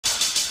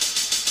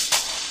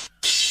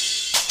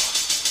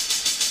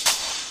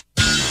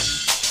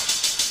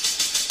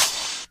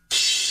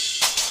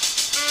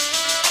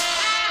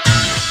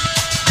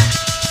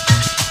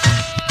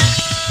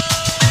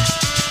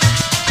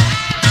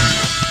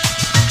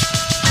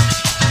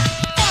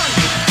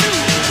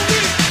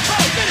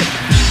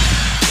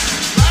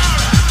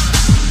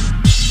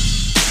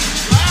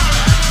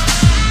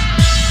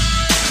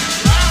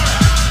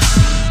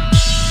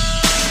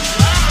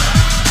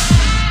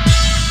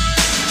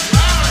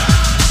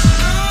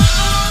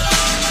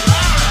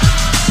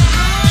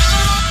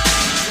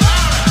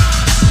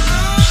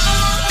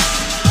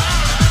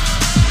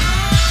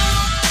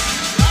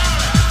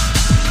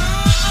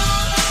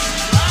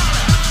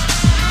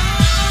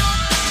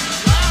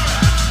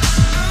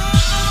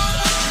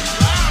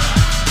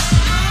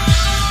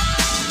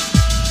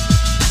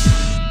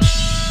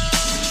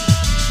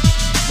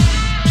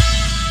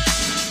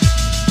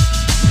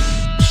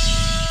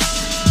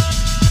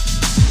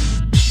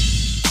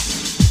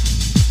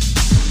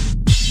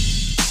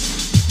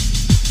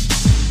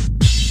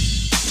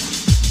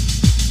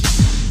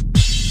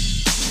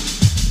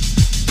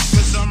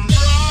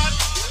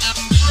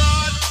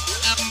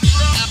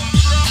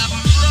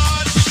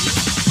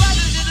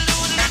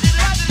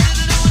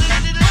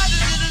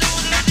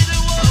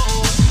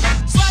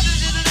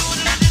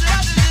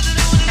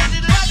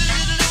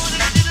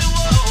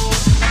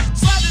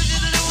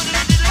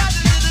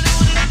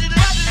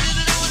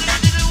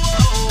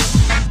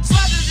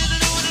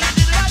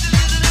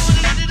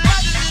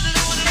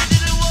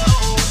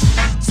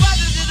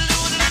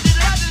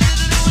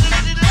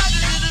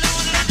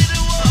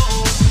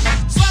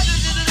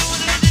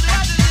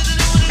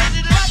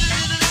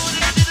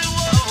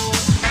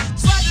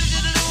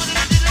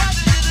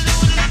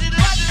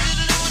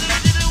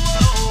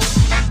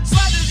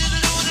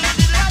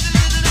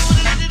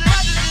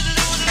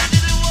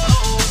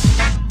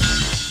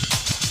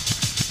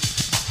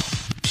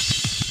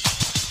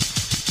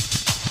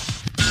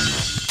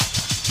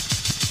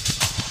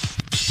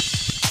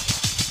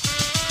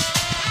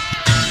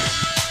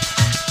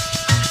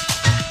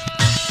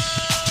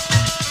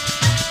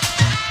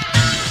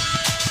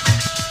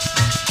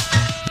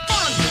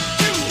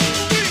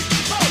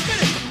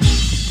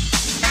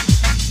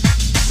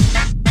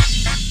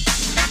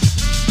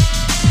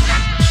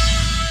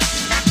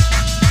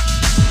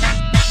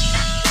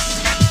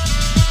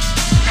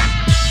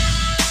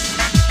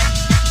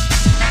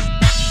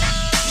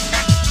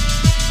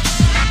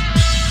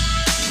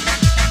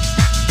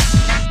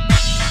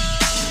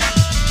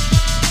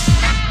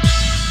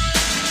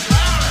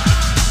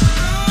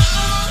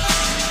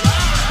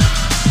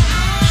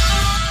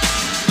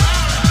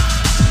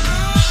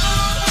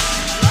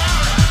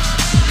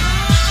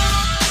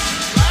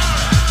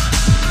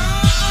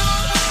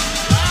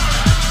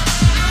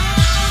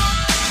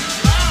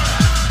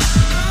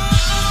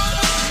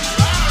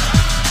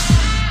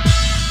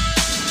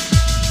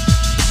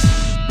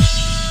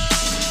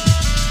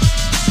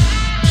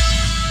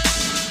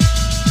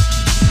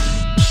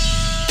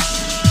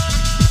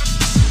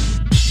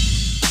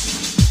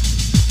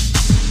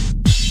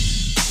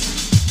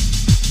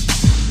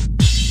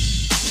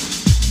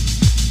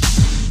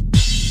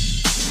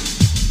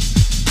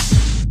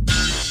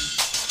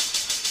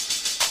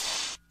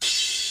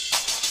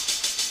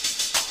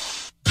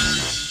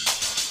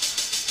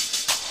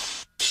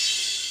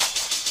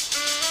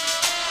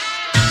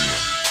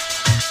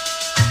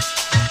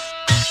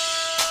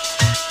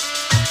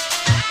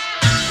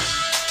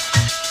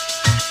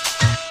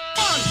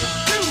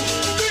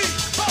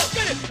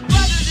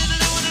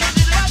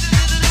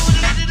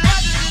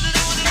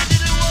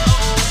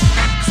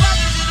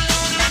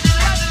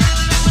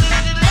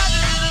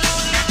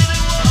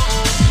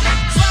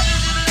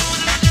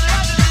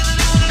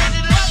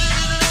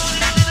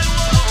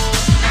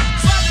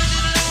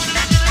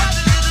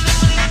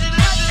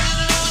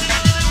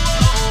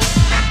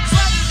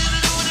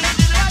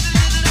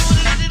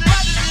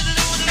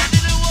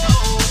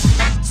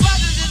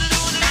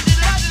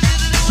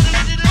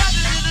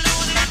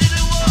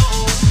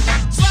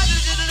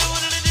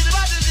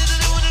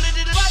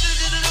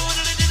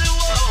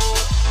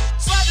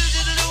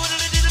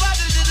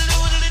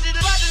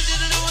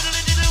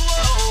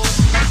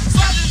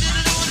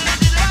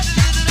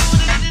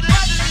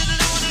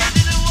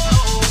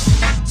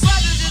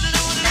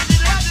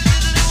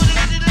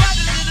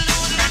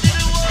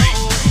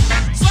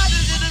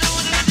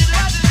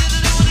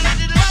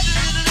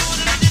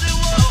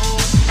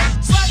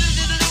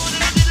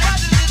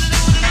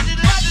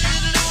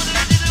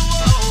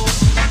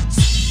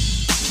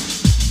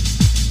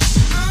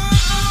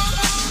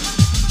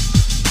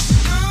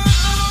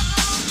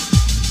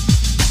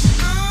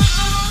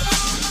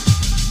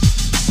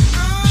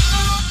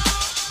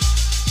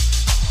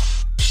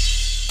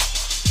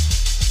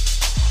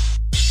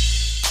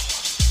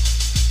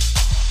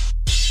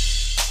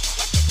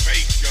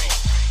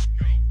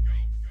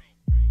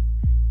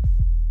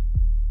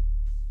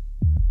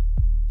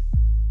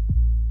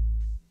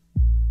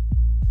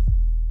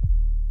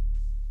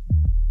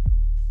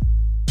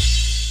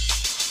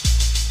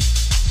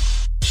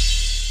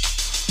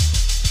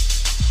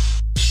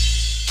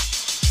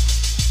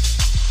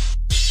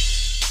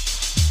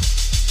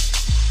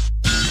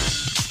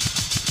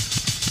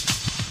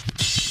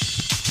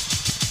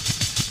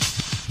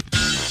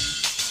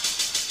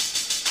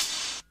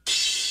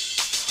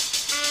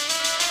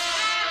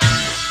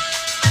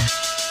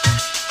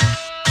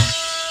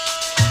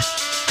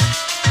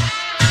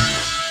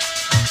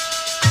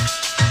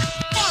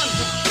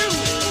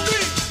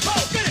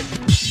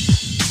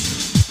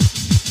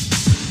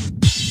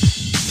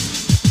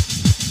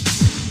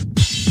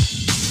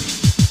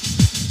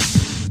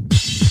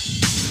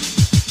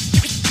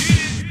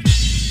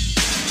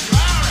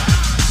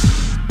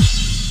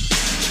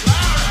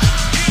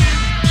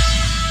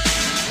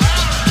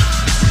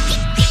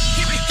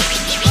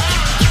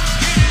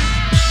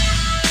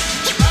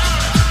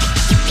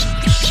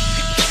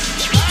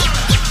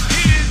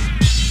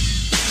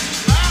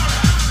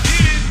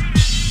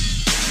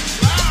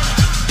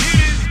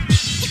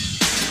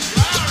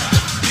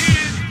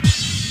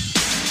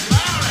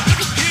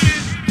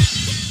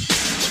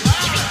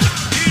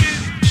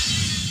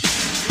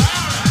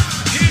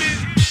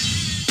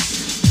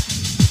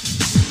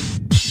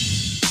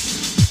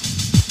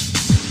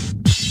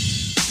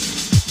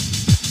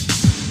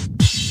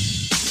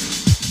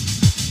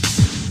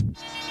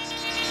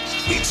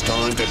It's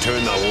time to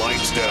turn the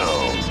lights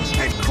down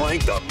and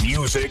crank the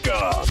music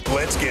up.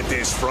 Let's get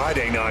this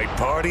Friday night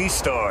party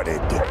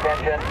started.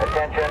 Attention,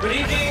 attention. Good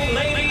evening,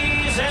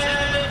 ladies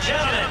and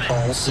gentlemen.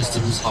 All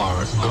systems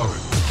are go.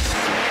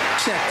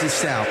 Check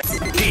this out.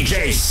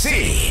 DJ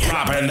C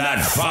dropping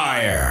that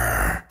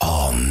fire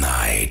all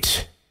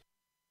night.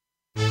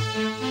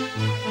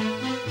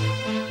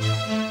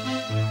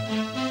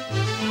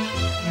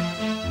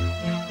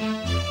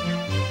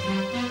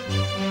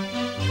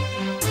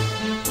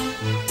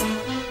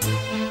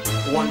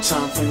 One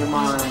time for your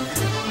mind.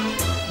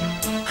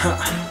 Huh.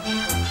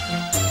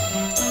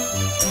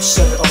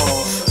 Set it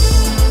off.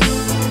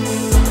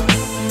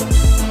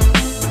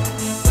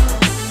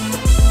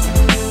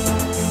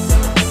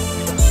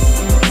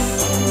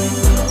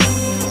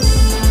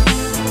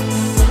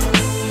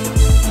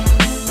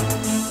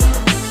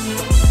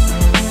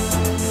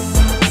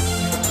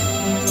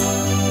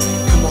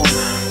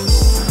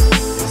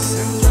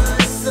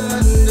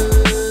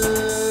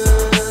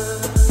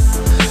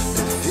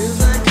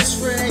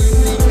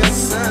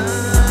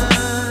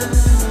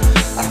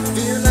 I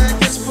feel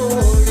like it's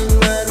pouring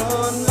right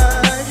on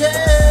my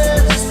head.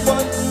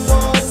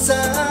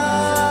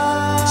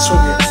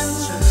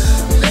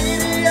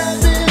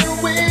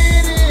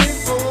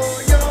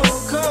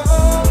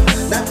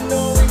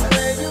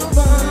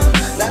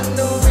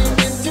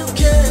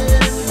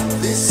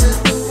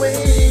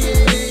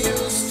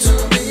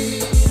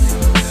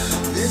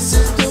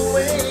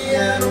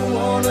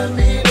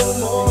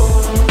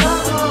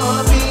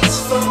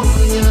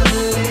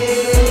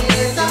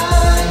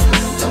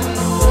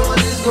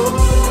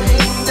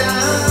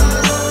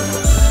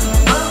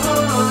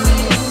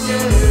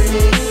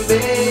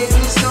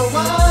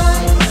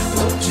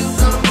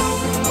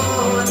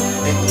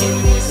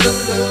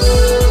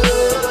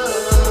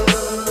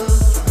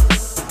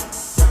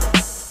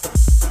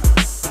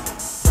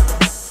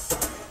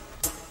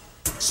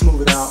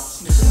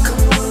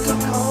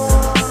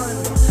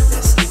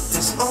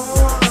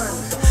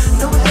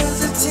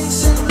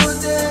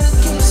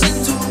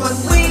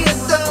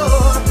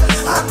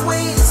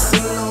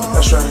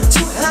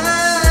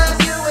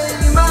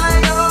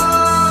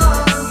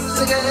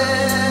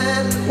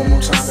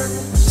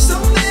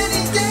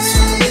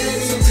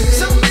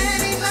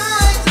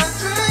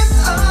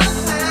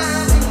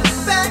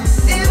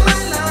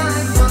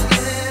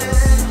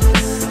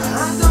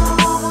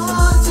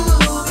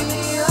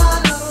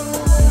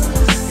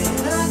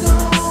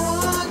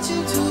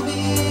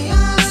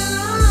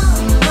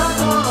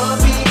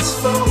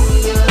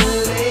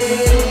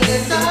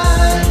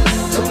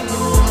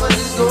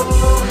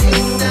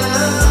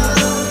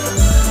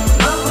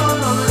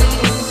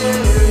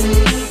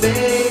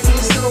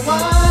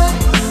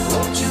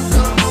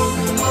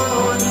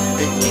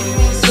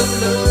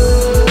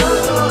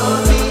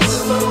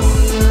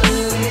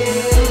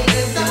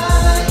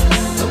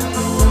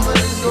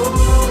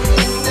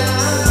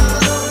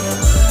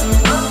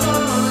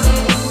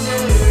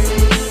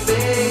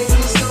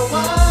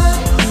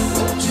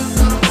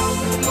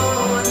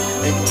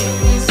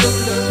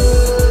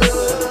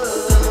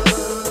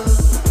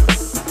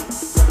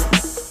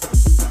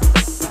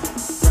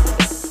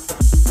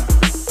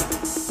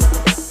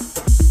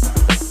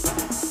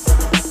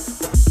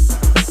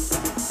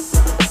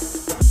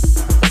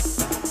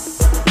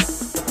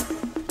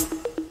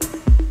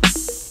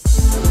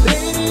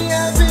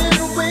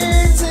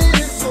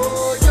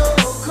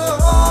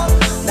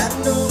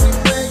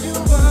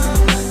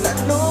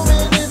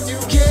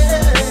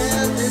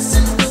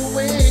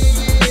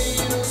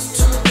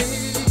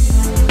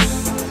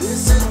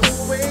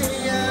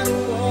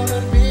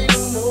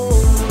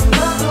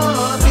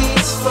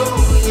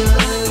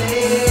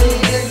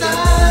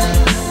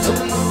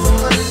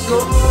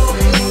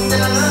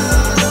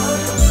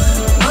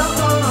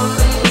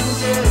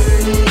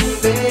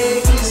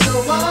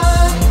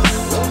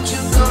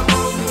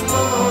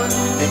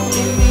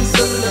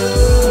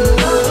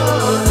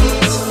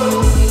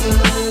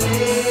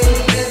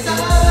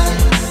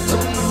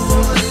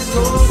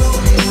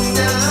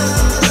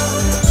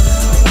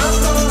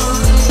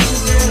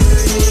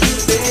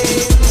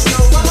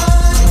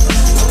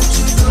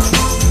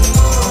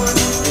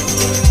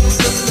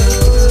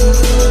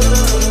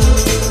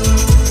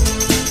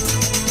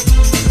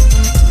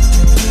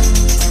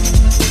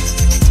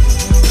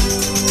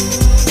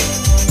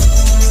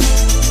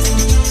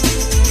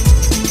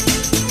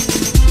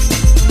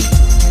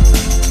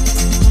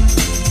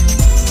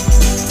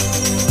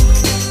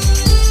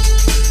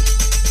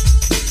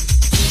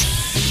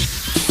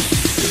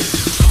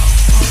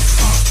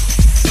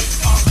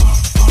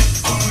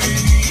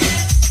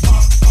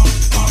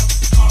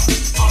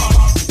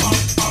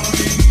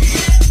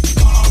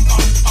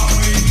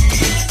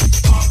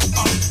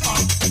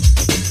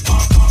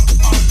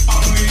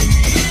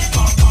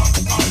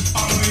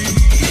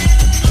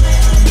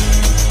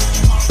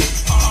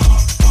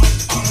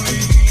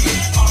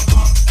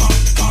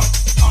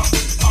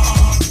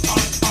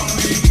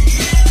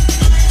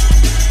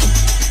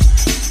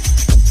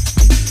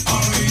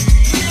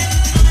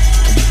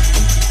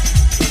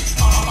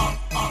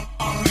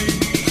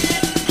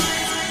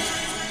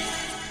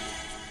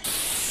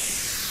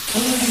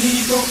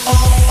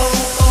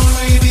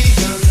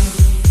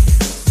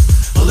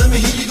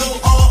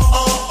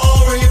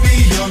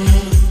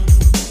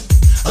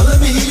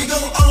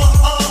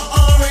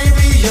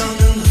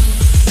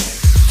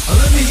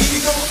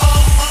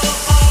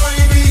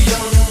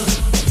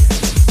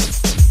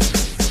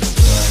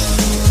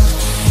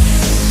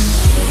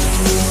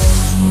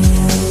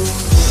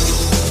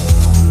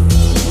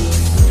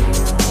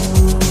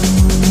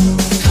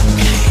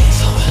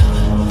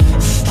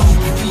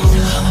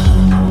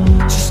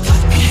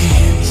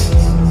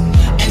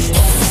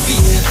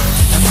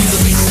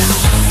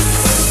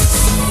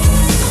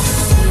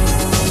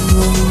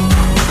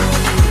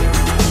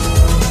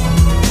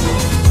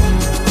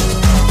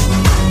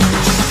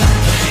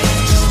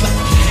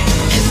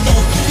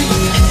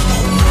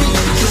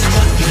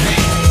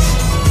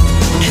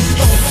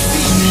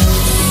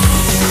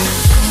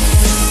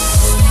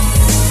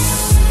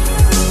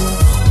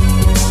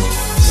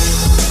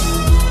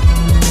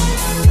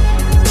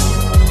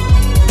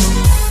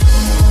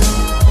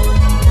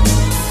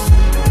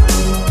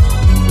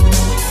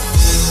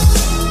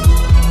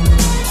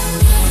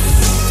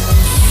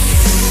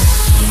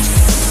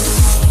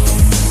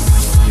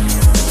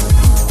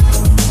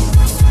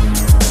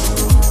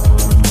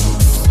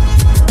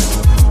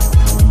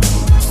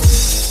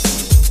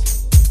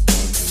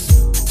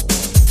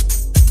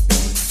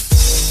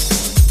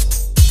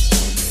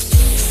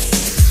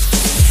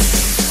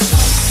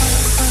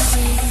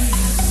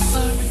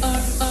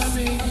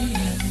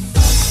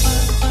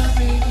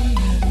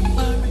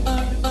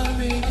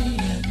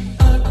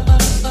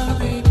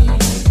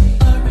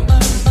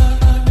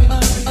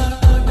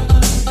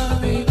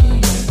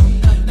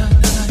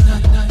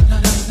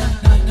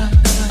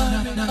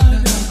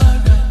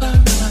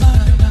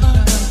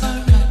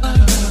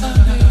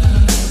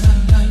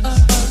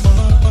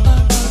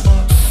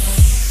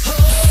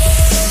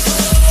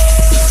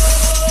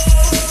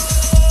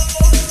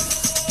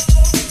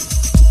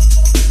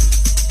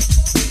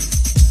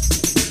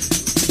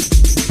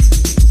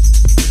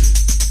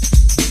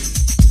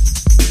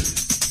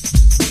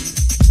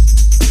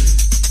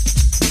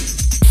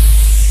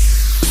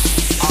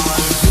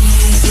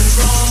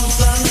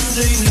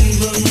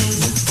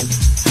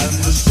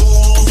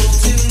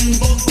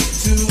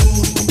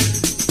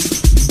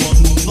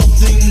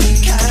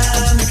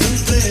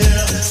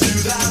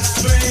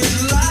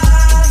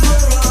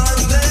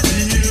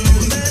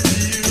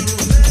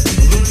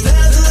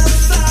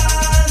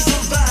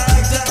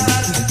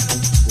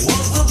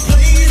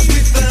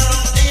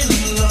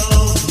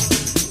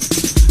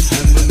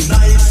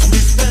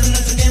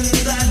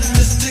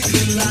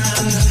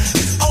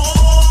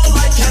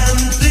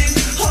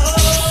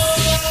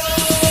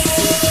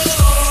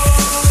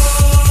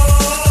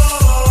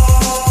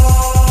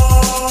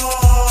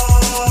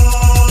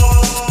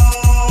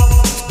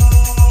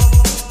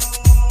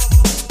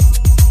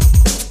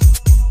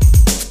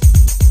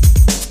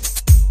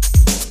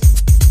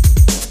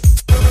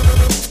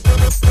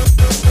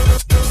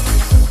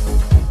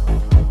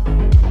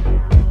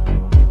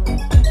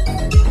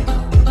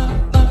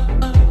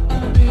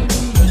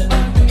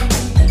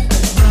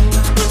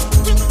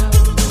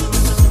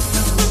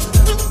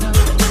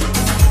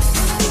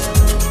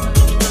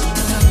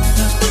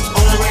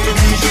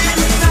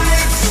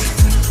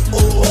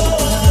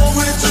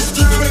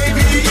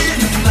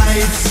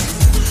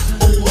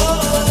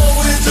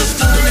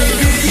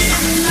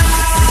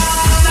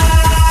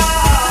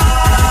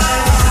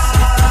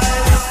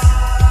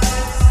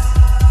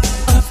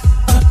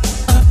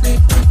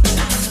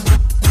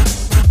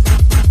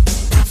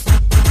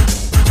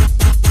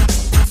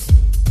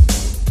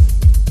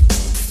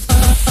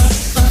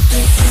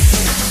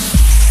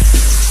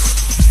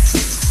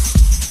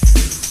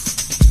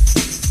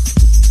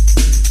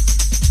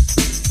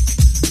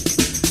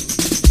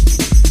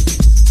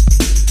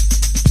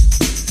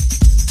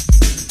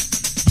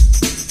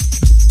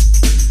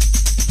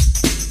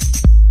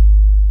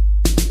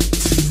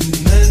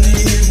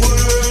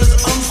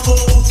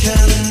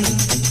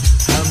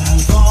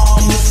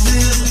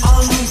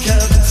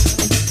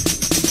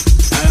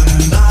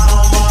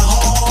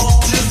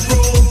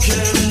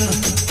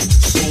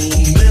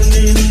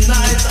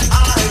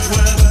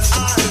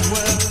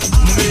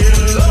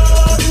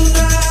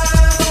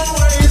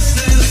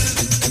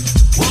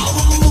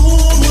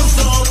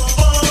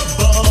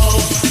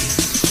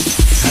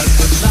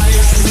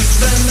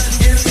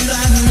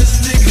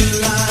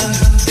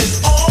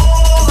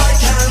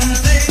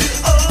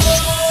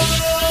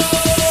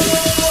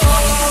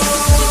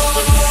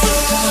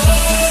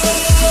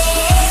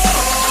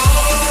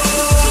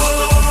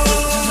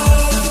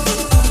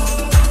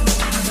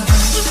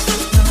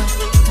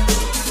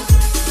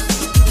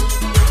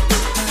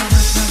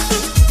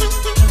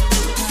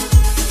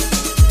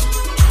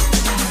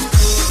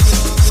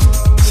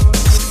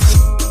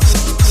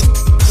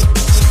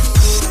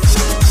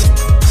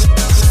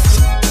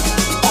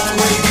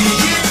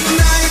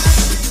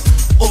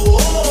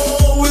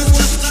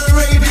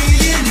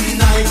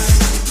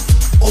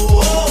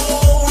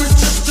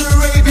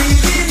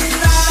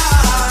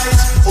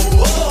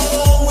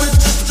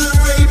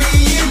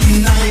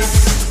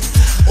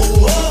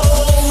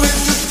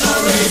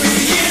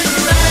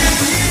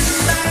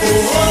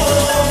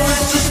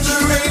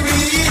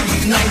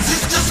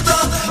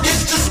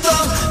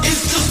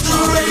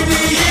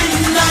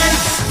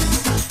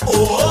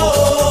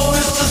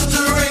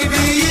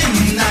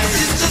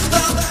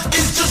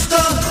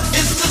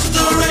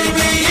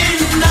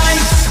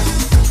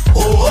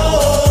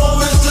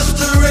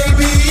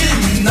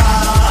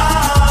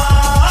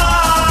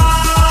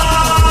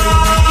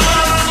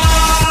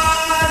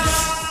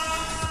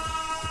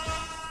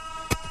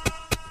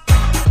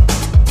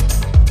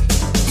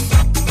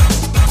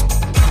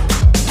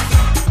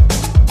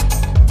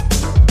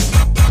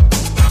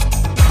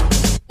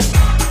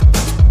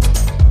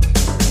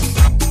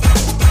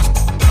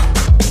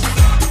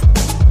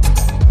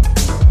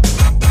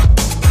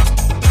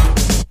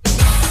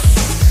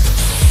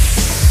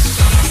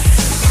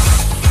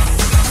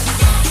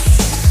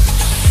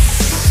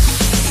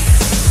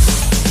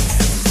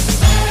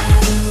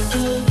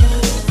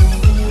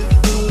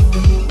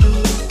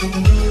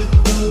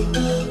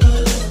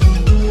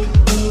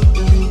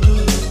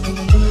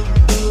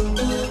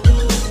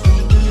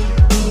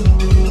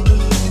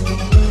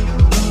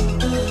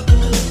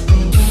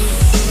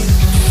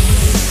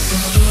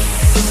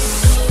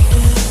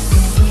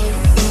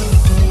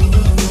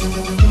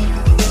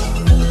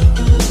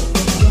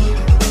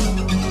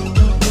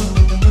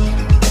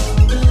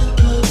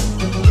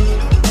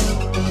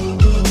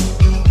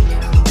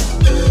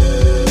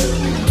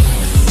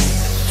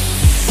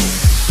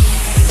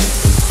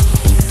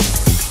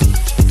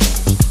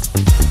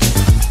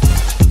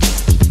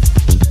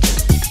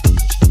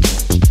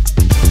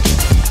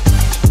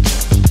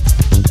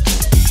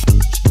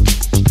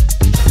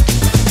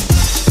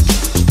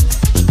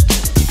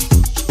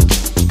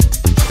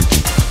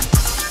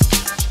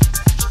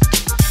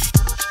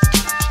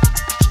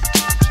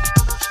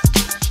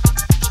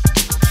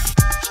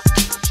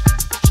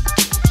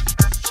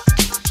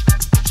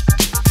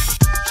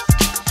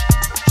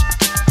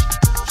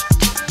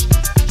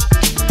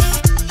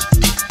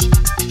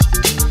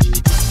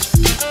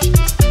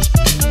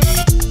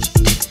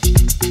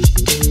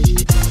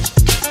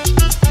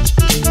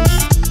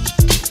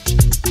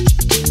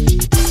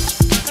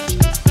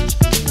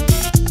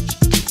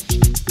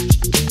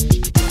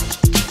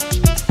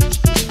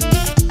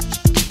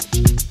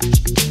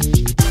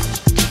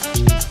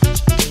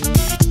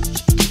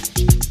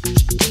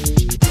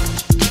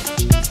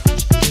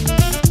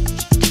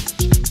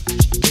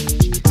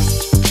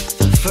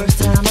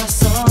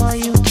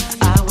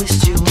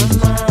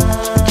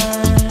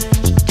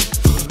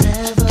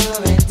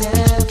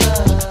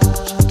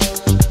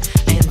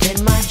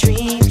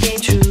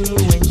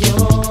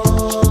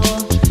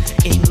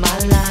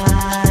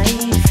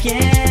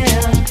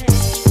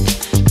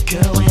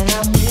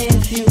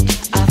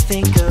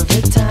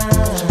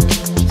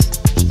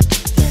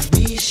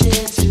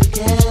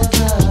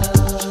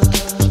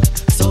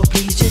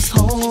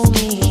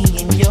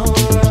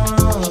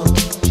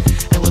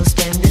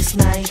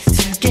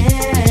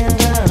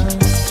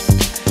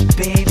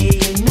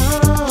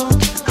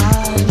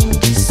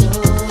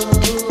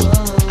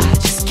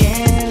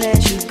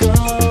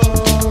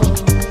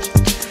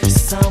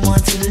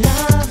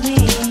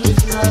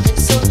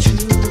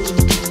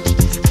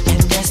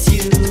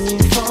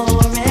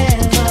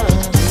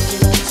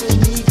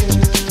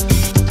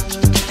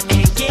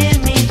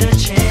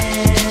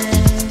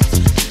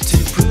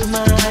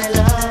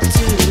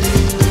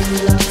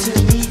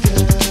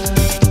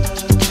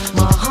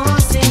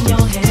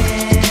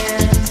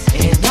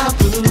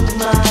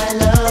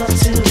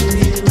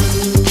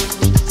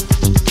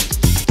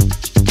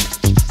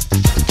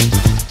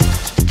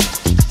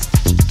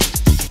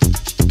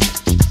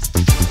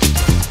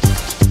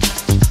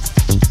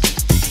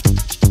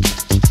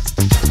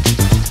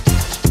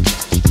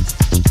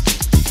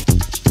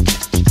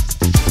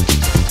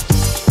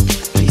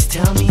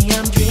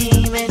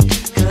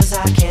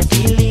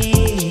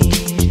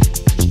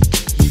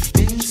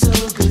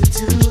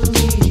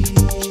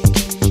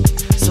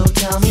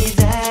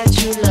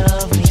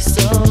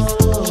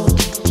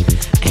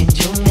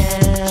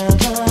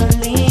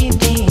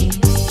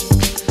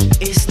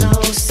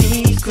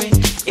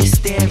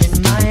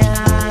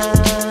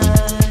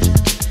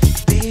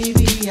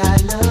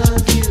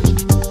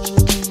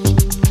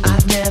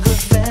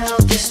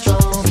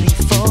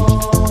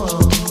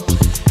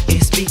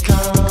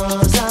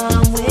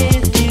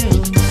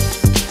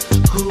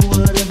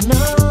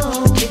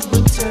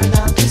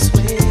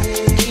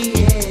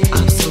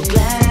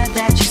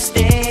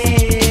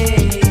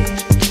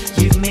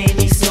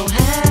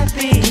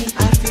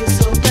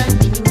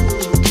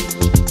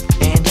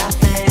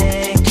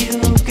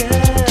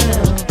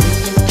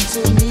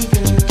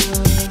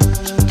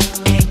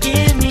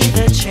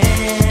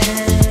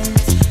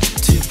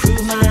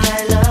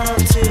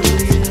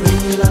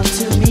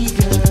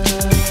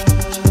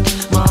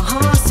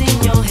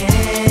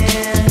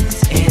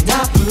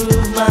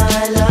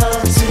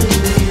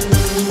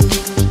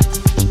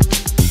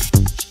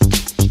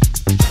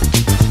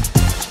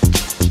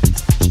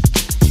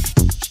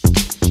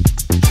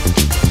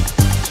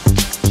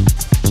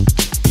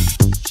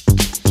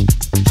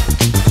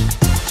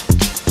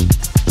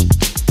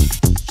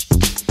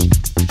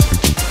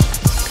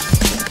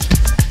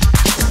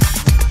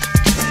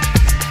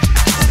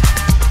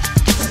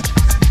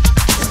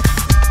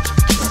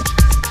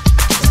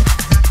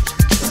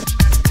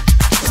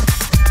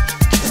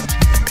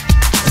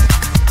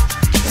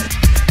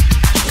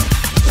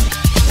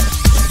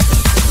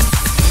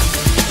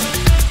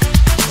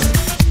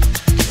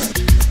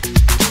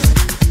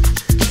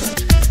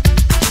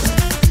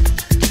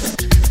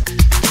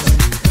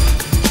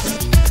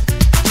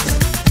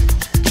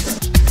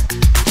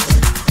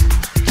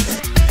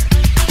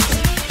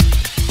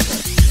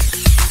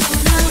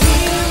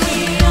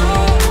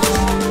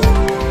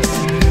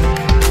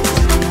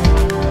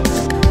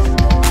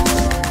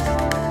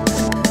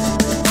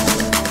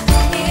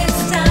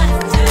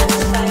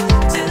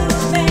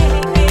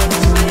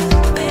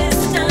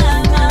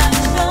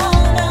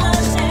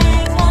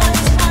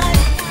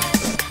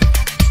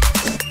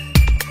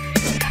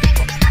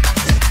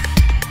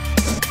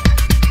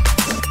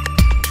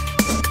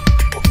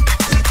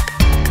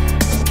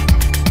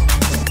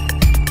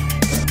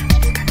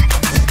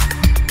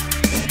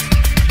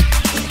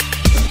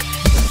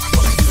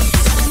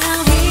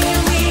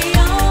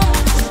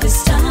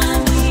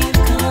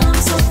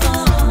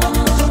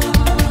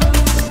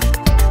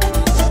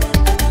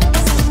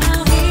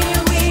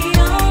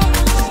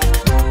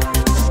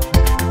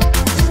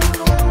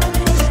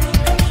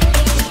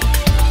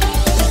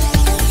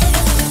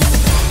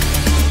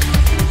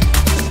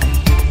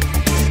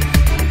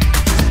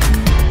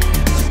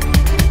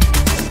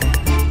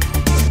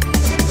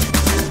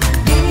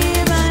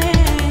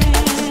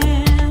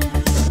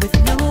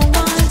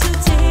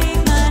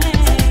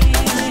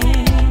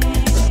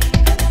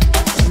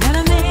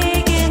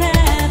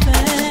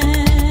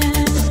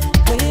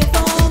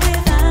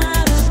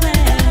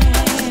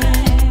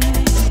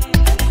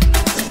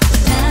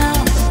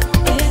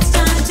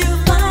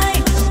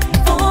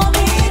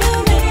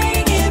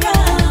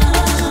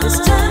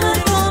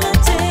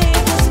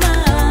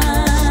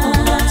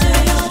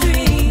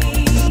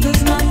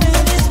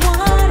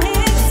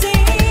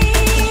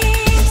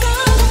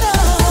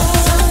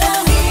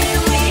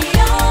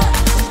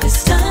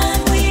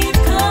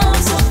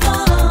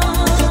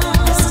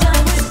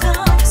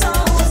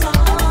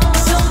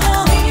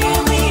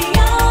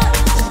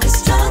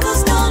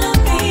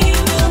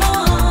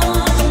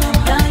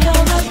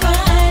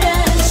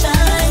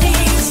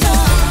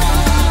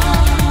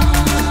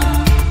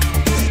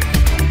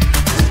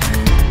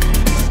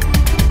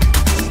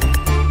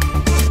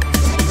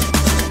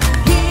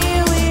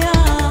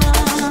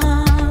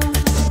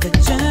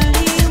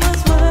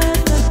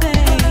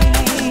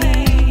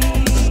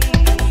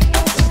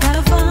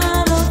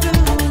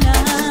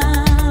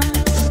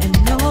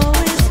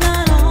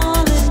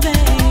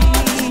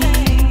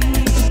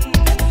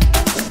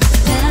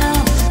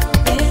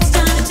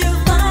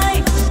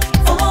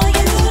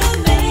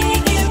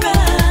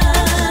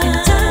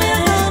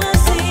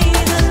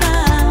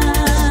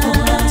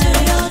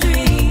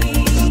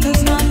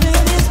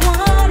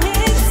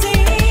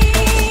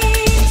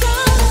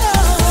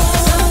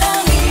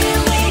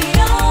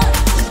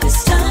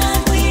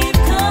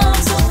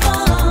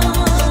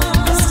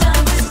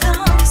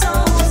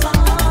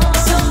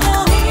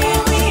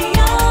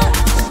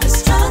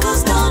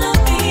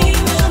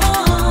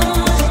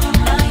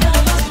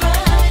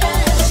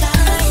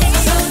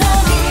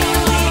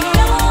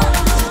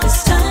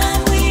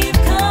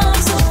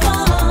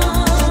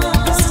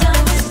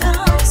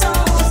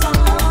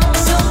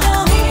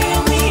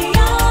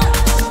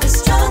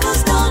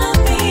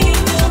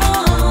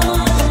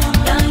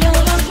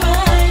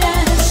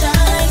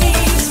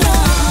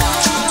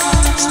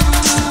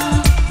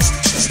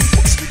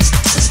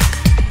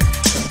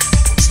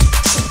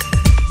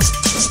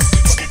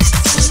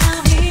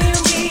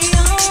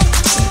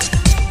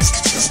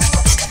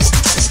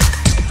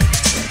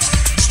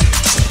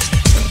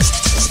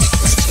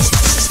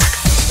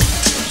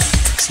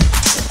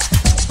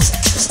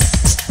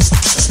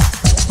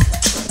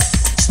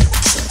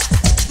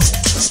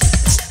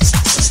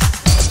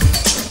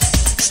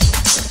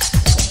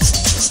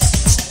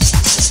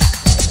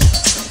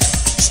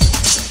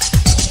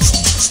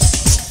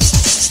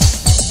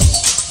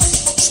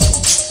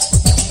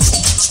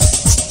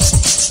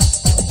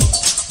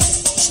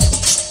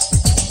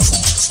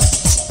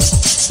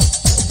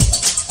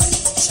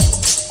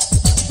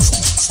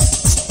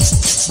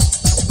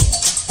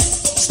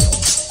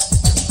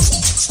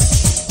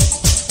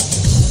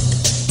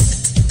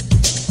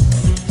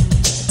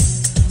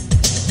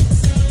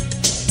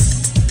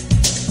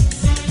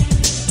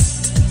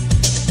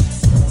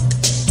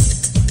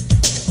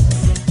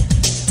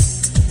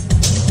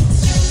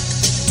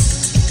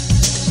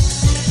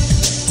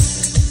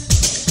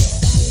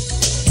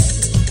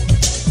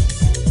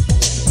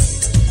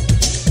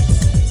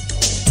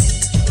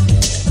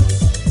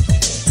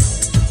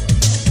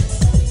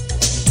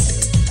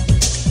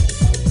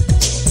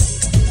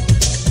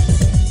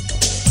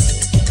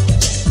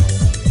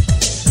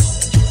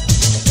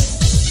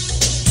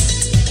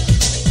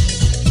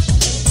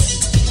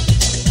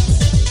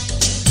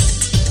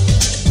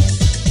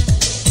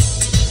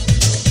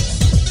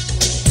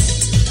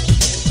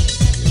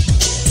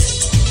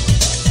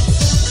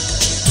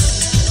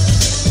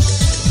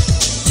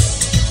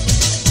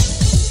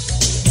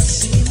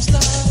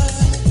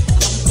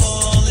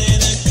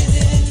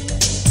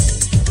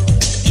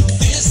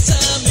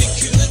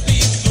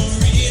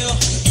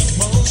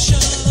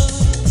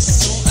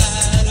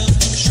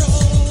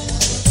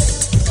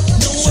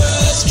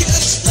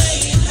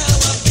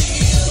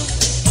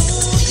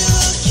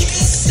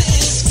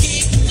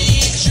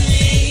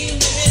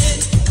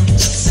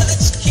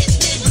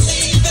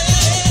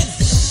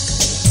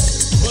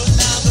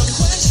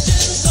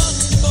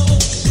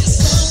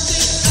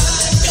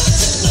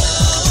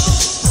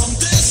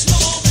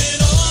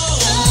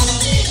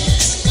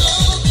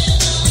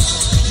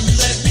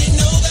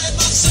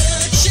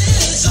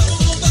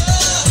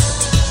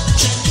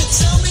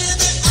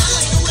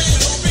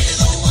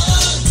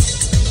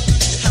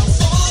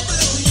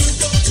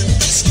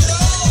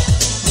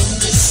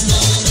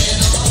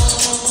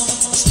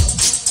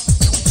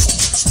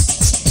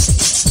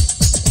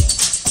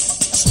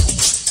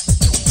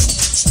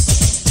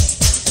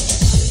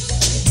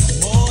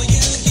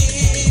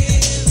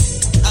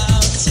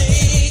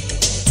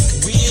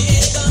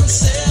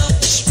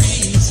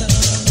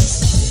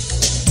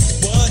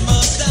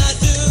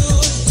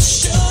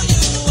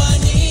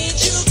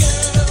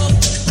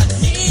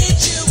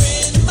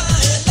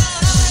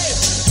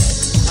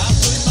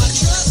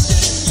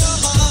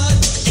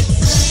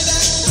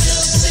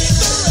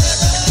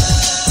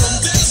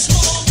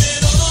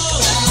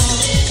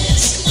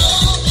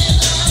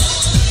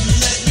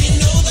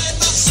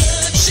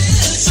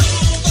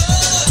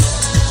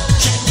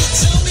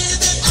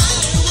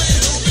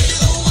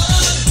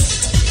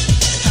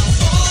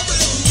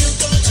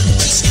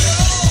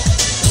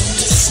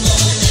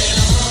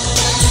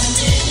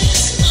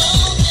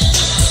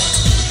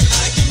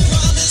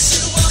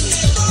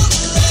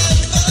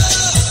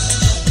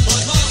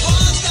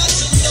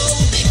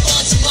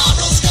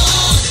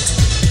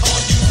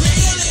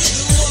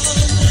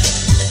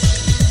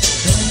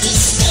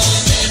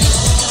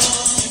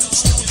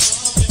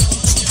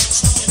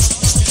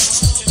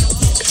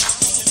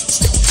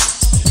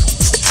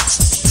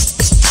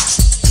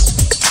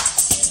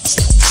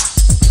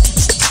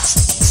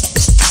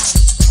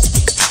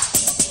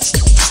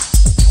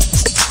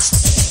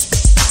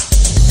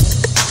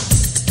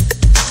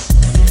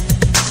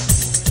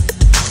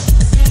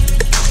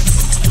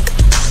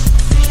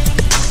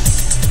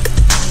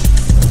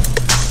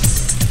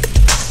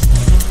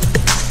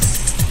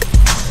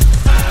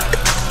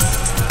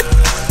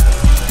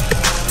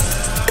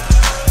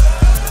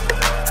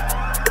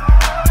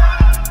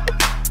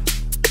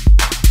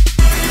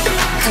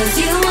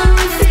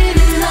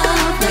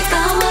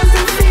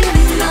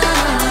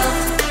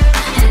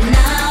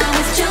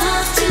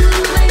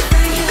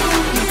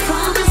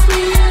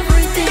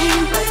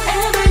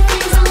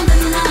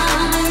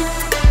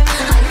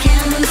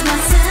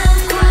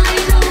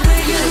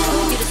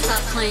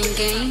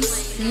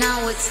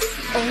 now it's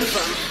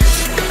over.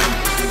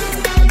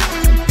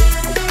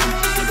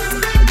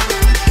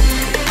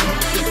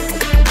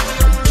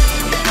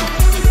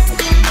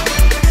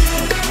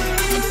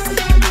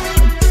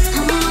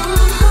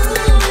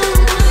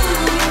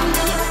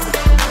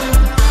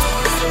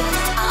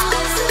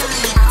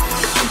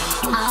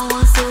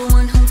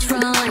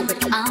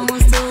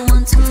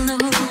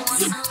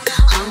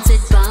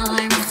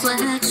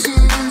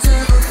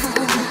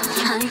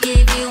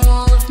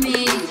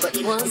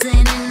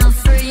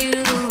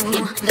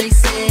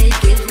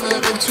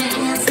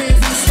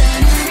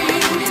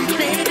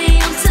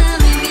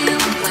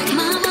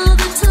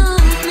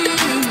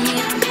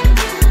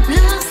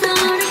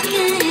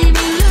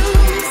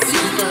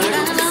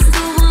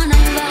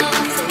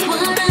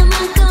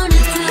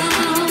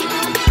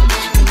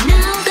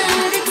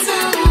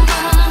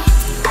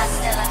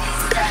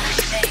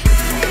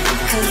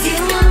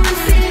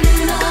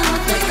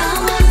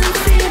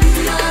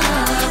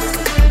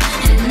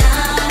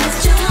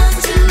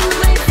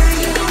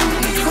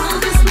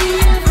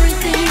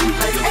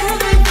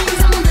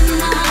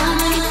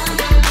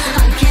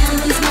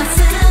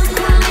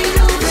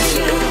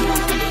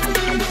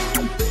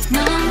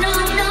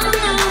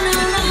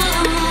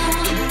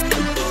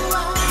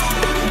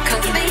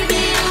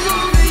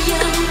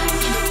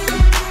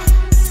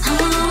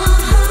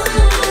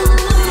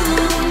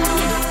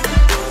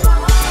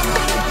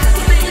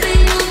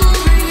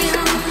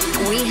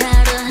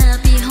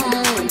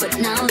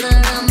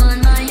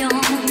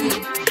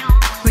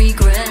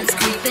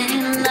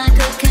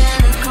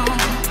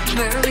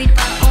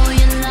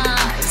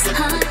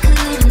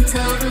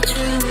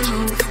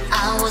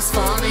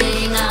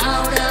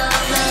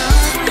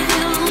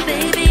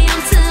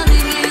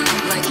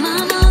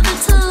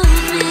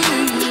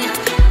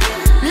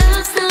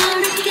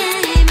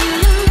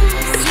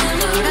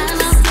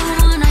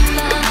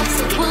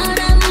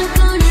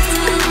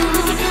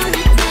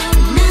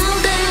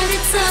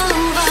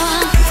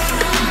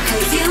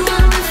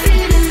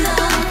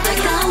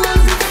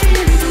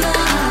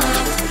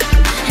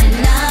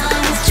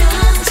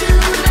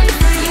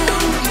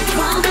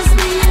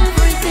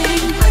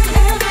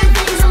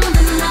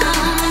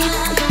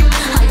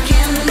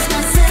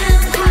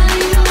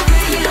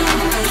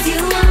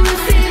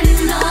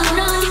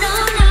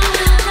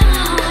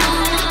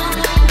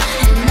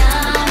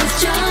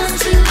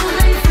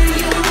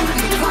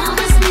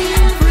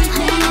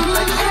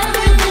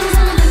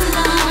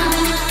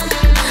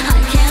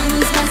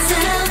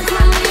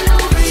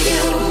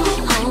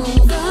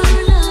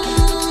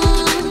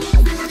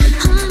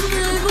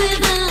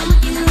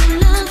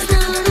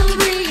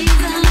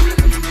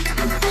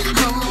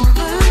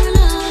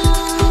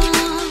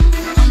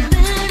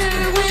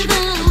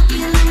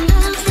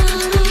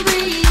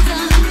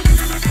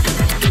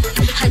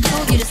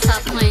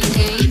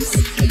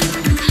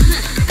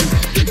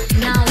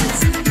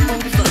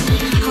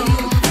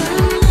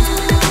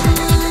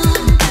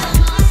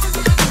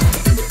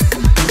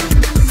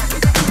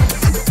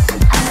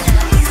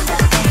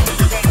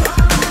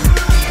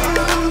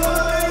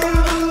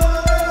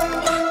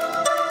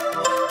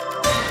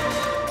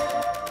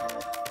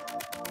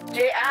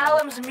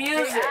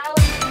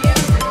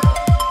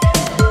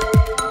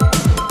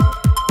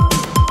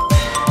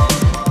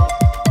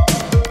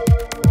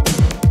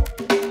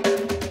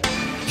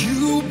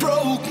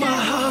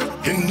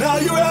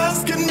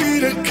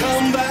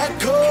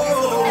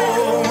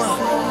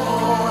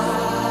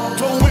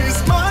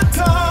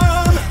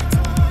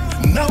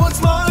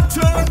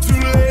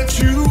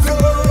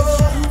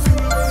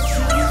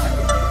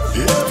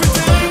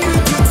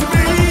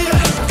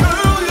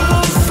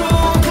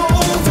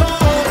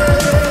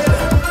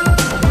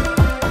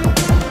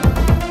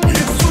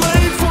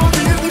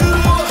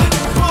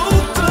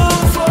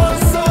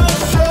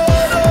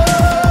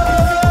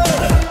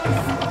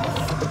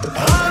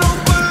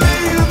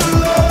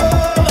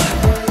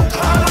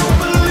 I don't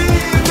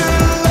believe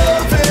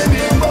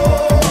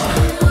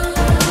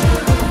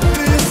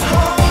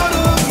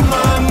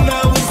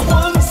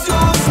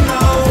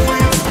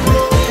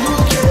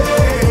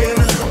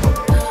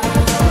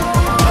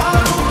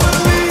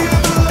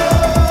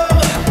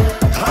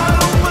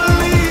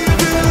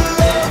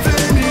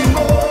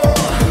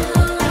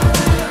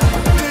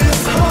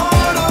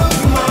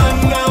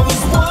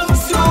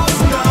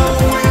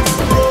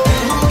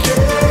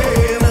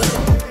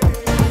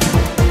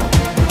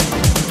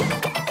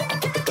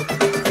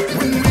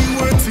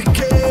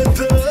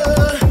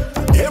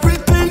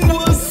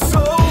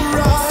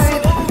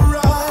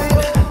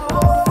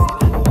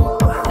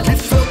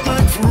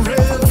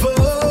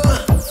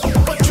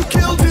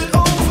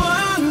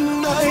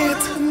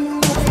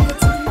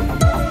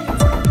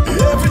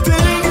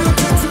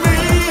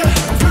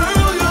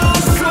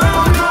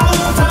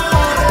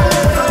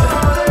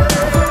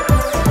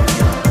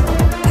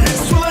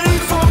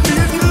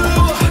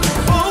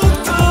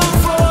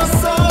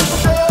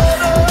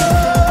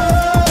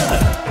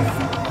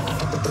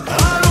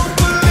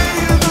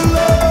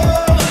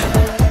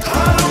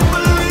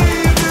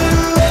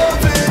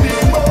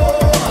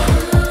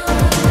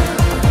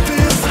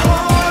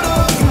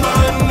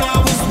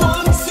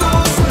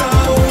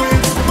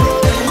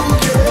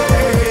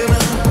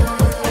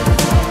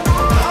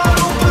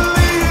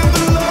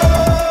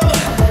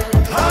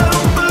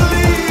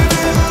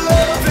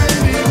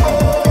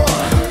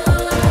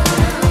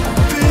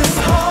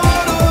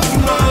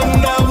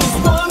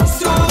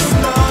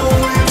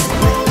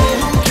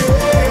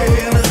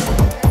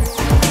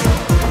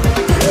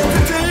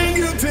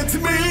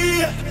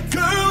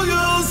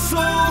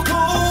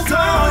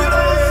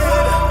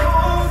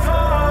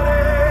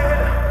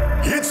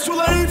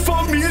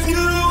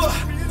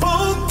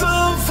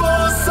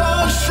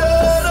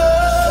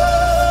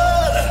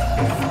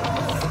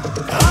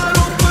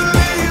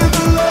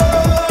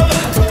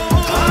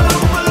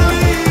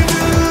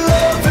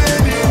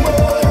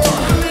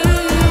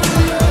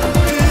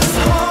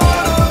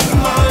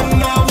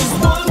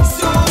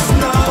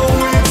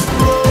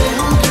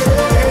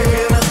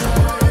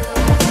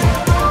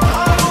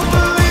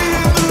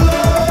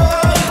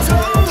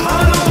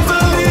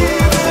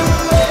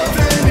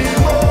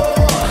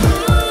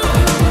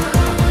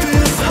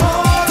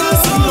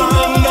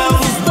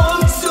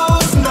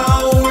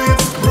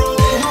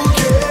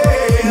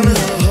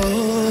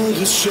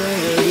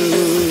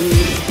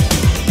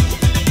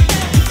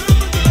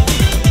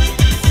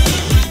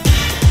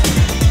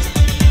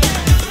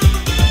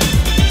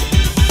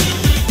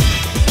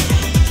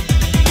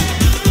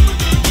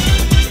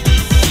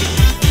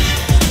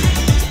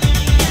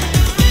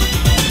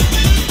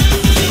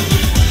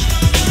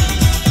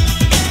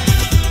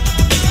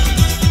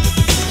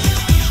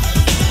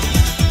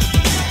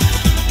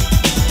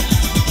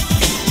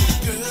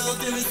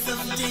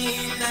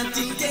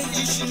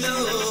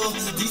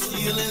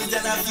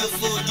that I feel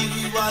for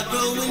you are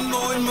growing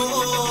more and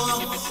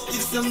more.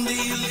 If someday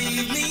you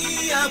leave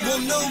me, I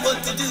won't know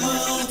what to do.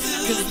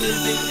 Cause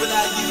living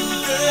without you,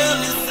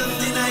 girl, is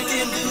something I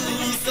can do.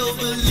 So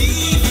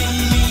believe in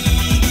me,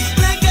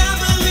 like I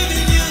believe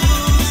in you.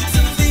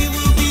 Someday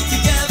we'll be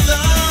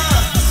together.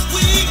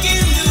 We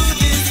can do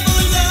this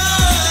for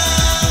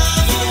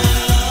love.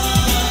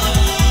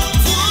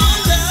 For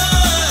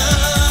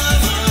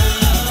love.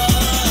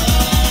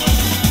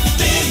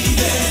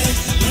 Baby,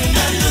 when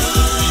I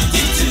look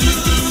into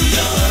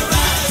your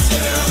eyes,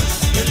 girl,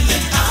 and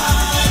then I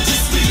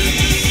just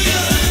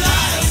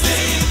realize,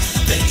 babe,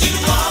 that you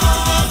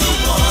are the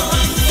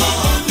one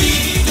for me,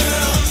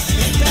 girl,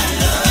 and I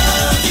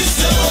love you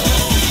so.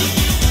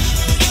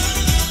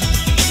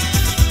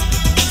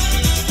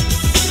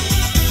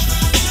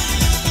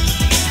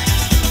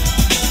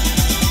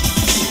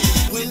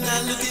 When I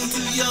look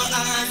into your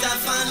eyes, I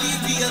finally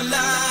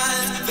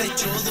realize that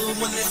you're the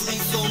one that's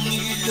made for me.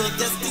 You're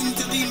destined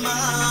to be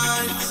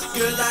mine.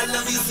 Girl, I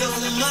love you so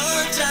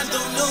much, I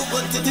don't know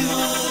what to do.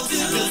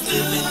 Cause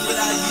living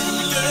without you,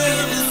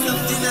 girl, is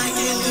something I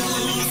can do.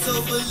 So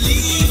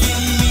believe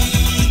in me,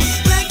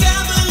 like I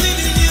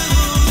believe in you.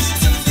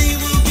 Someday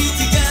we'll be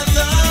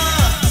together.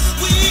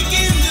 We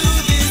can do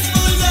this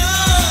for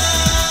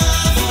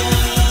love.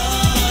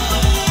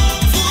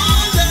 For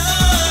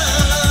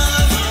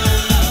love.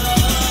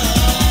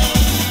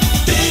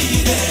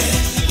 Baby,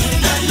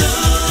 when I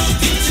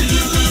look into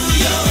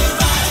your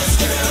eyes,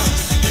 girl,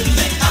 and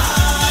then I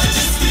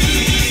just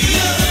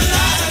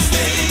realize,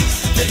 babe,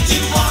 that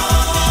you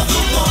are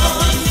the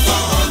one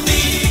for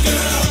me,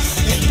 girl,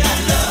 and I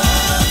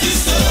love you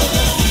so.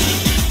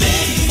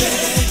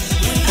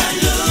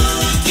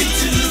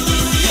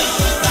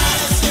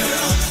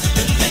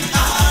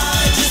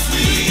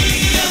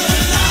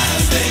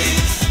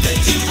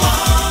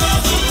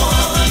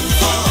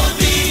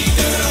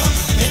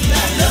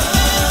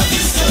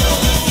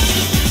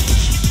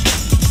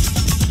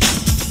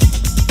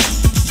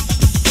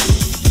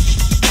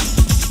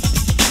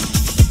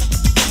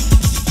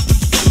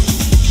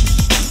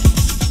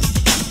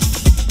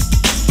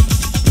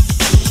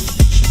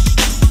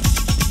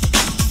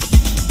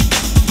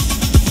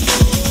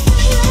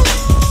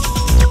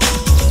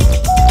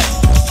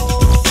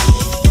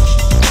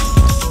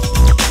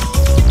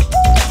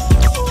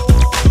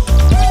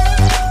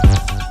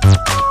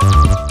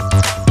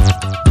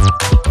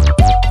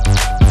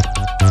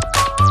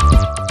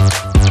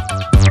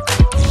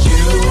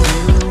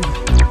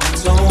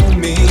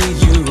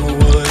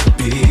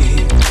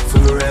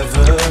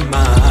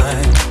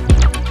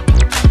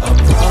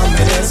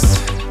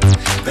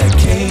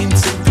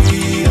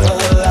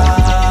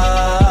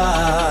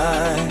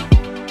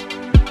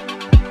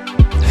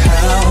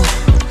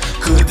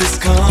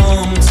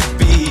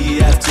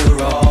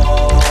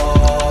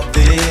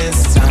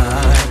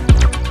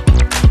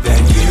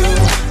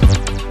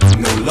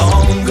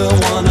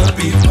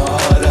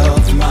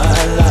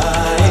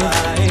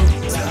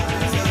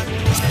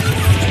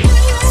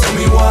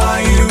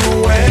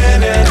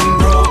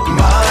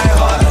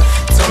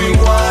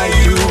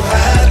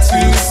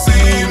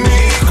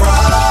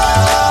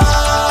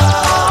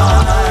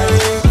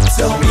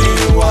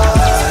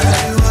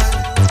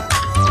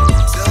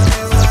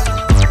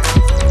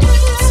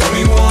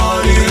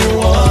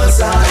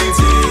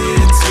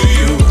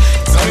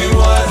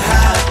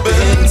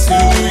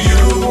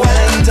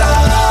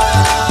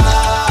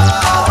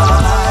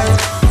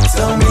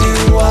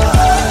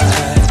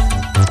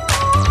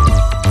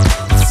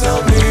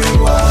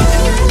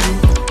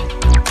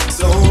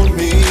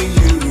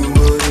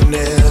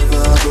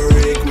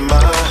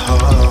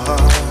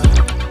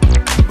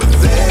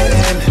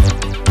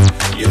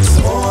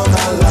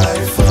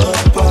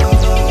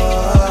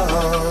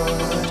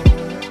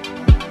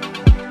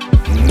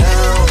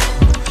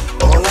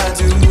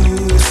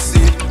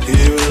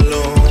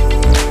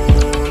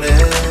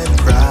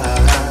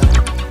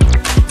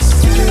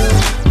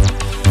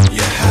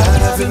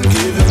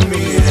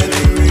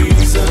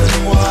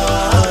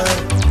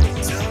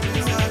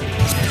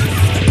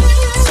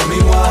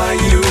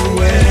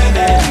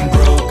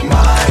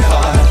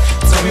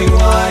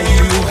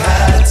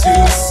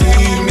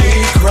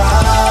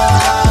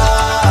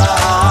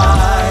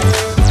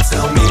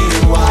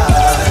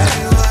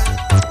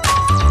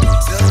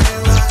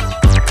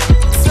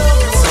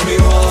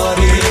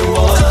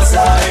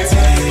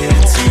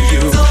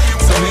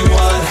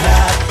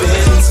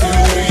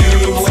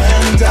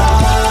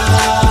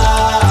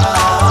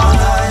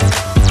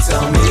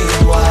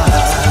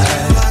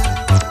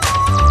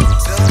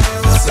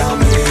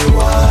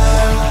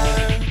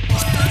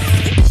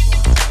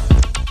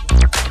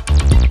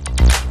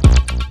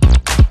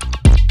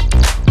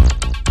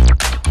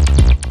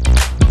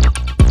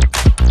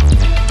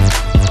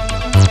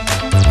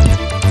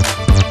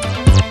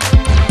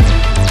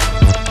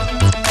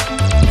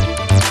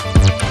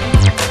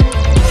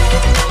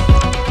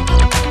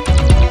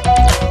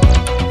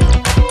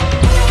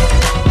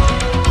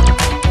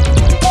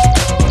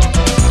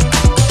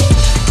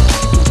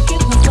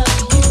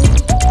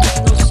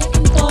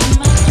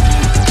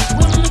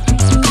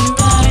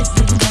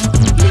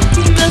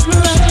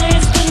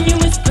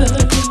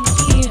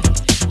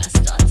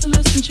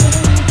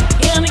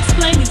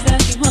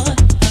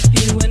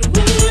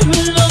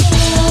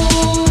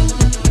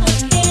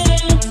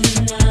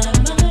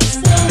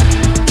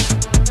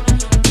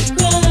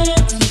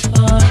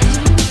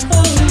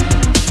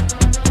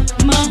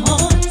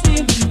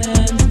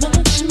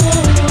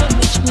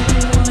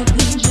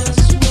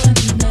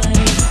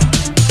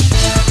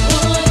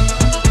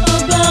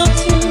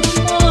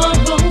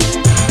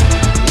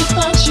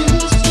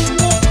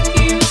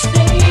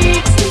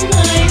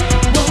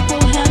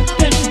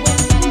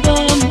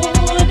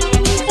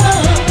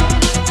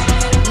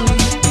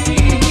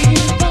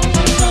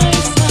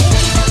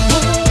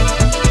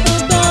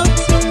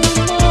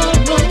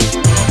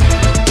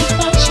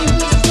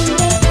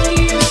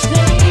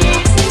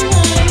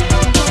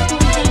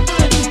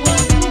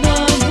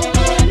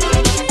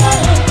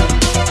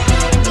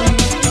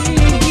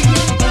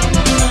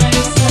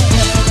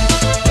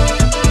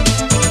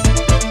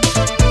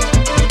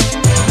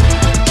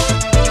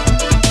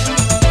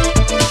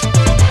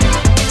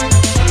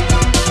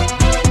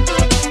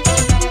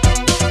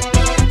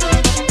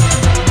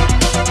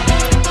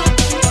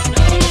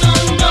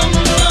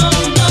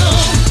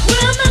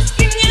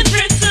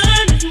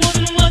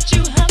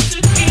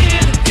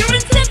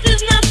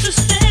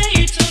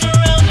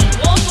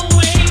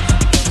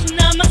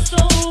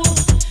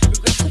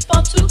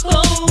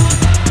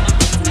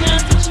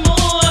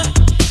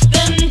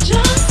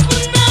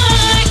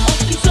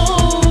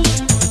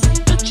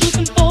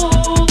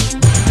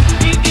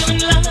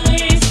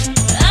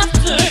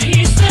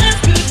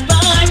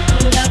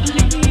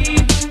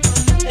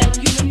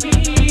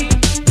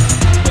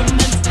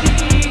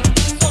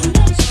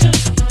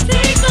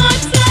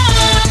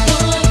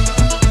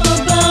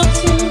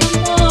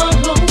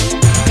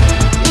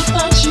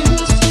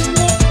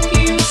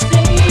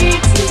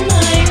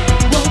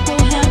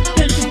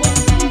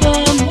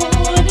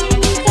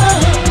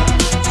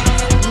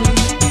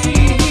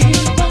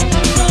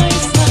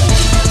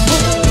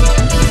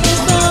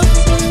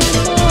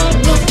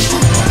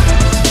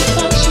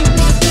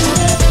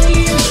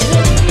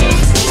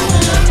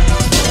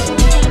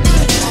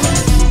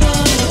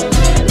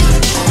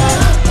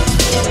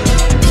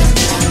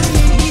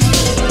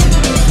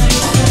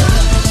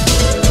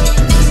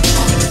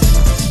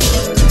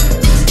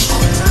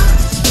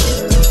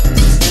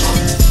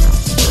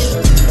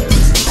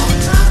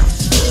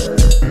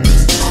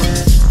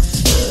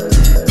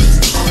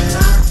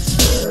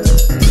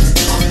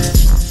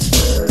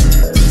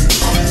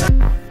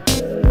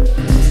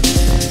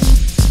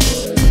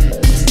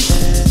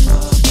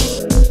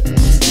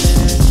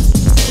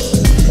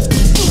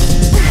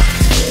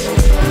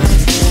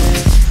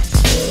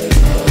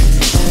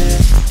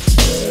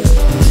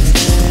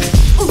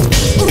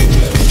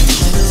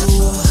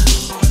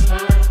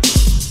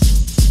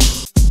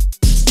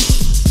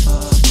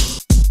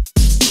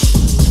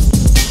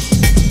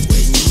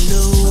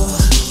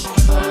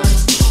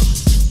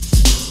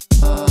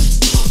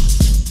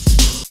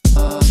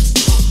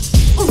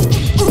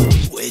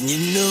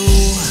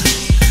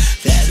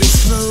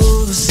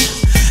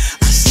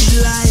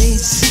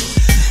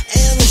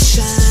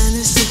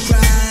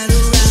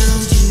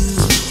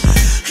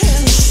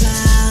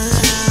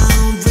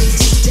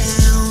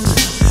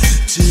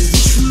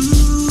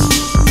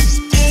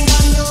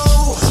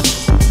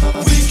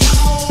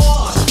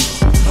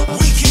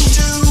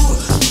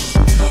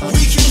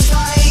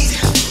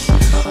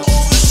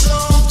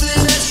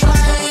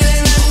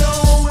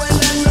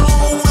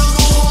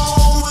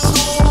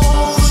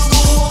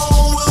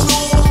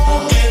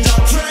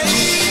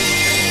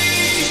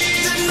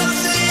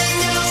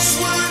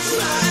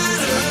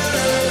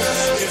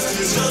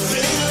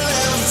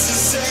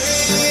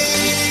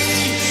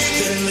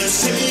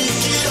 just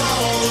take it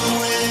all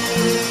away.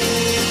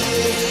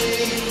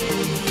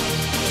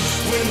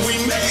 When we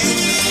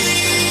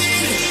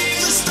made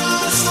the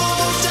stars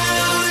fall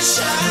down and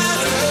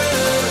shatter,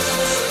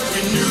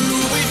 we knew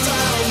we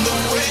found the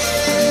way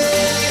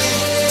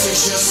to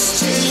just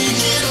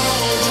take it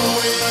all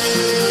away.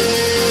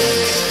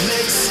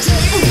 Let's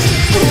take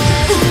it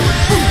all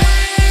away.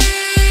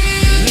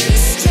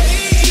 Let's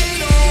take it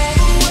all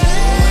away.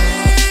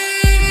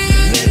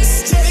 Let's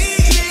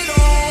take it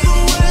all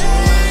away.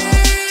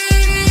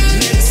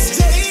 Let's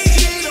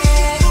take it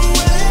all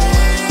away.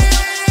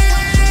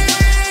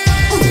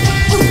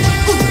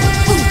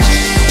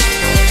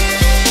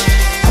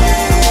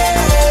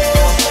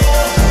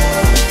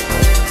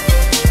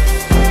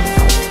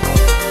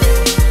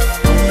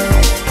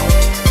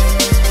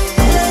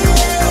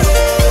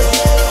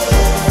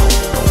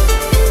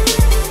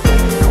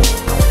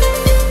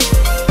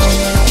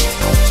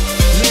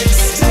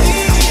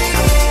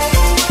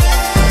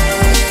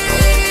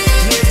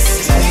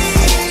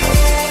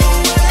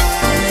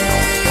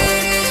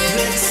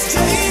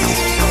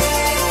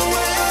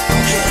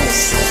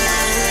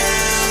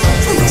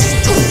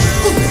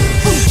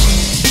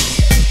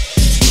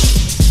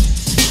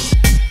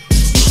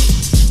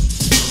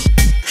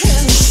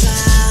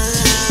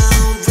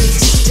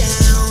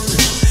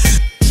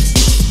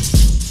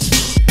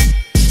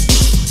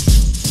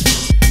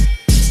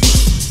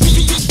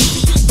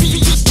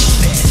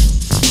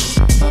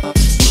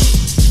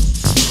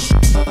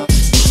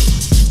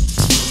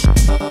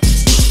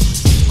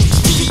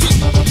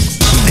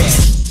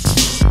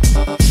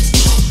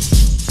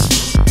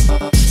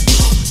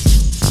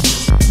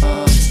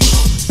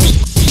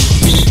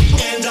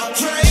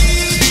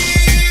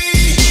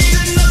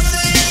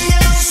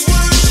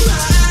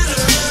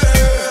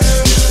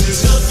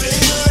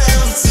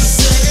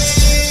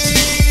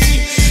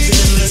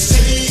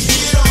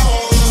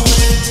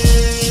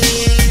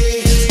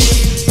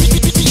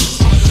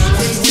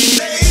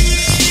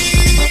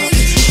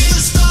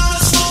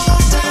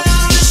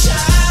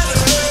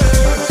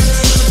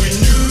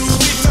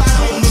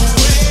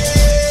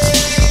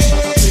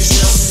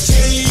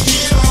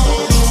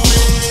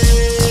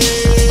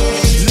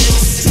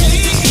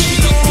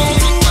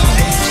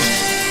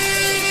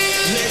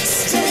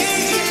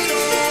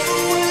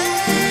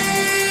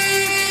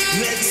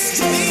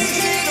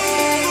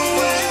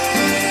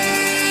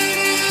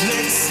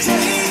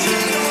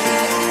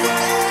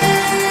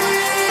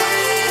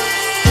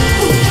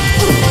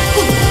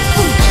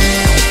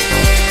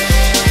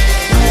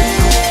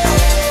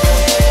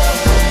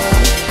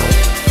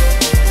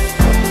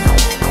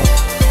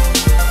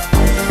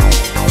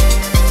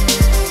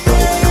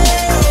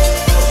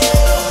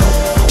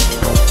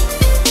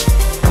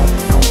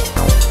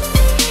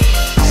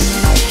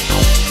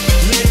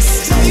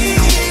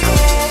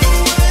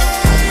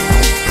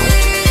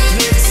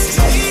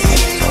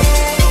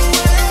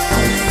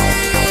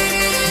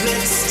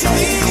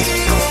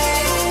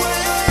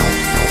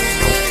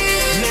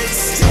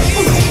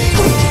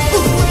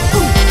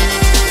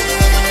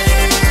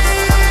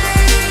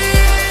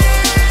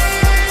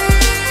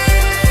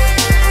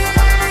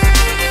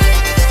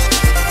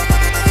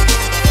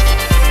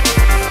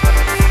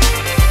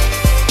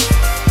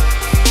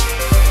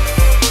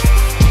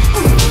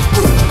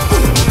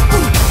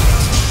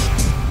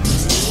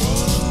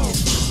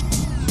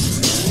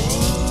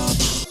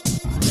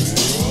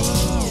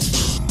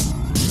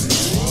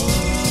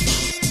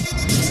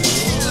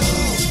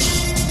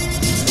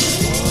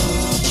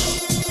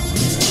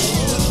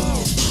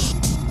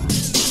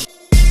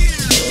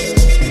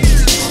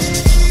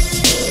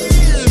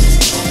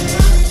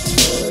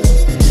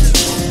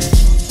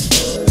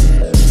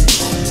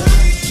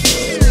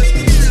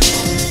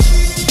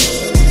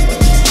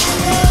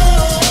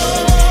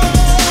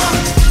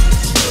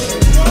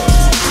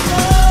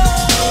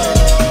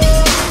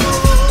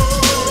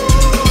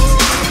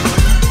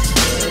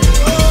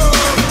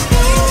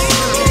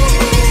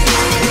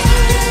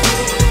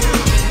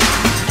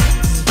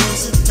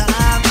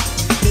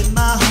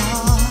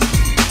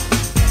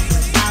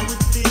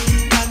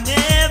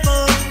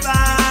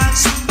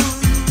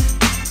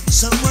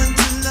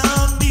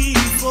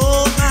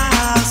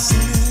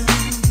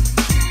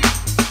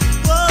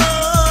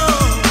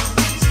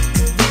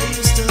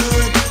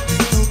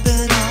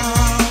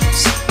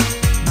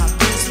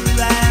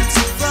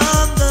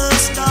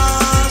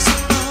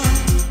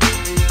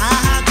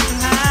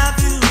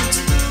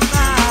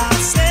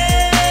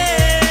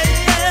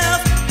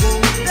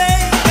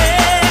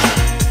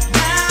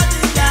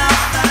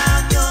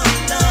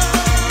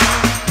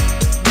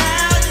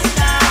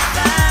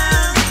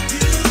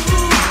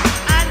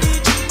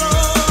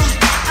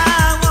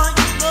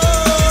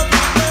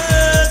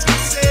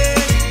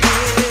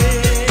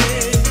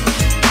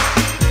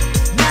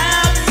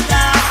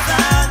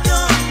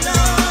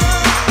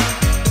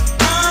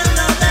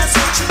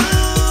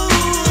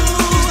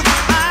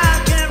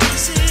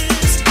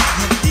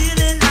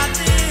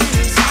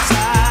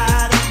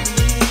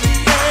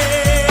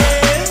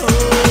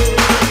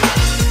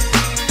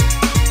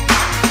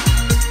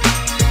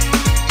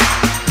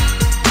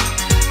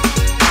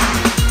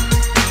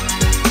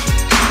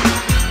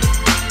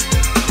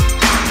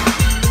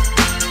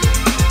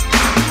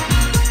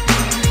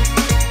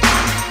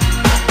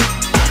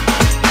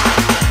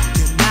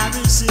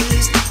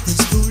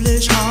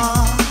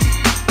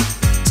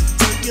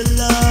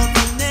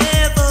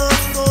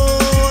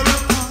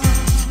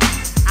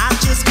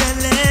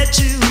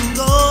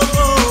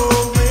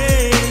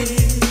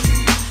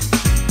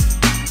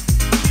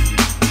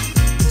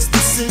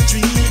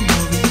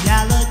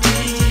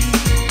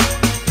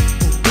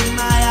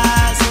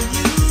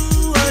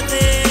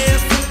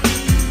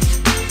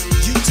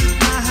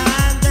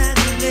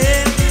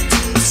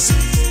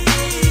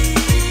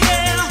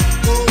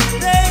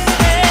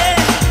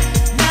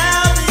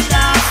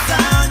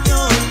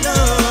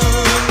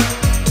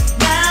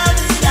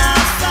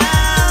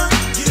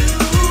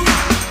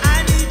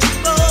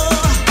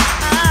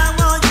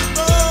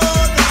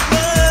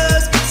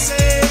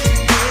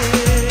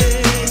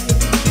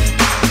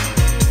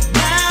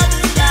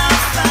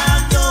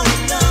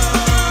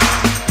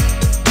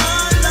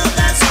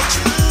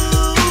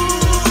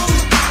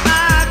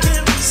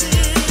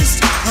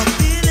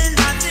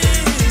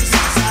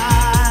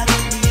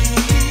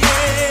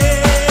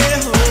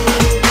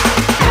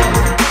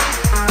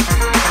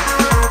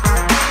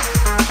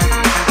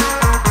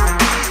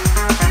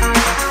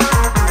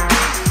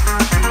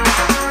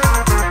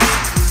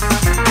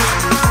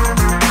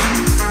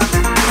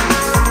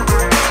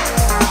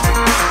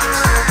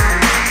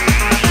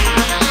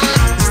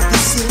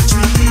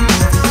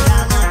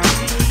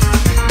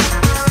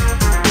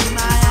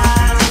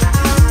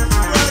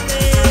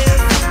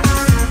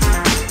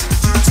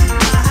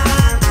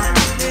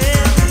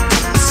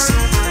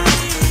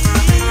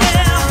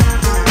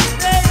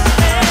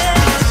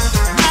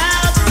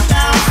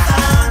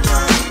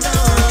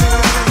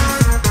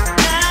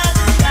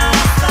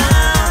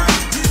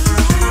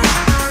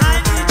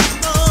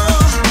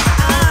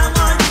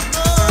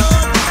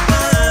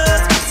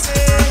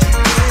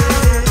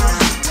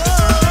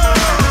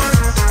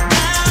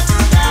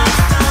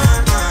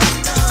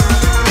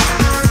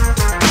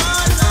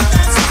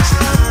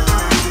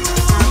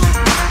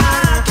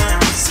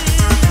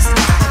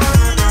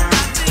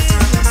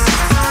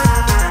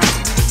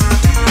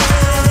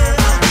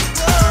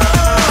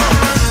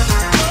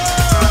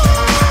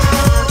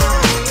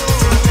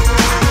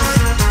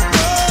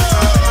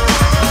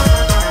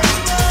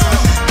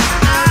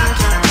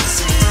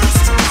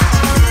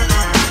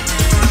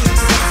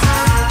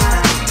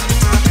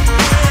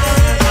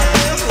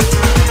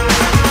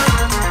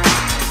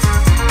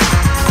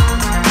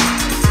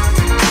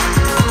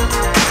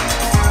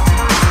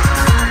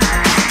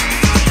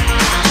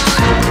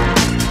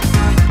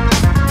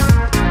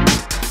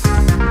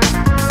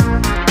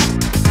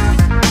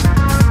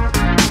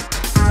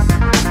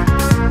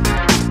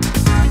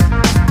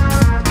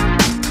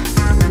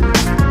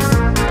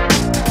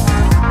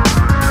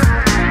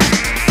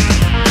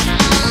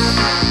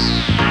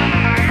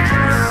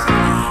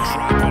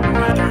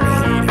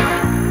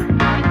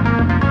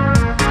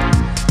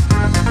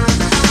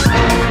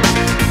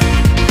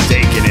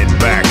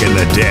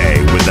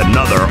 DJ with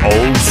another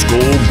old school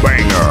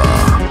banger.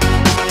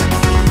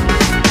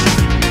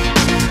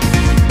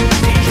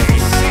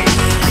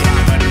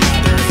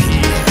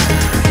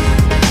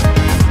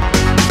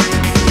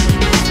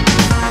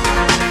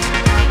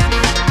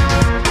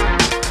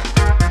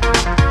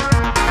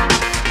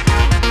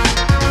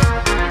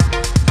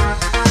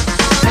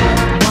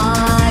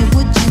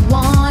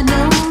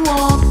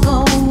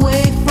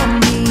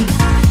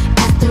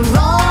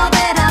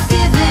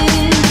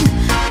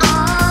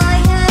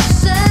 I have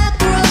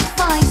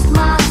sacrificed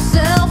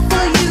myself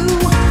for you.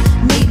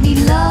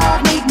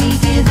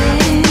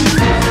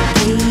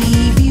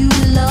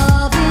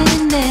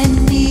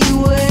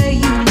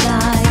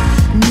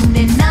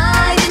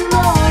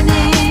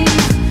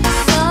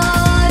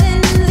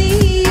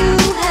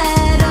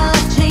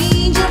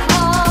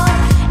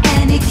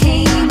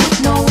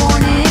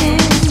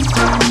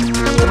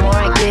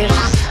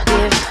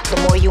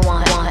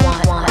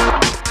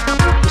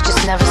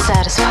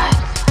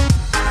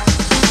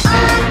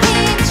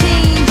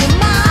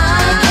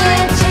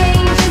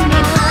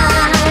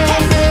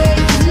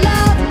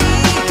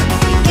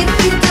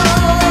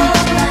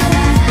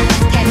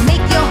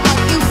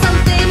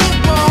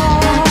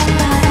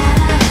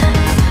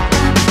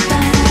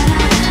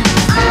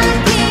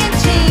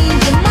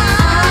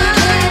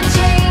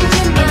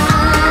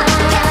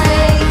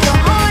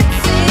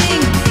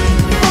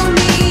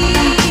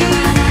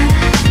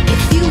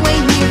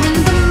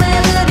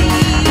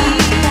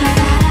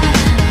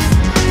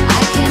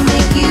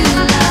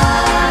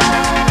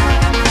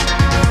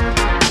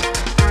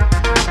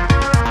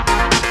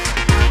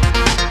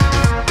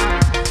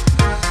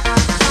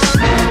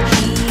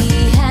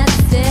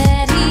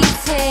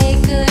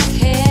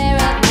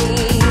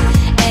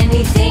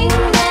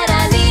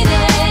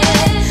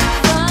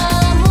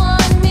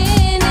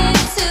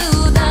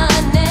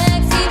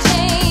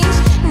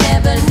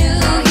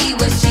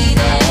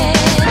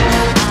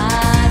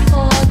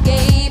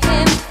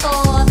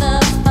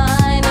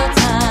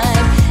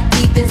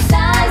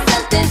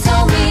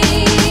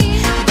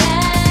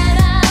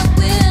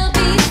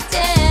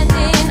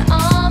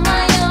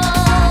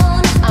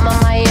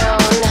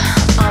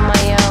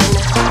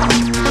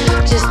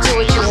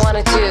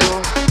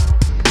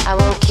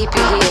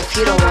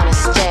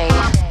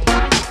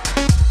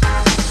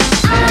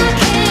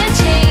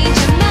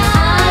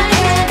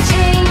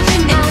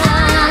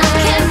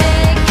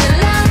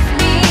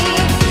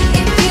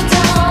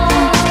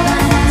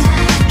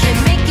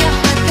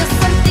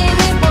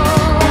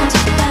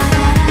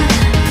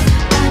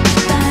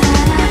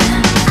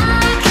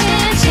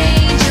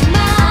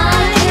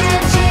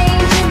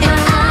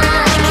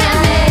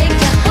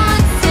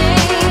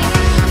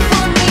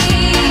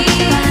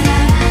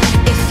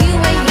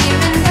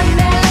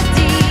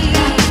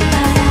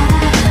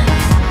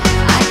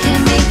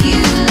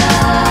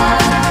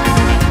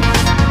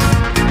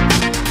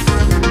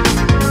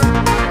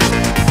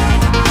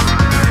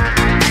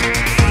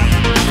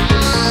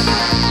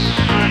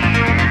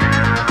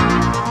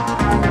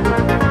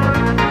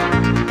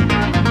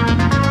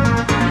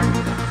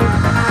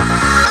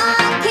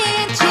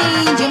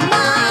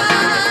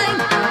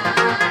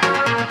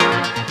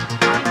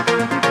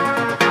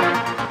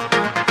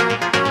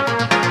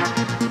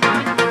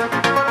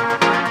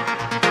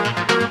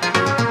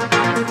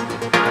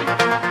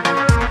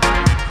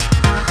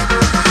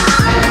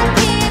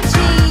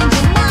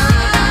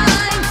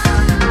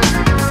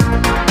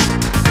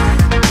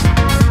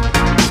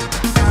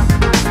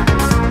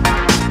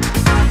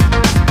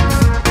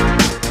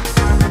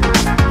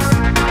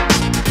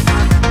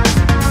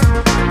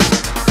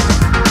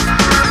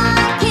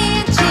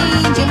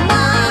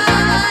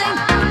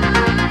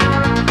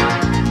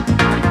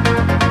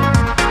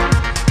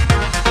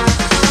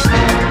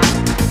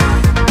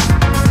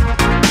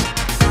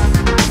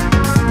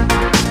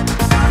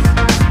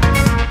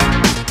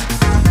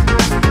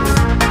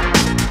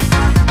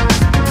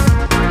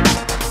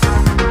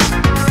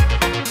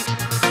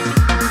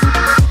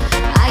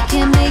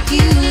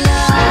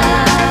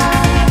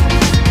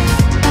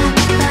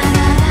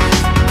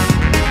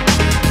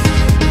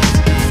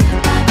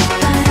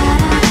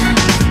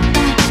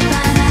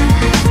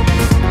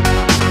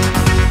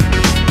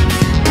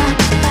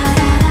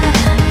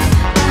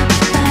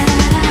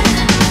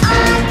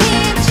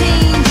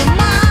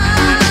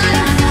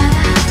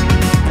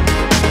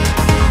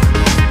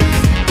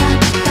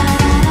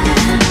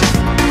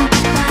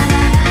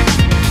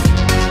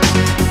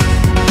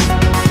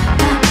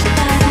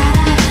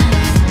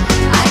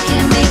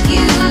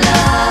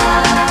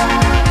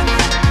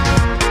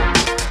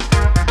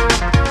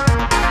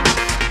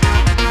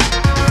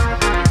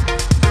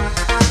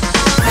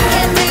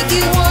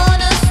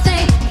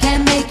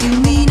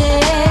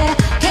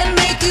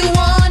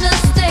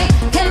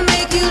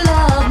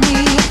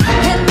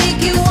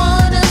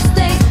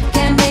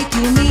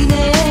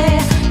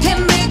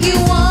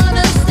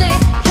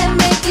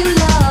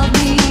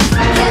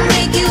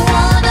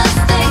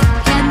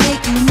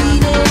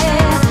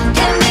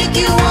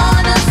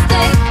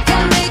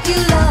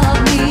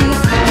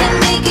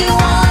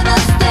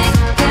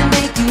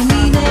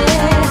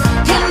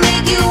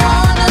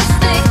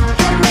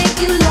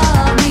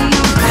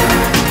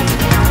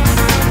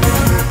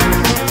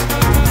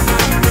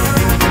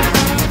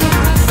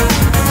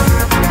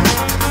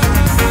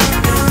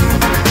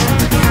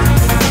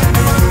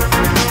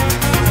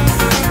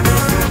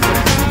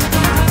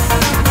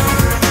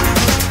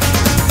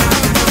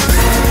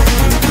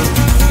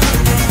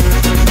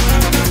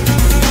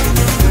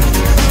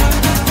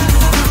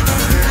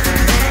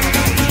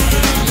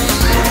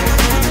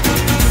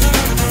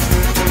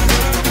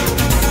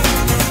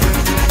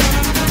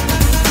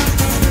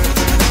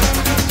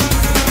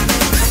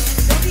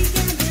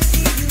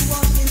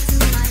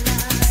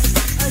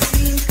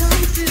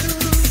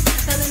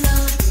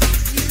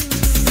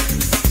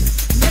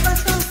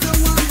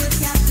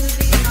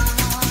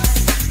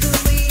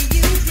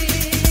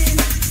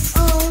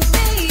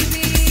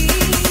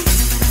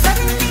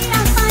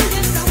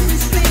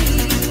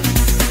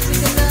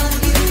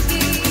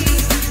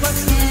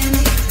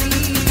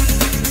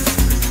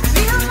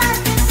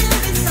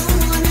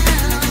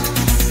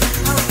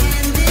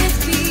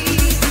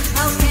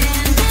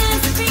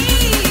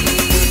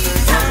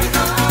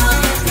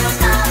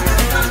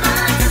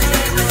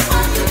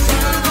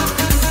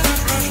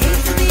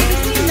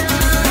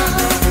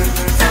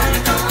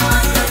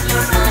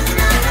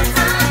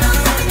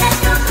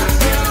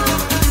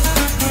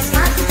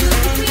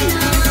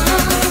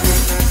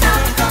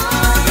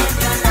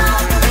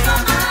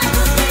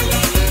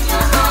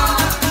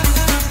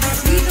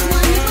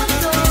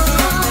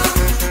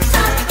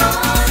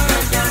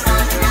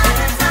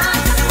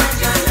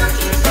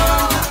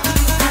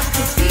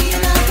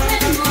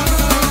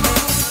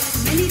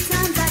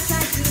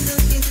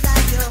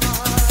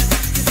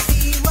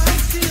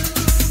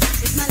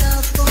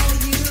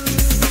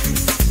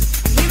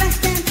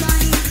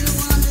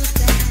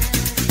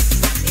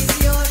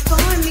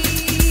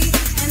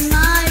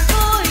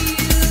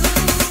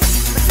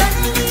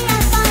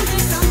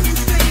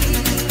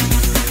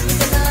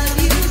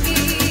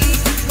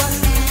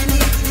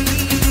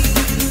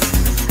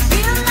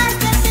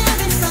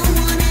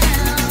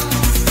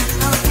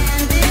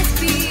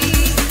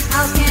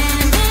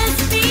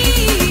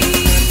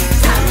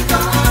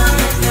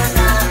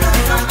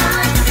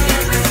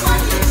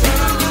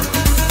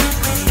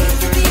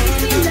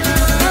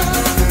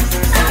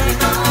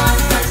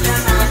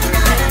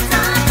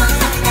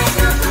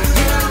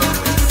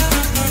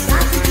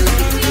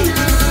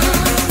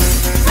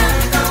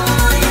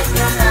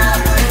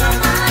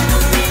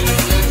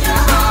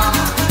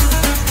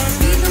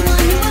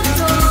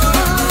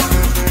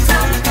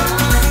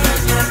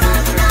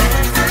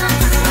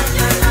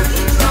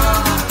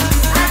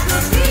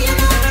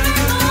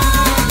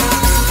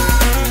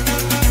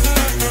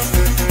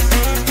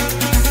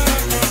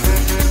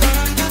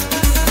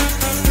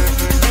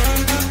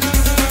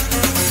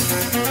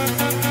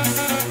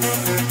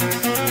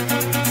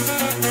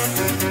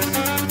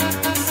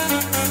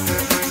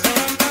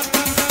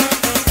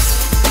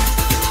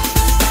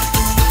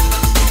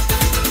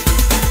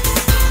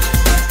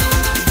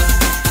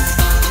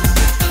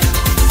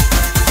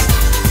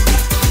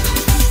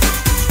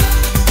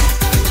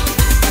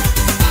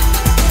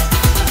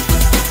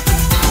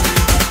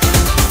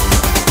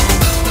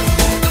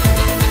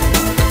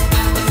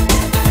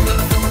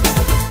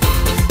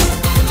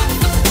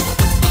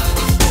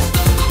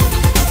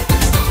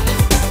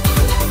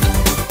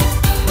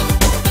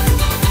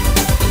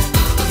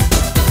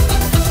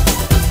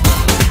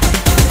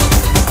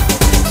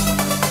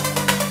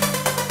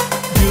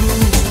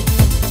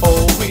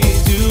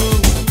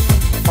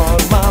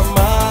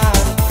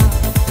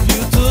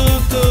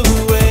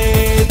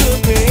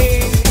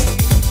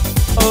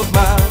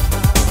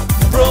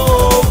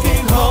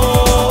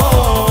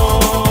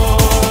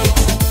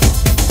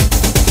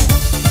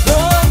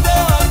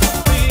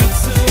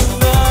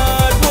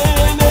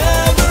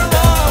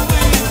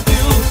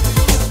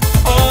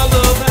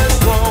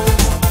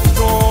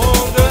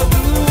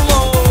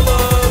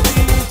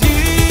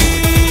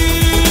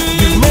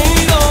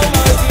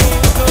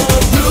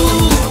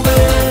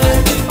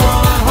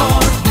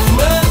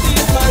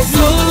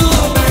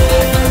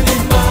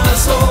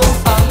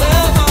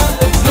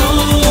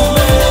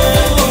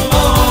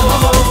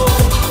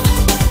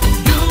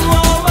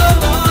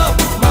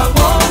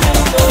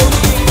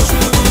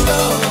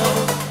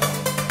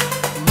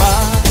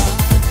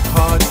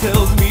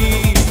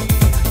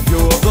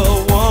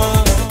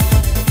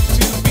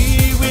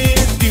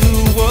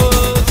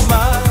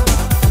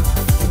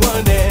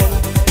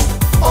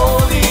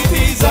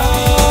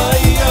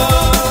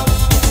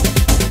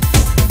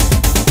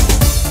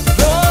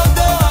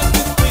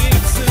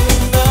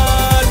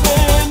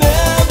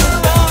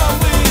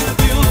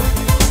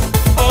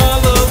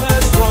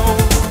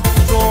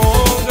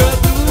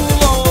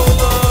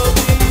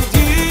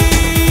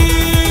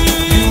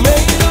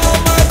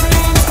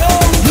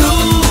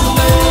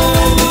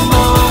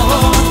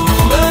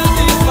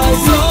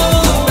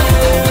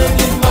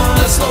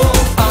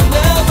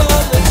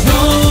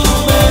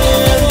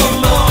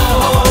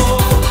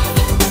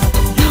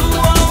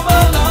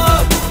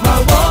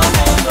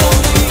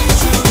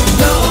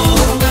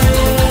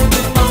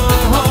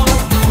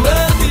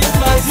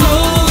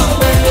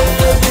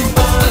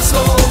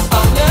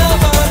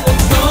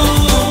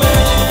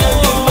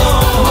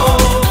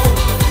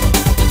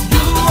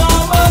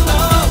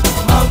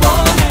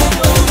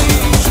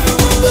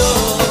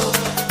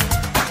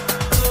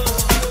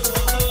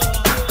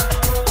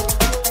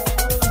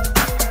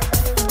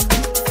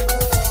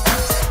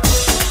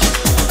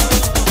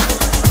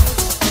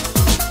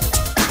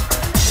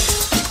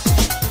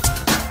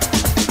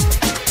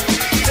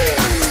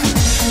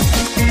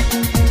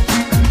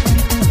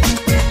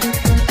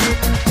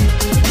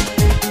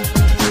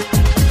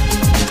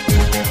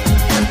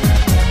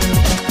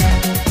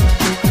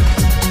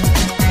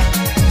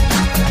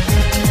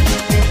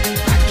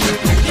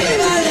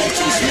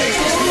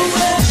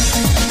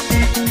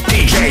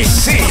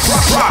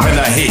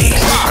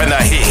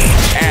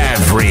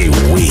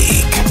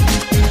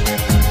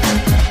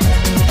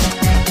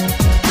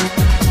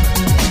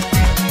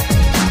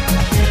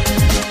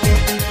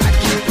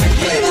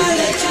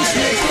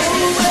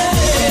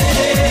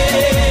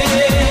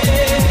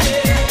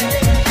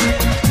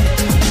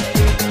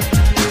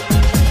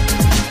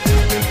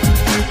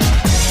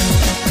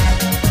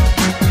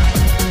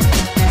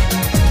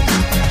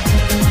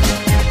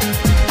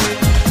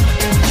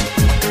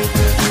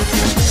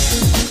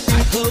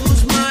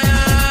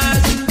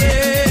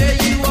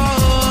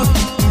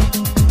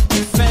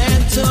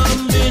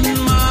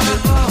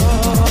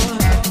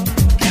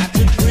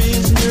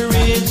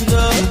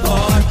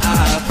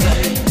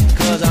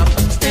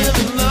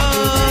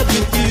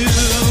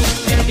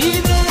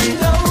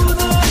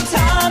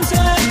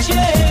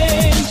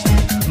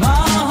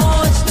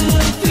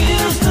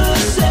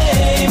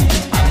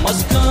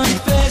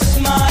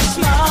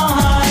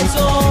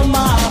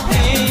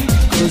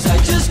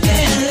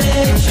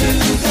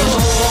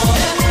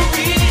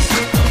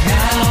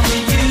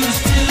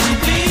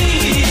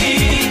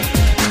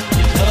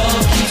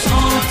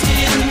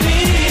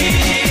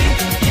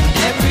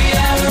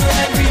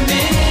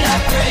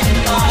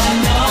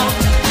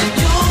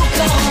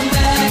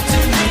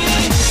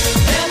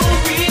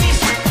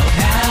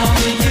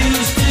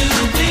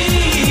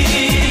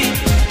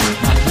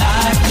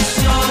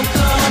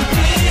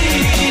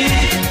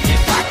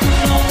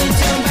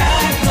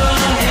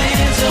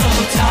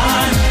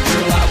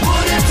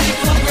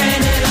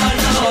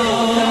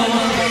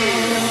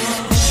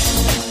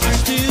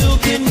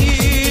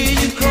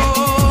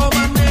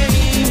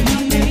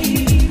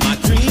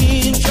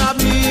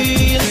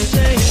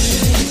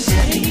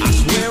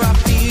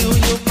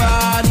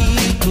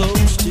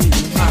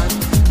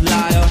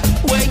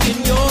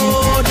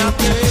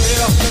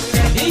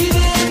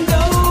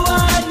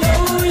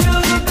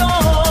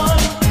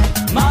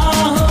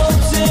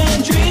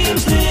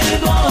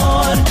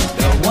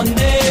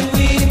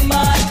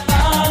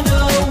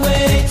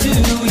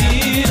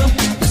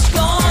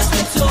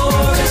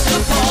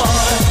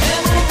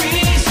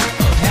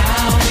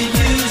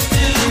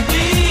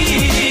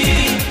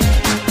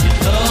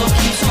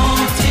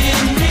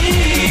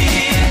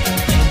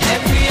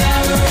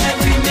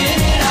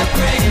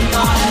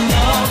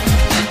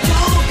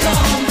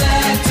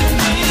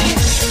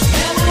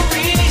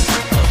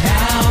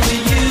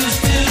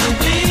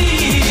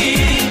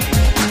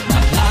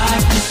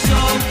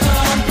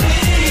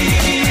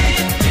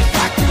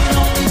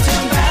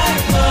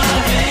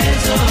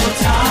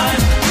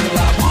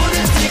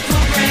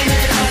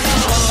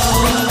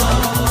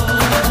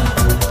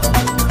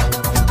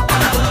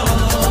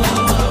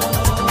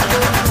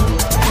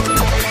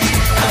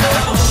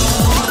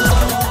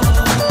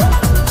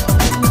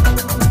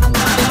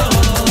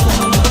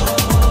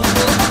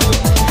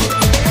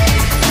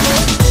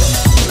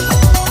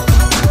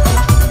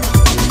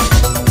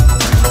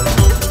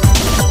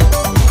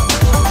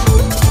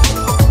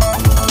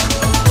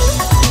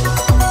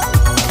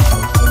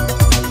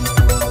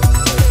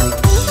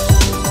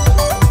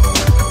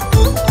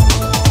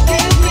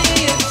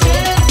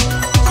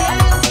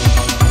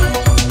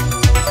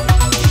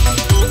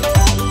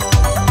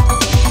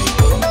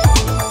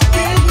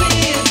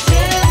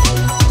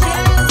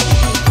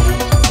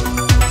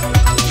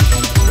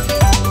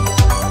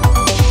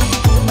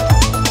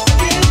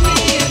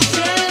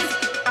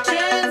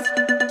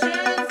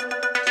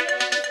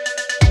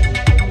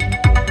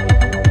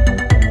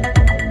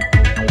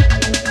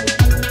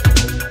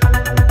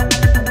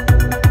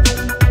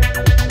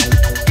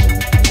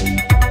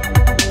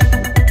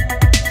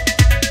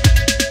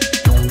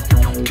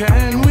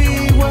 Can we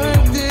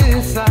work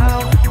this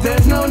out?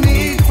 There's no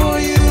need for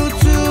you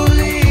to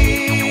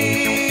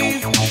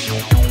leave.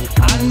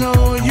 I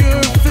know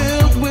you're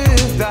filled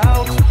with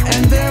doubt,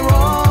 and they're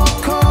all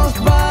caused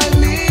by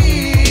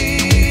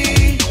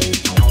me.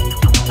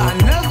 I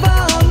never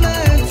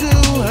meant to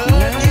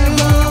hurt you.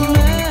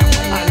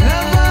 I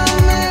never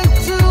meant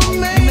to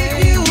make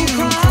you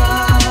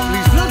cry.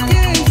 Please look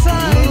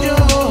inside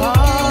your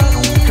heart,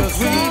 'cause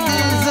we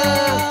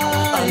deserve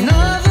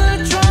another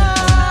try.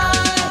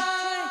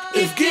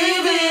 If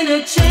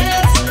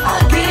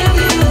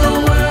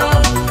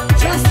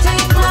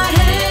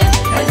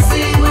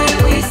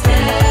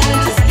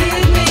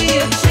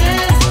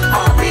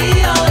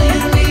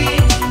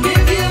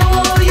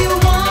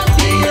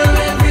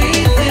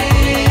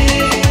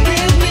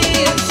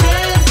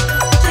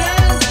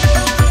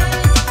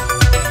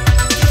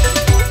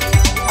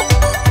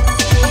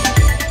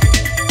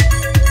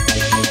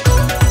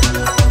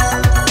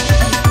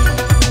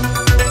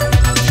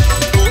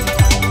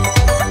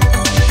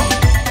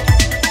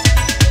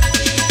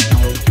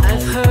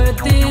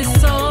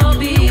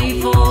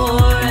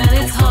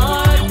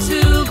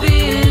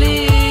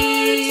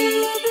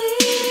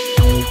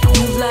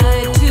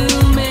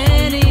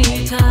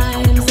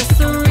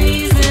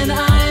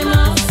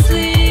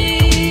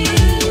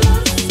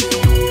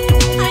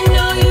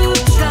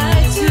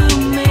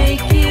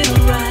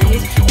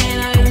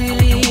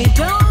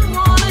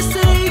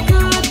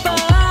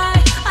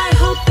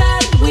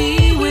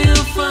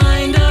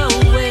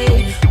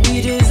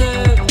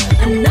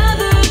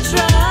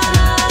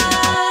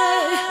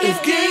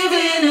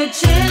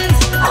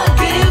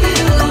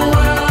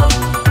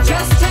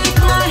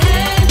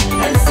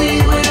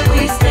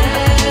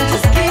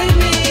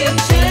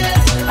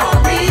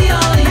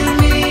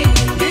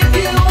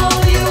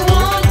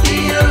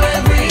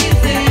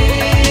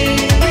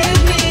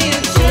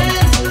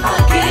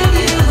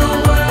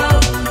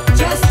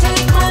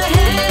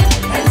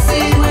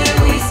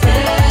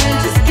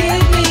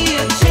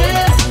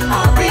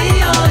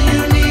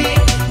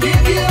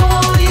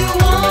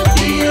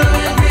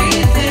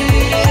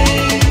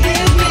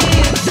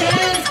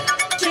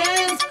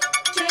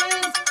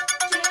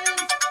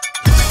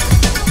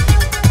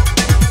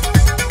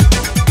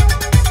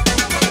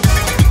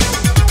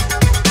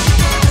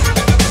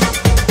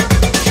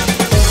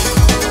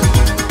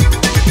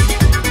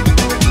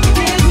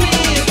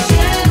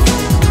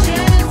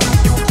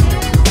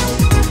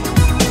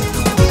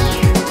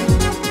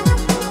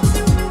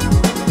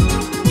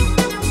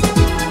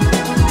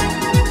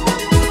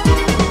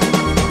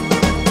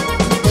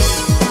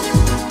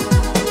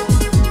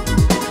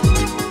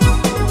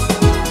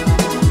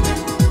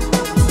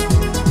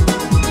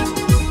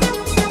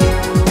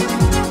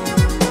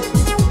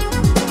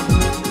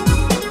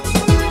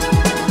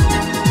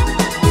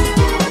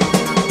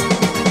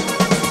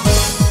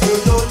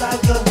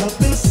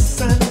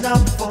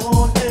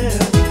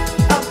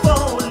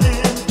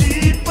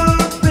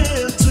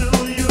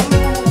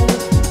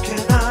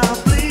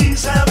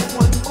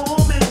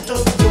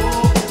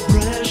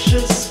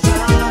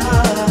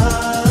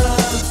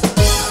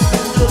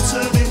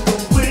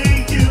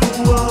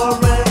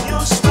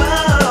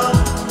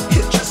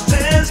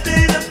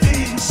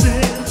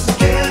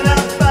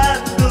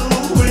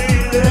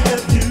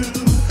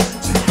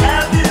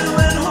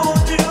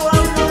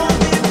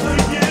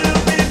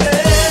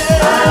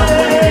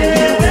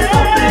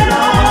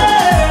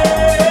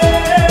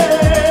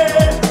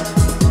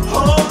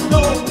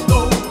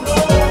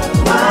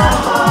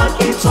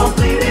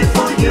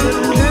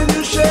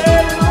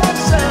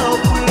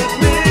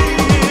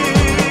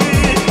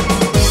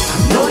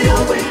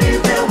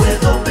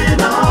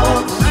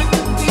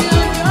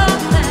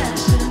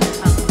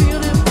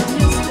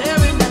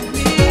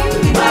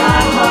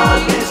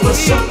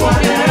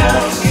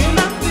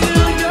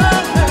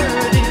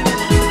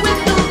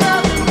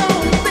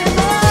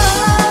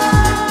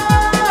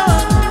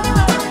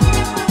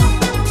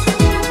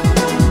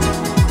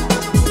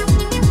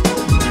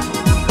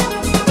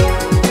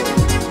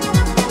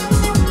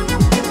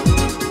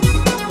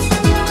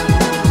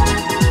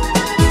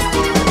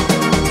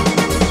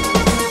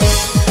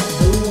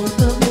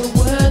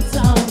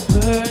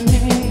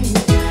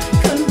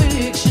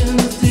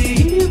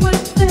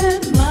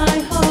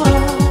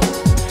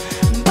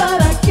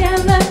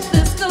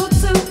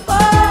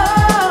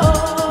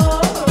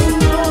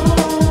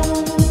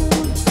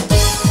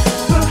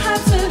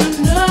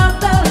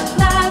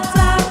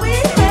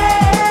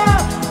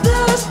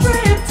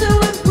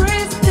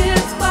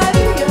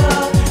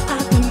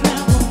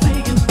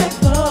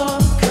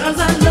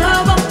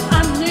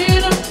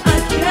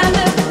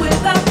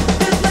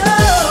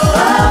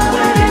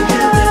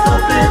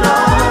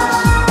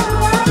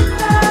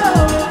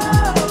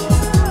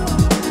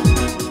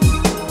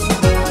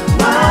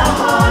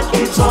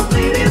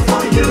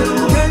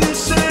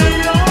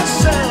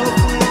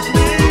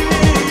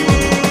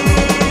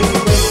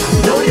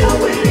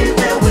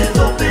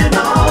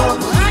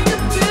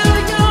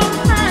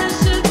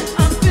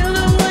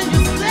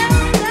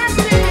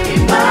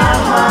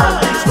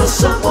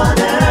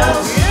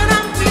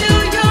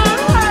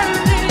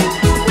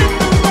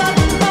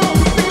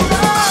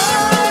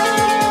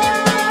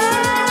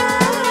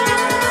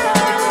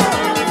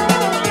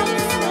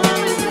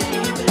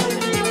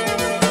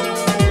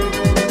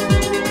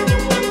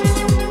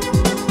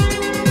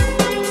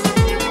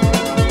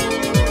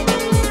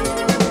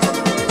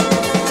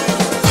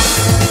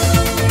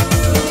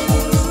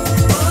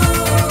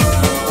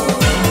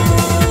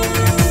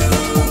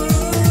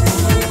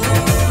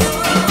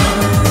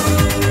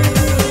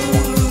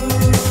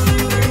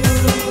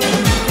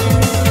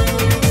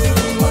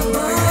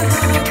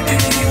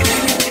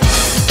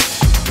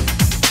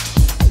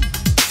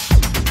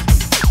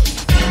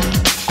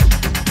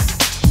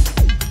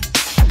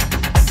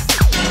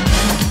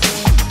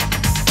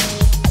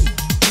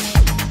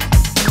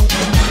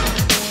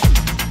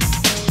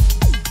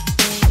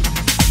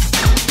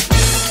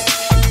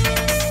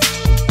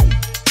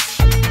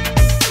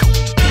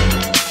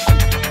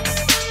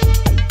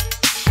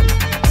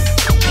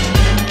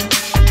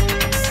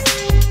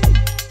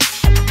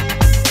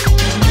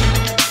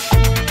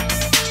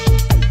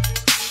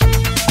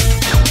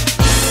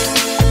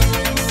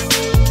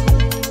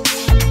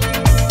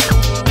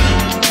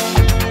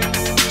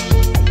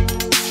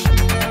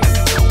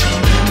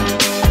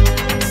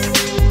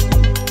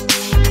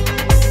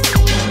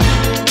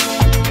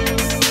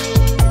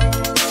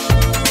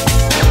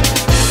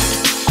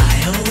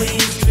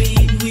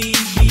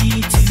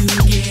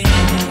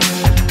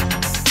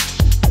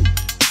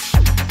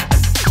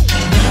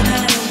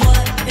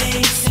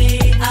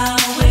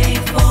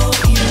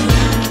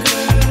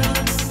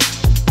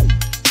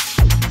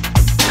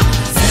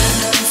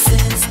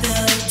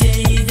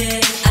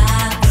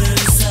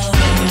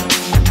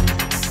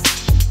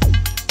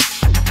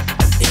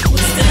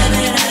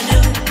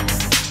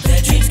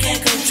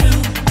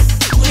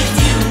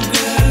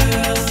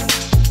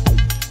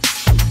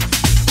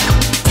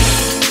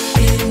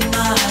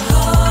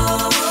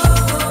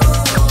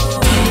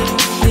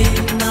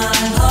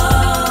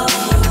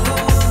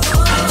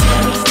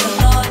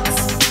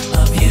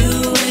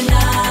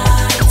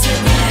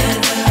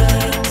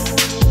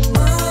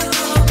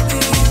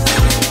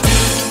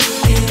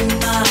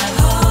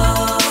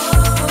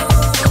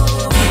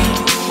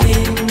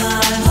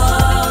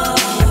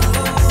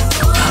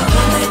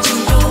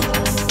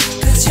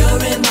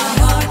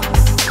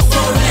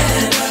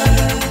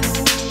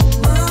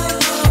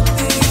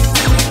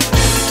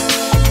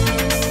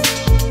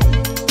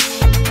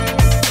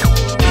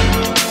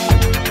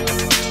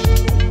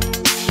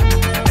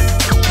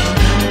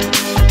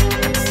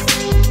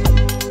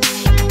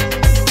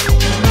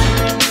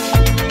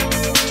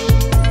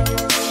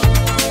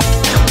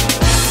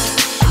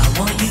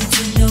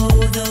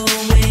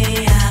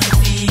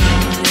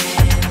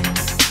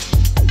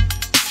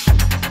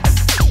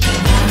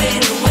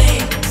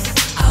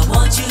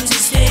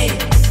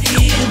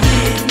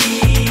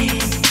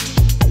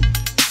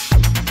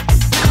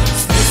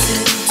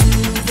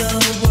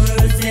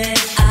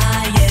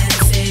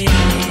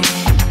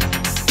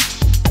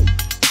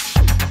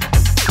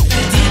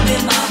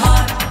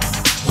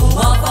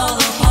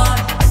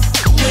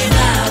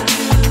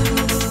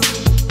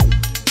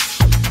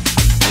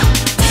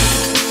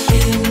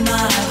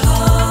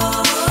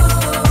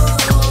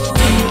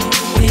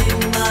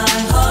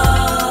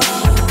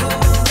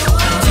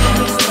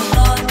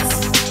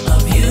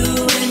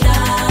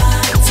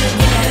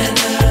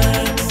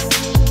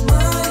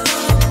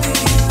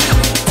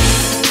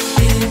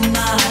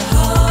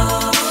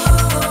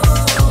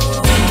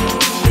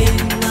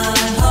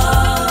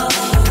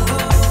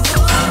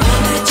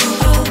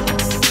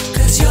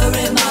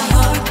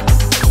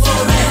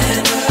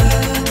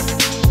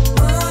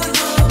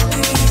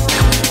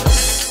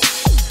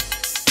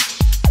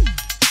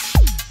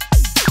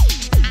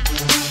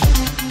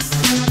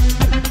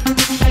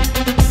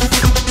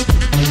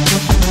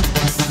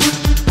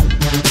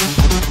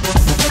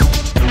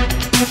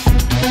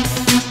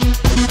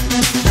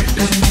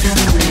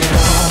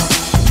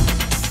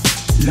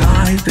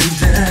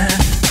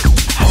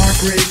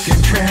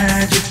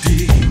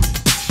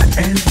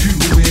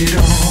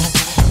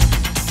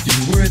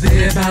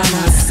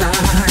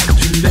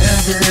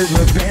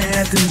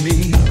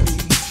destiny.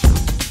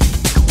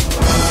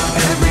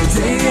 Every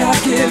day I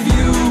give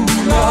you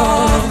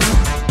love.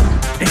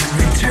 In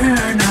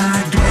return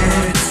I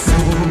get so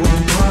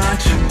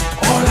much.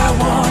 All I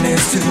want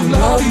is to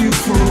love you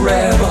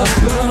forever.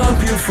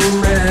 Love you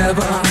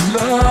forever.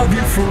 Love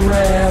you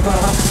forever.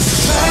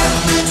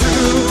 Meant to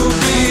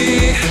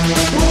be.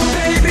 Oh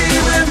baby,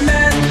 we're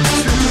meant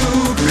to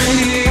be.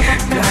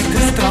 Like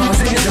the stars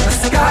in the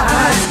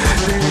skies,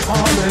 they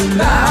all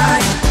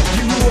align.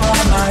 You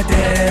are my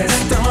destiny.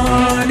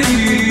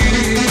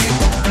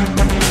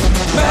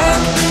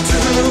 Meant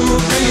to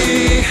be.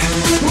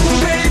 Oh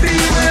baby,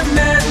 we're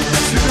meant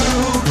to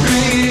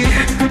be.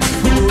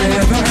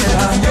 Forever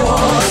I'm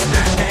yours,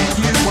 and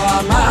you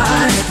are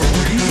mine for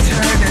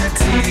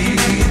eternity.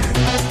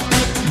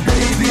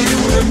 Baby,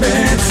 we're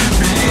meant to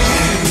be.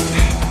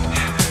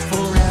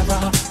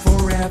 Forever,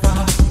 forever,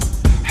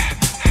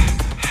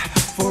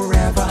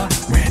 forever.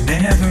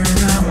 Whenever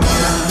I'm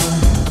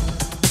around,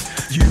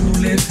 you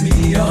lift me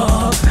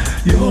up.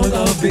 Your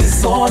love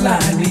is all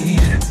I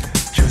need.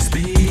 Just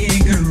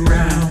being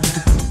around.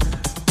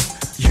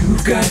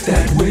 You've got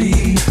that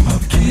way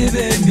of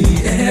giving me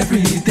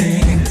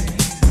everything.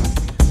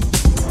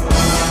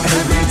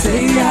 Every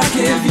day I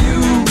give you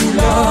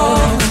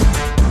love.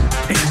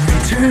 In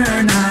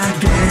return I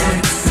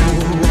get so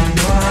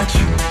much.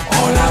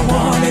 All I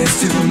want is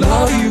to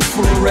love you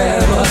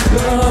forever.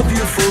 Love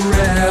you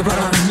forever.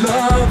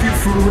 Love you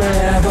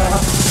forever.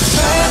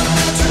 Meant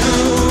to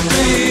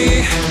be.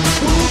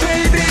 Oh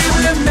baby,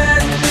 we're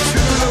meant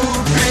to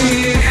be.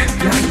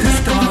 Like the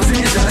stars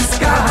in the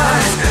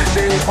skies,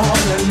 they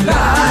all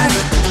align.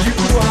 You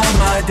are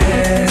my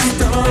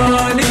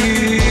destiny.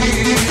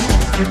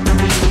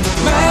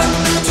 Meant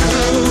to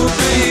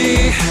be.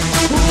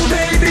 Oh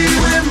baby,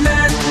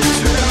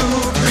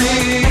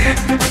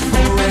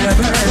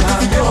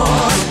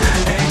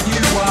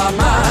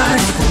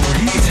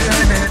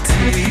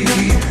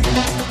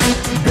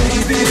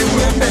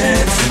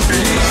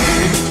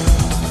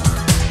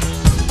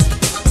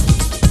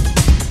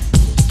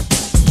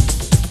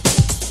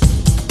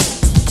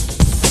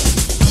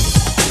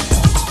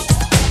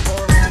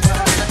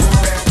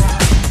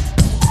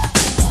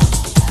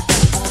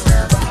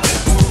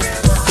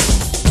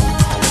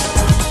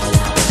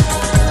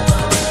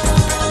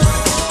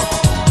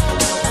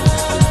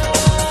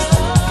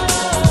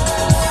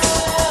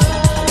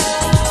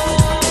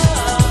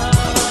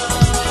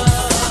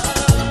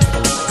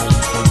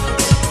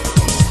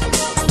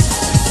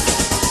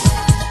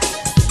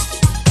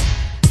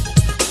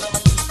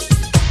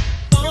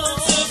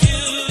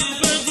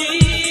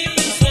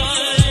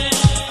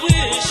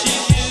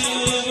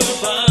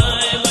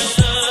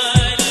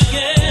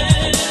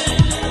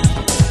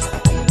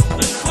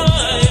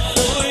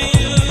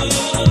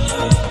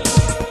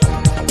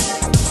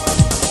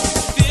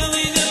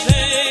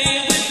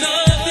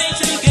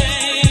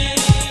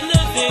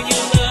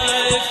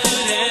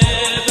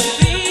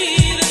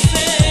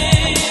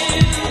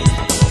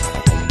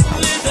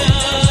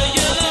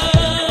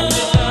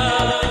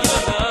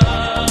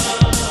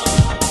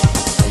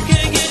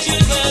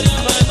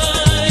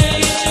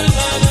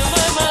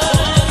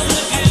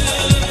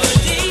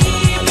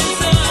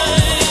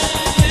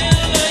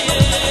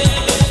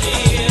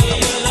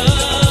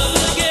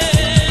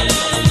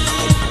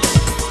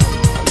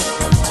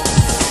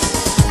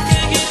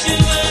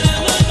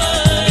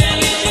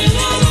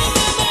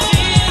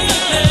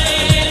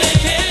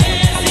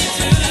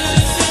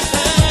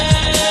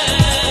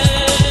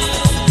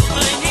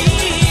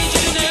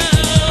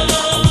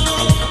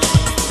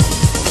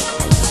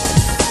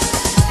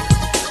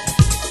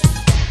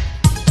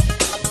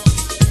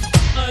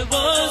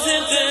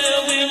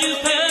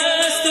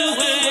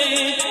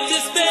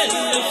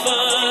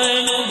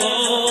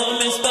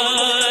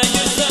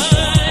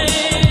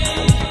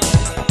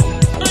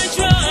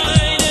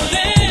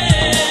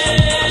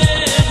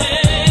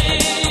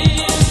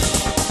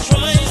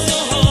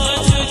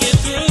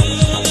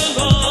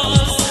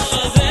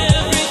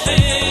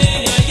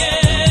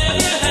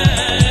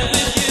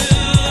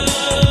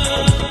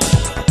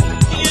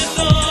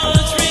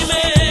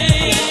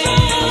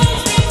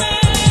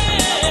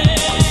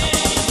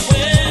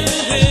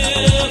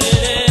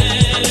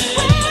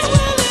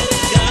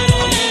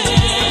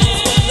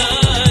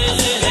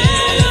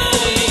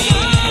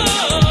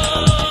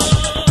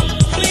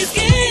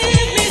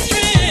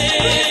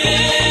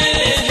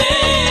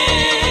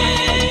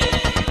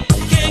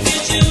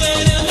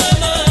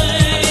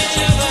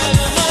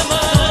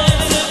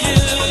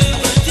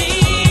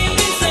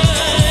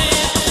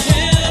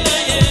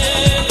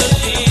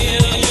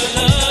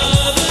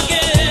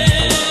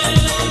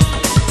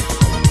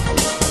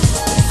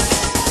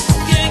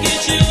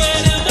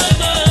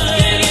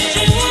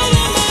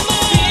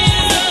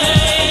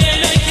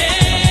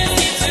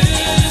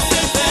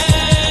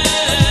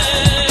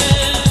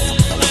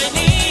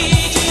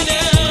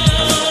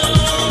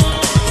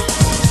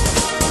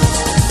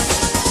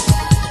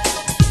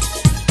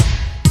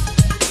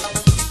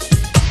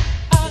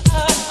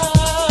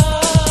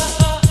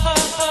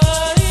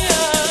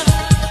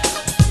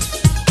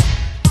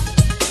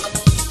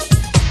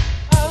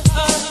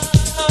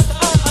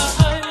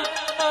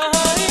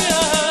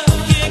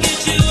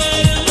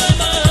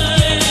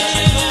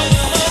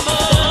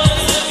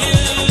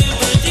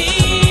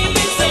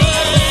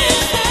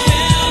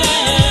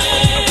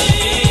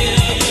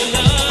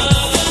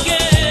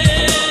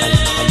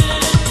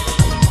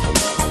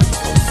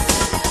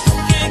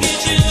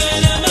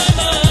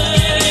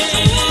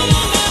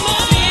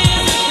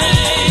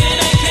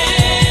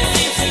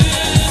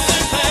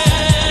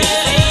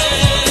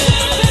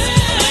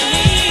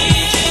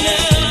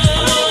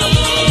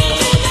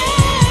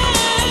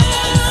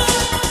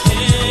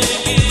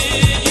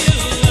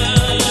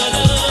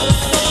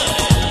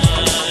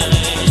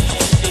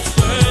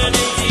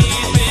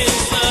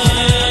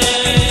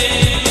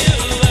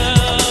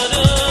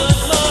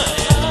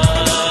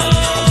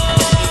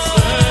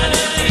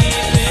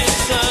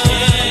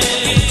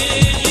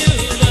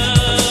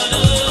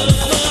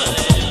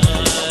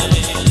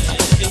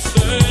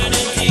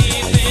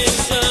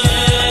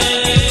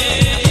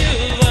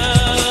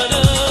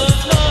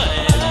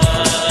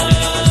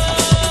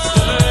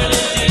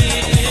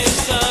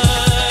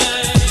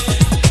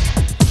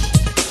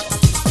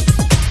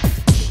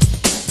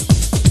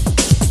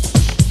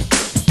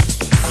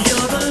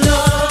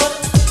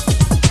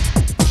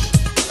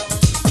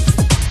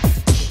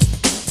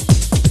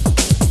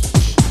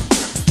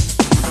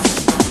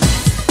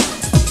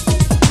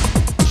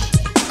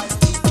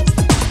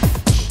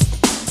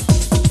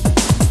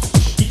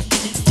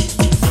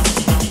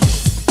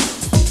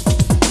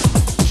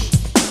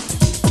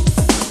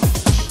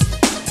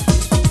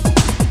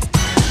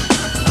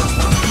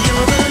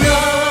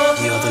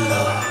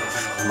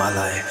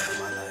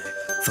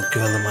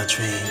 girl of my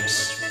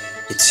dreams.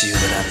 It's you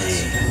that I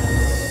need.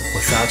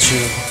 Without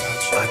you,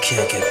 I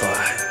can't get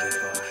by.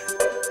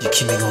 You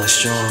keep me going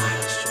strong.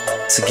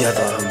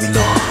 Together we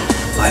belong,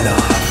 my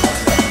love.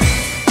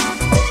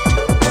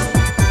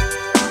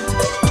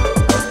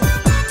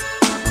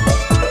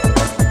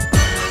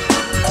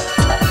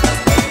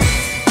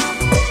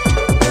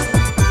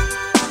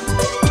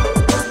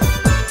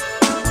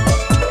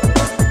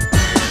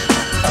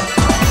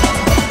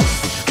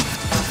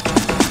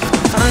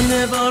 I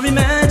never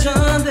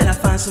imagined that I'd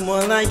find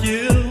someone like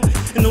you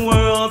in a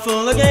world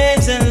full of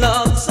games and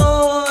love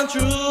so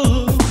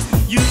untrue.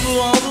 You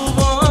are the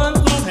one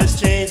who has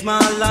changed my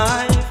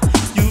life.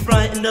 You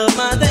brightened up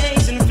my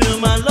days and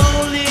filled my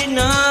lonely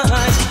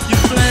nights. You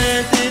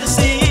planted a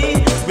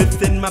seed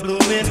within my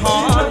blooming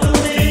heart.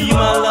 For you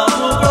my love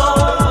will grow,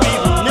 we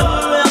will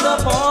never ever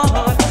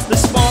part. The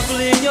sparkle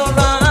in your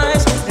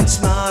eyes and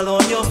smile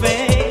on your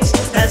face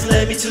has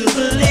led me to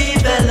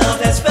believe that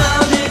love has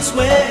found its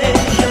way.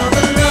 You're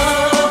the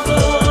love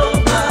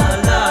of my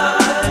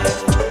life,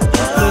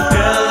 the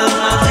girl of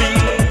my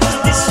dreams.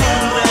 It's you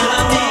that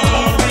I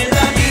need.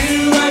 Without you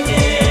I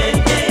can't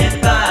get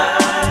by.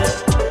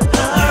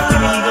 You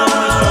keep me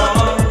going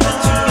strong.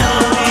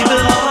 Together we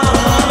belong,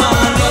 my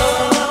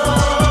love.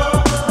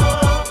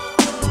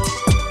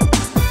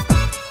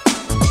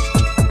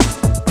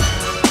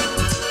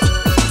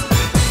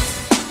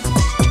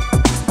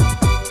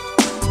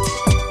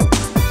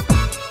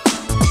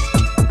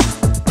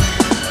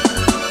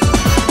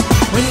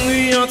 When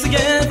we are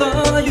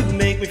together, you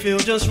make me feel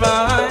just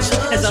right.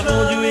 As I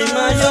hold you in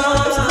my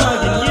arms,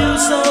 hugging you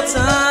so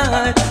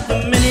tight. The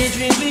many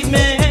dreams we've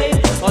made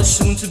are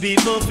soon to be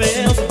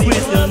fulfilled.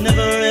 With your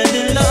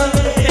never-ending love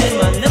and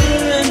my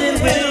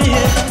never-ending will.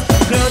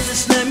 Girl,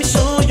 just let me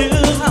show you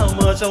how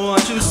much I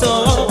want you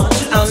so.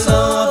 I'll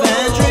love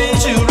and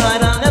treat you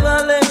right, I'll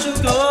never let you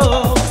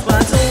go.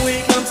 Why don't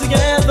we come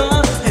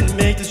together and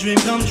make this dream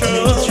come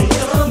true?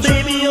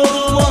 Baby, you're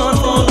the one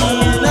for me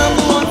and I'm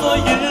the one for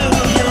you.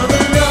 You're the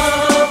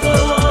love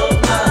of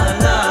my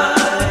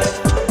life,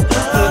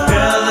 the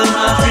girl of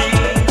my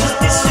dreams.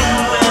 It's you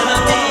that I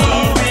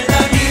need.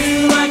 Without you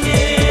I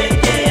can't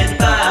get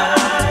by.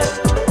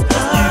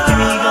 You keep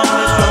me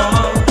going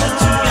strong.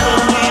 Together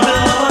we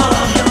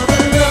belong. You're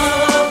the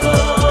love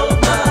of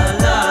my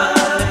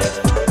life,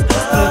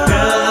 the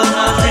girl of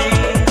my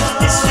dreams.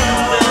 It's you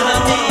that I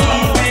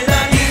need.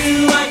 Without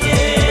you I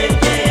can't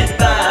get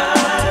by.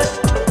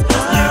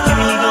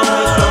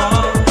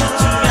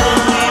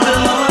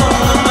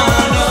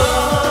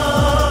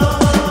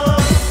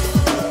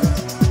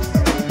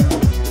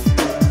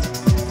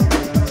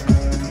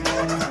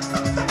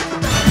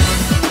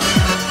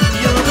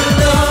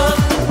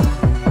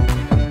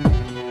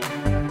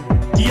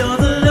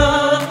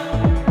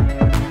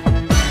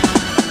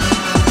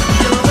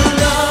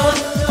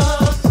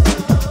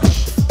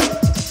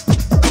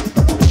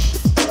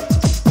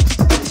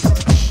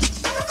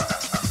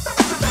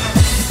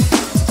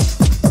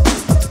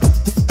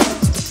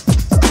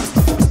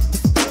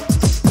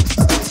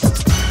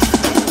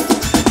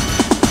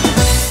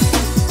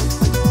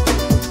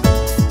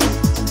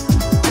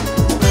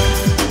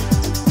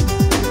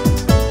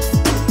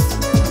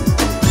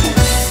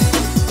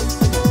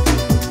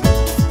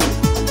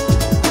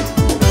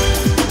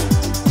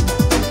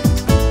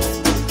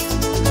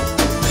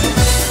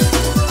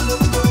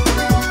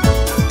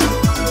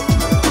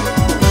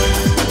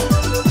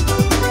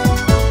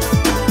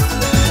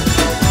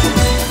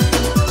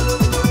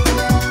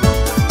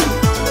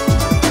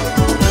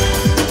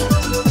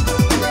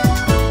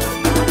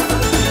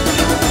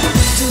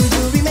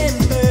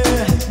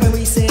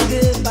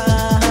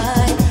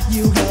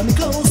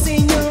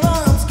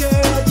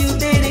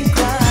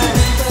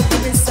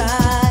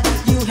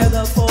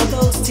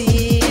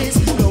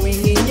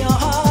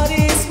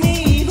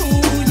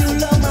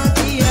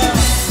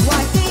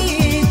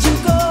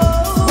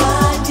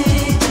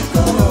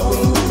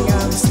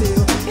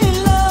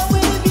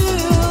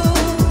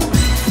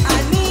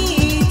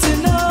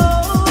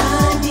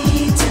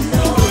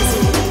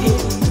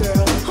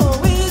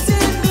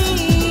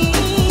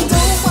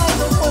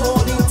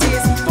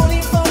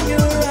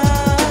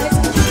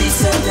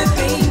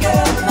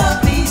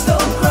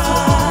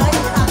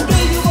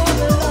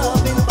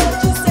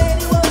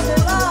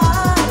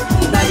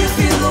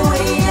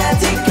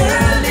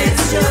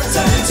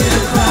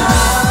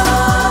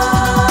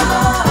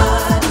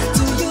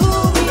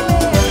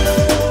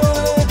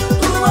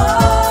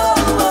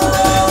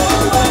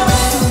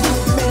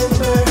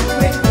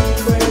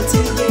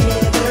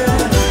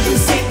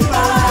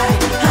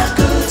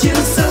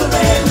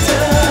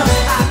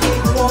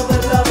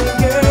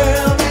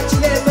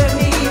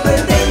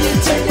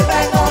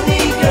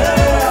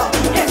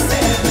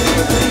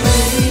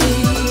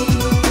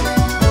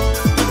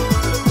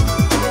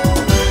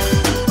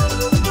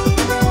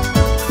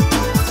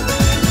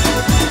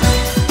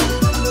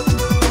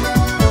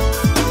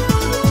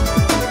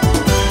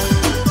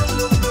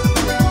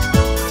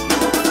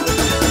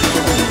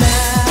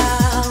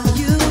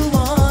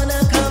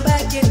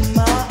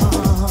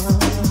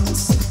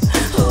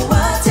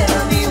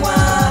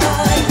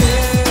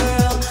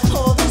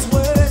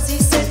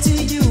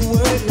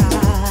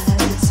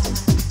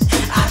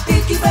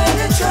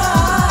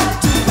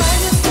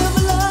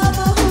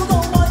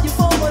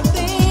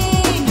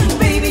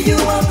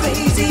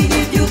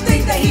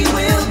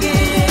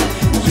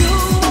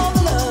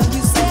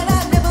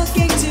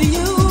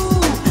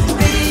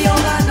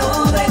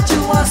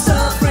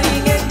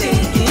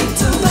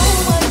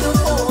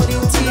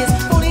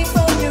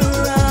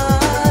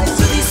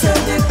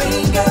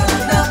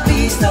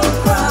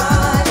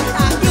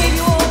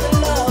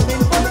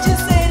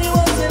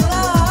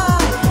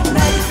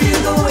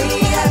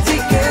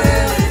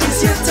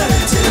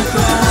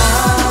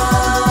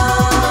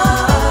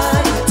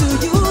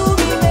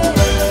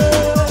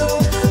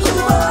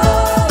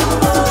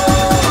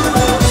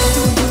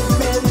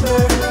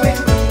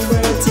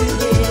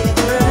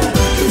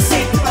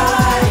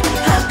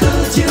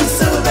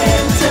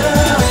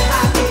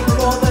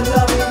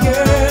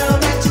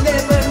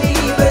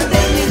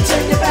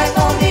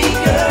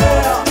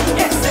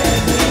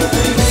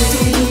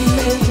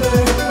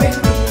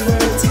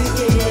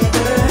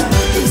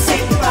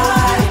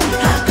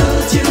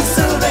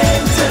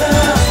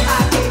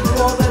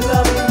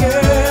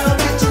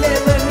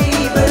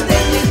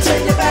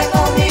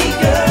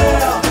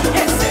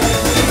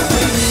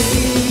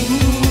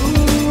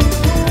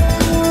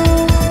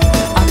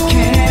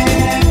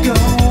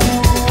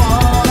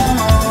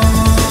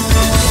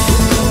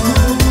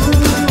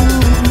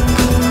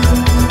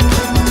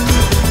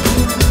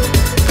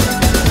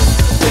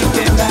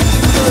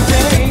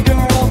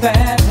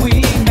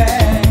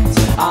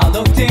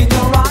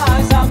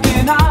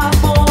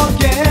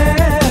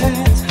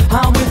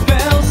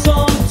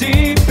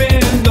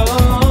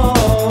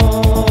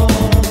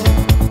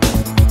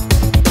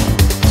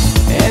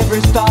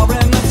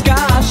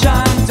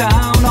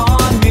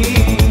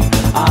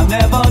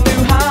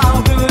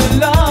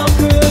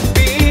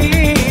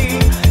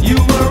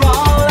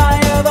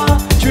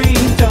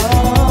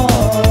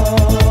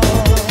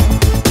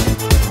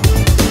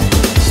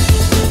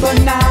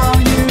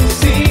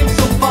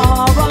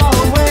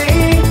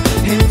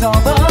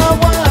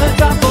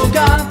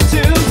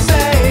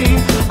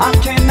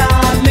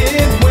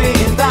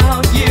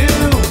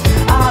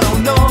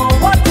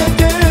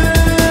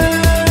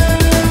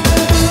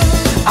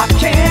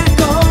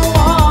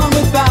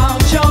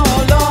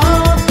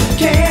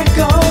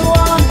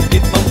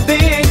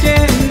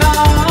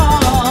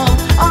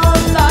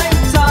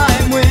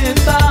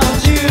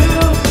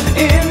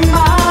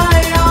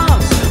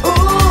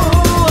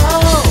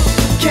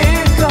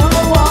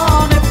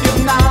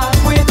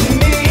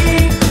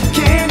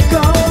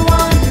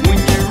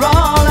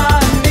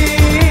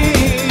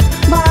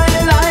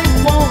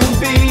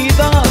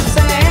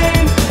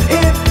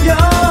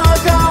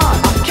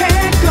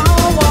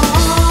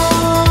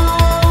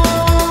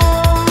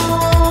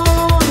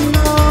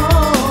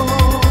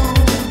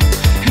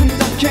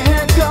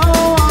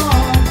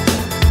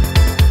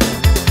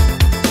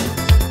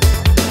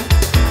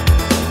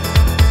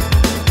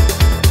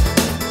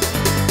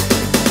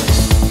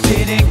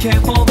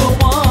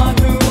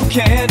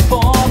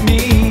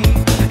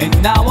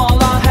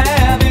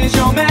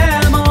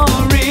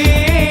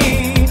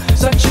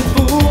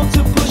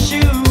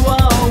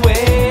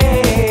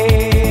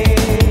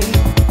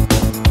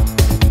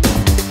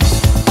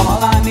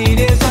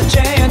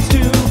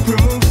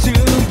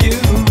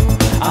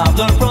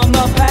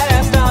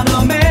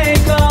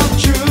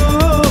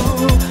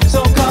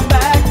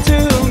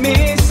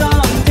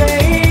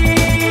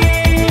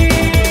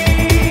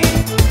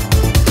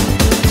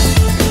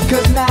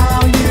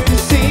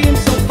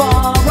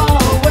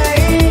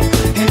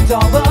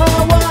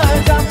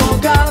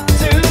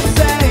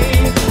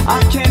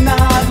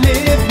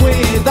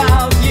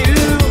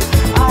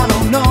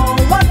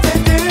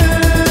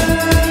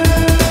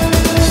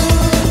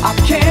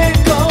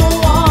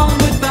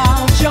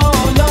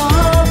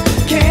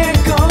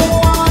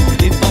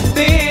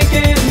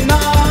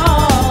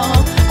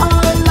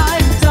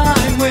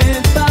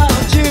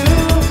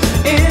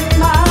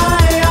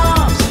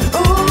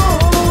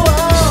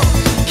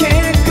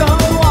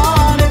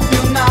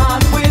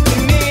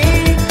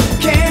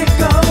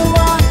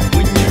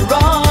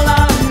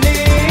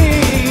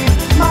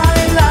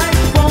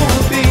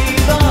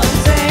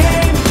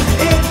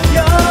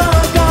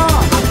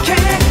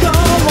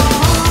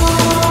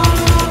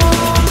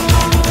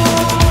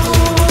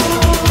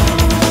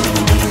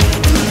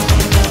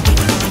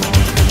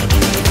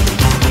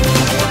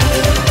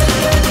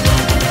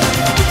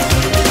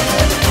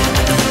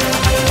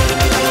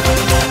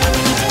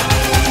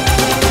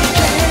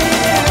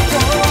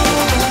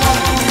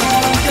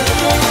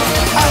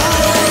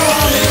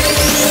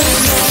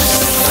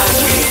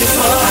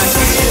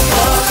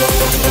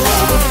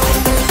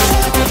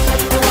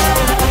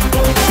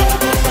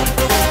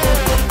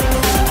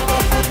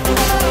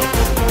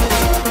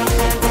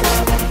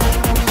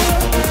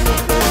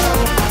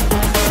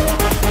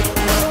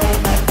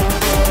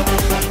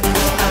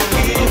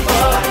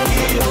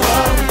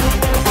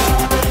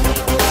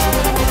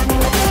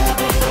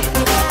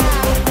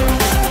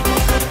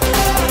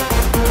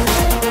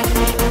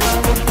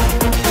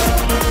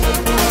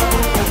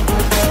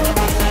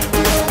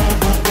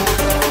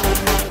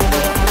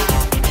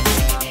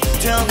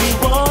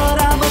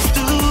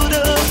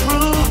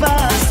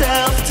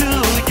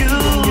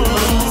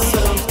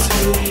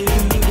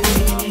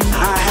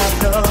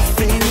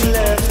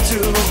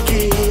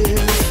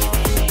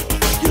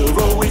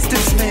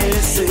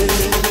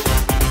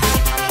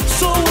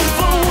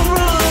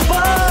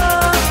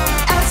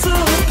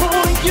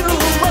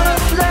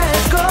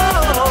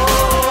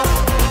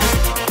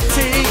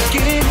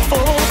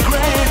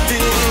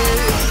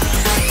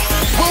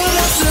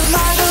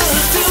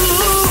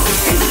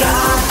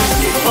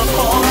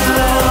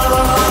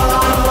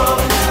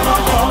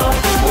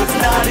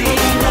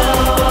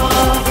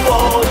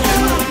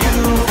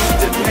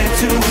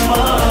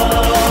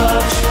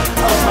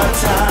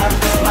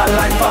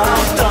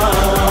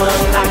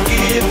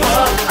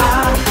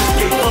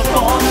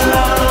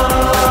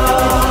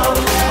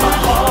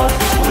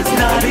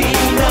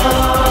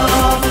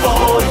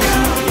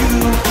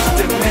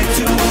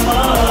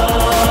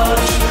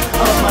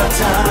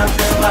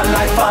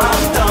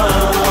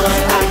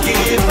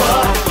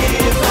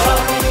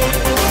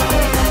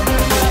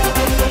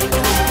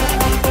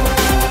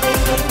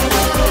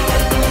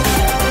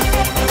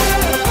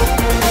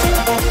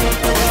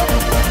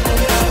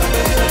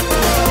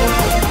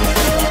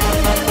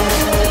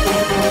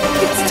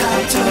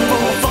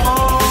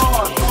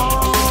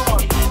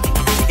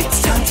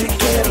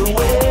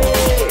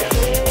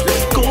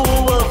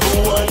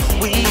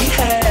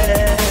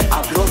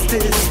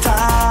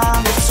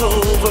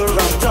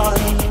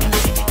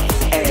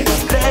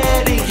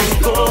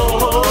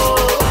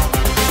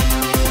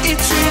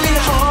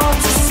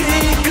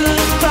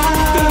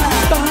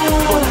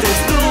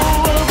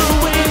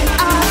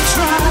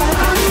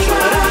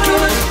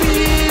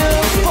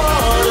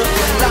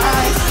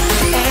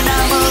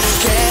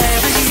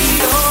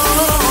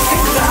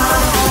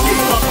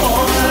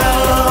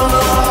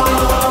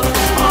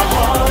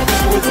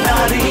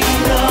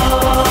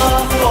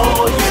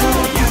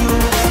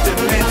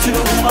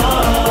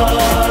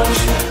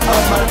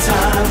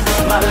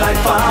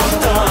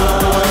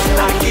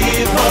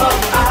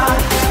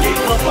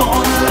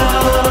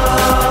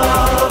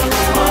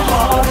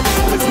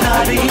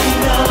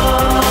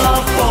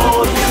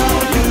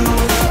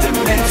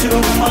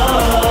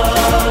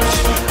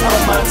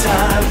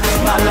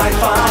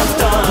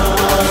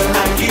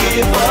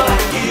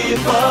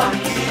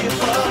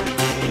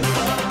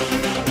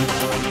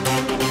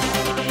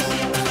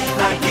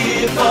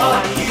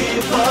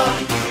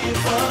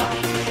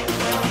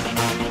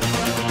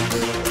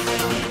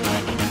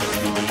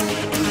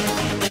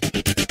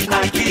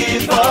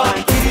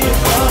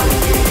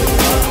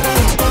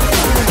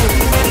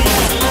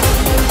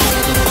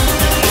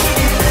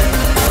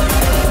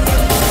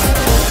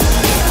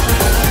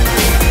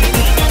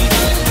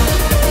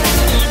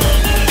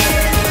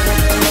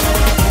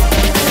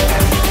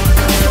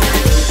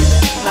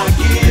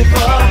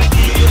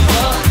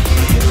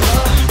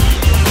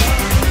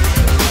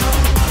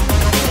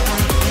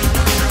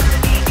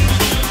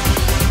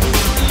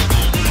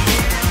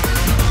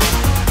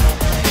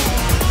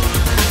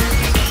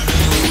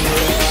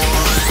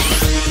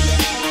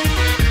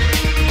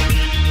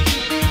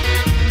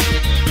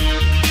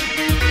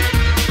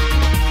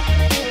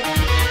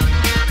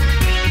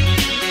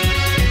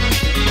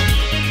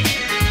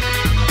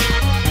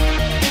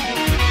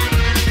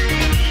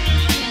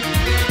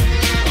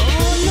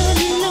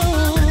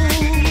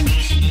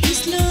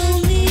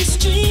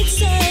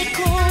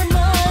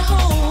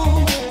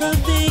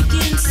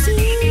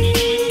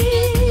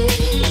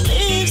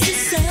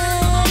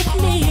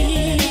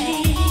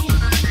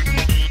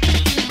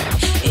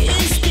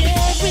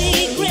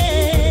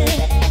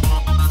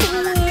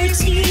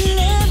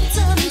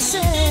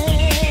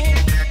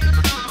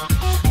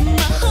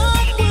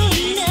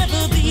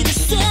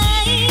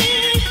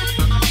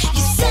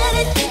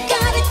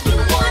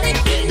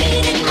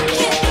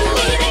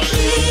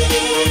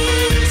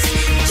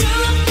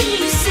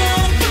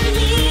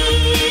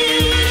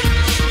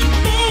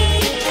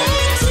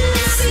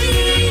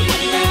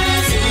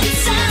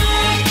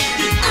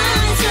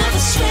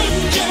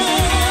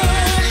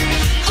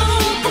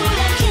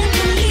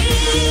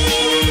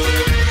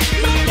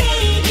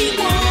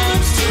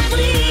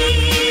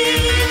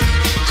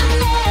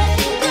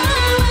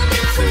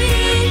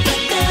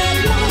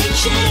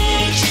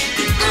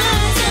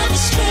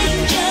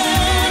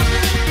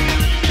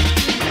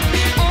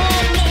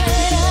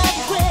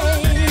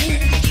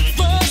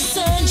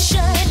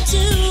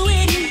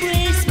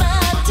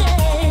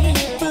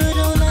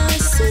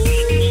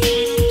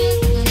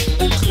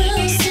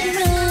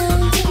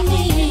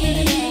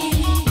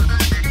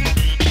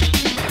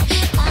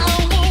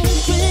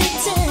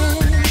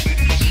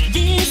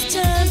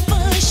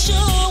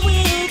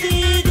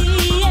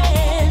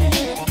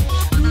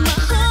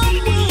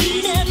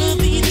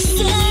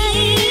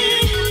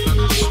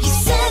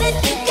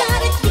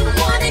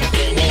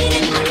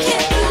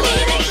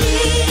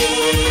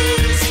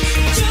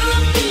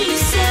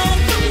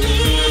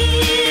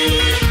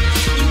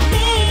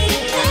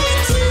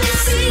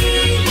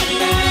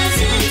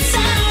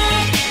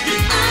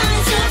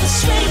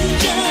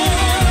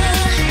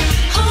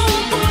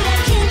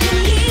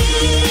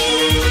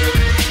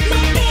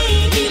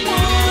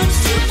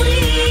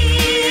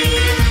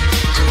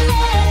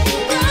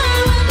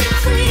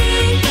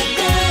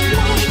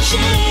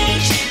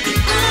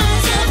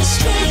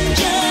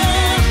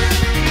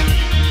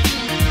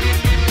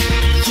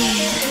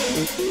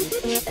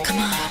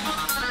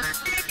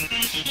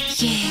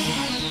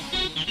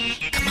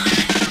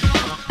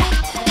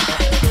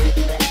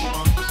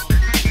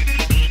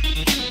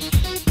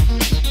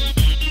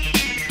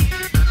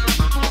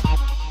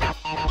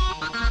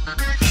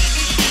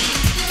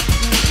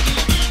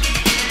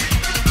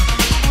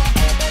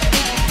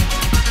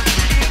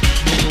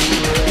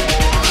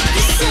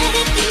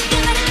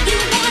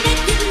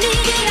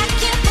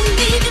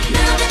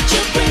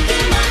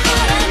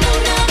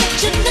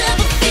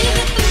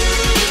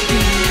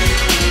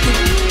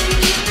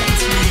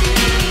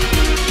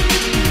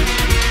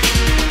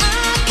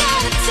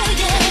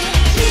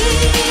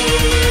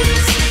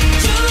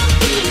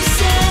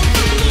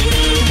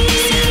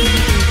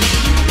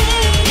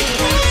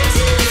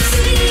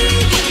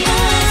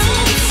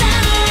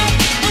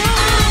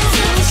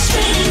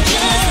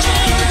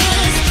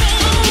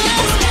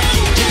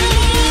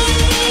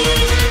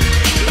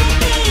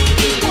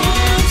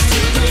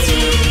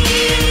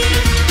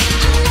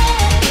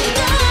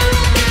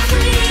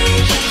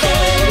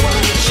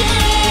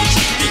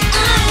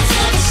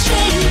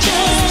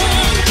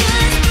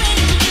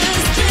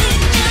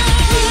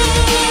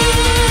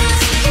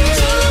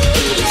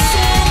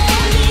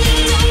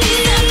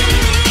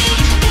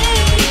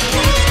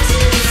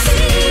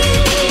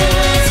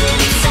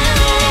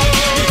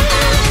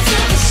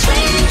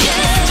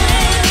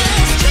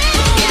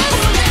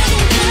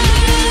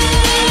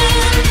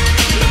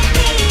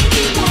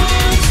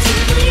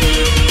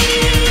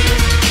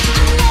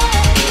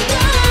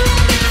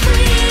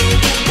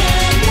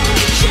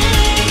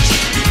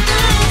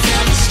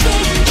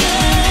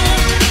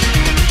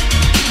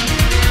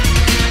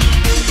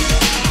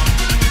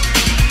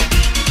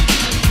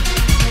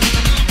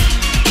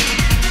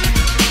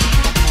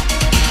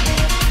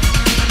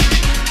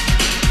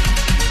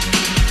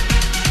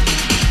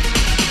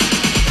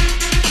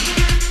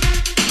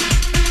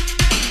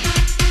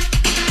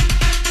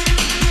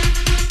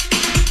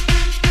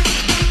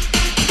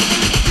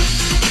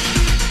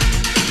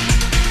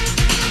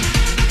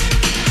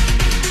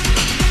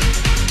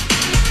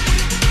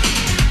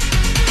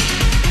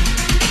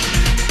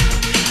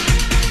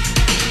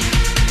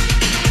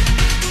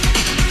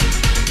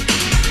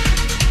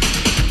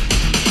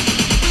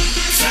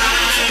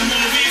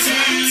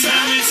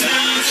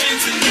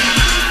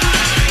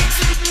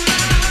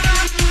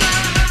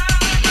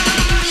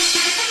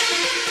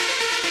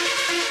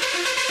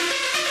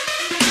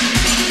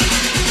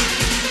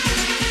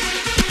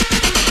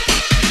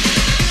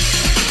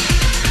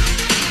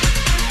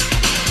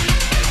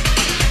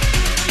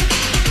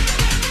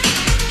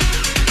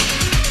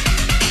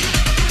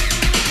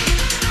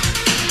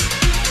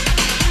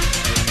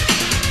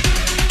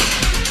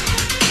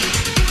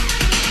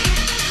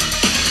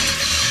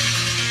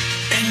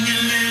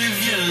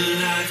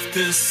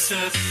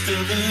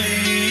 obsessively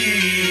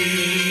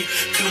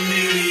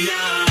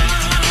chameleon.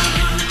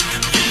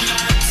 You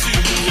lied to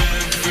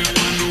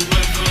everyone who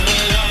ever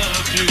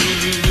loved you,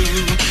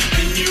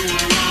 and you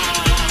were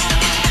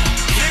wrong.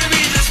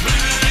 Carry this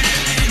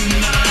burden in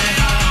my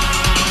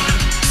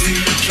heart. See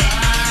you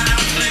try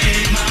to play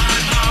my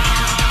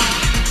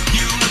part.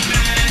 You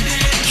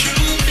abandoned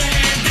truth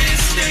and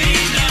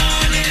disdained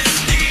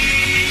honesty.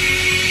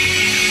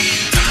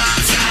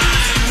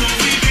 Time will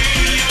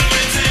reveal your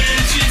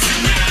intention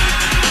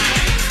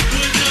tonight.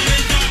 We're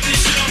doing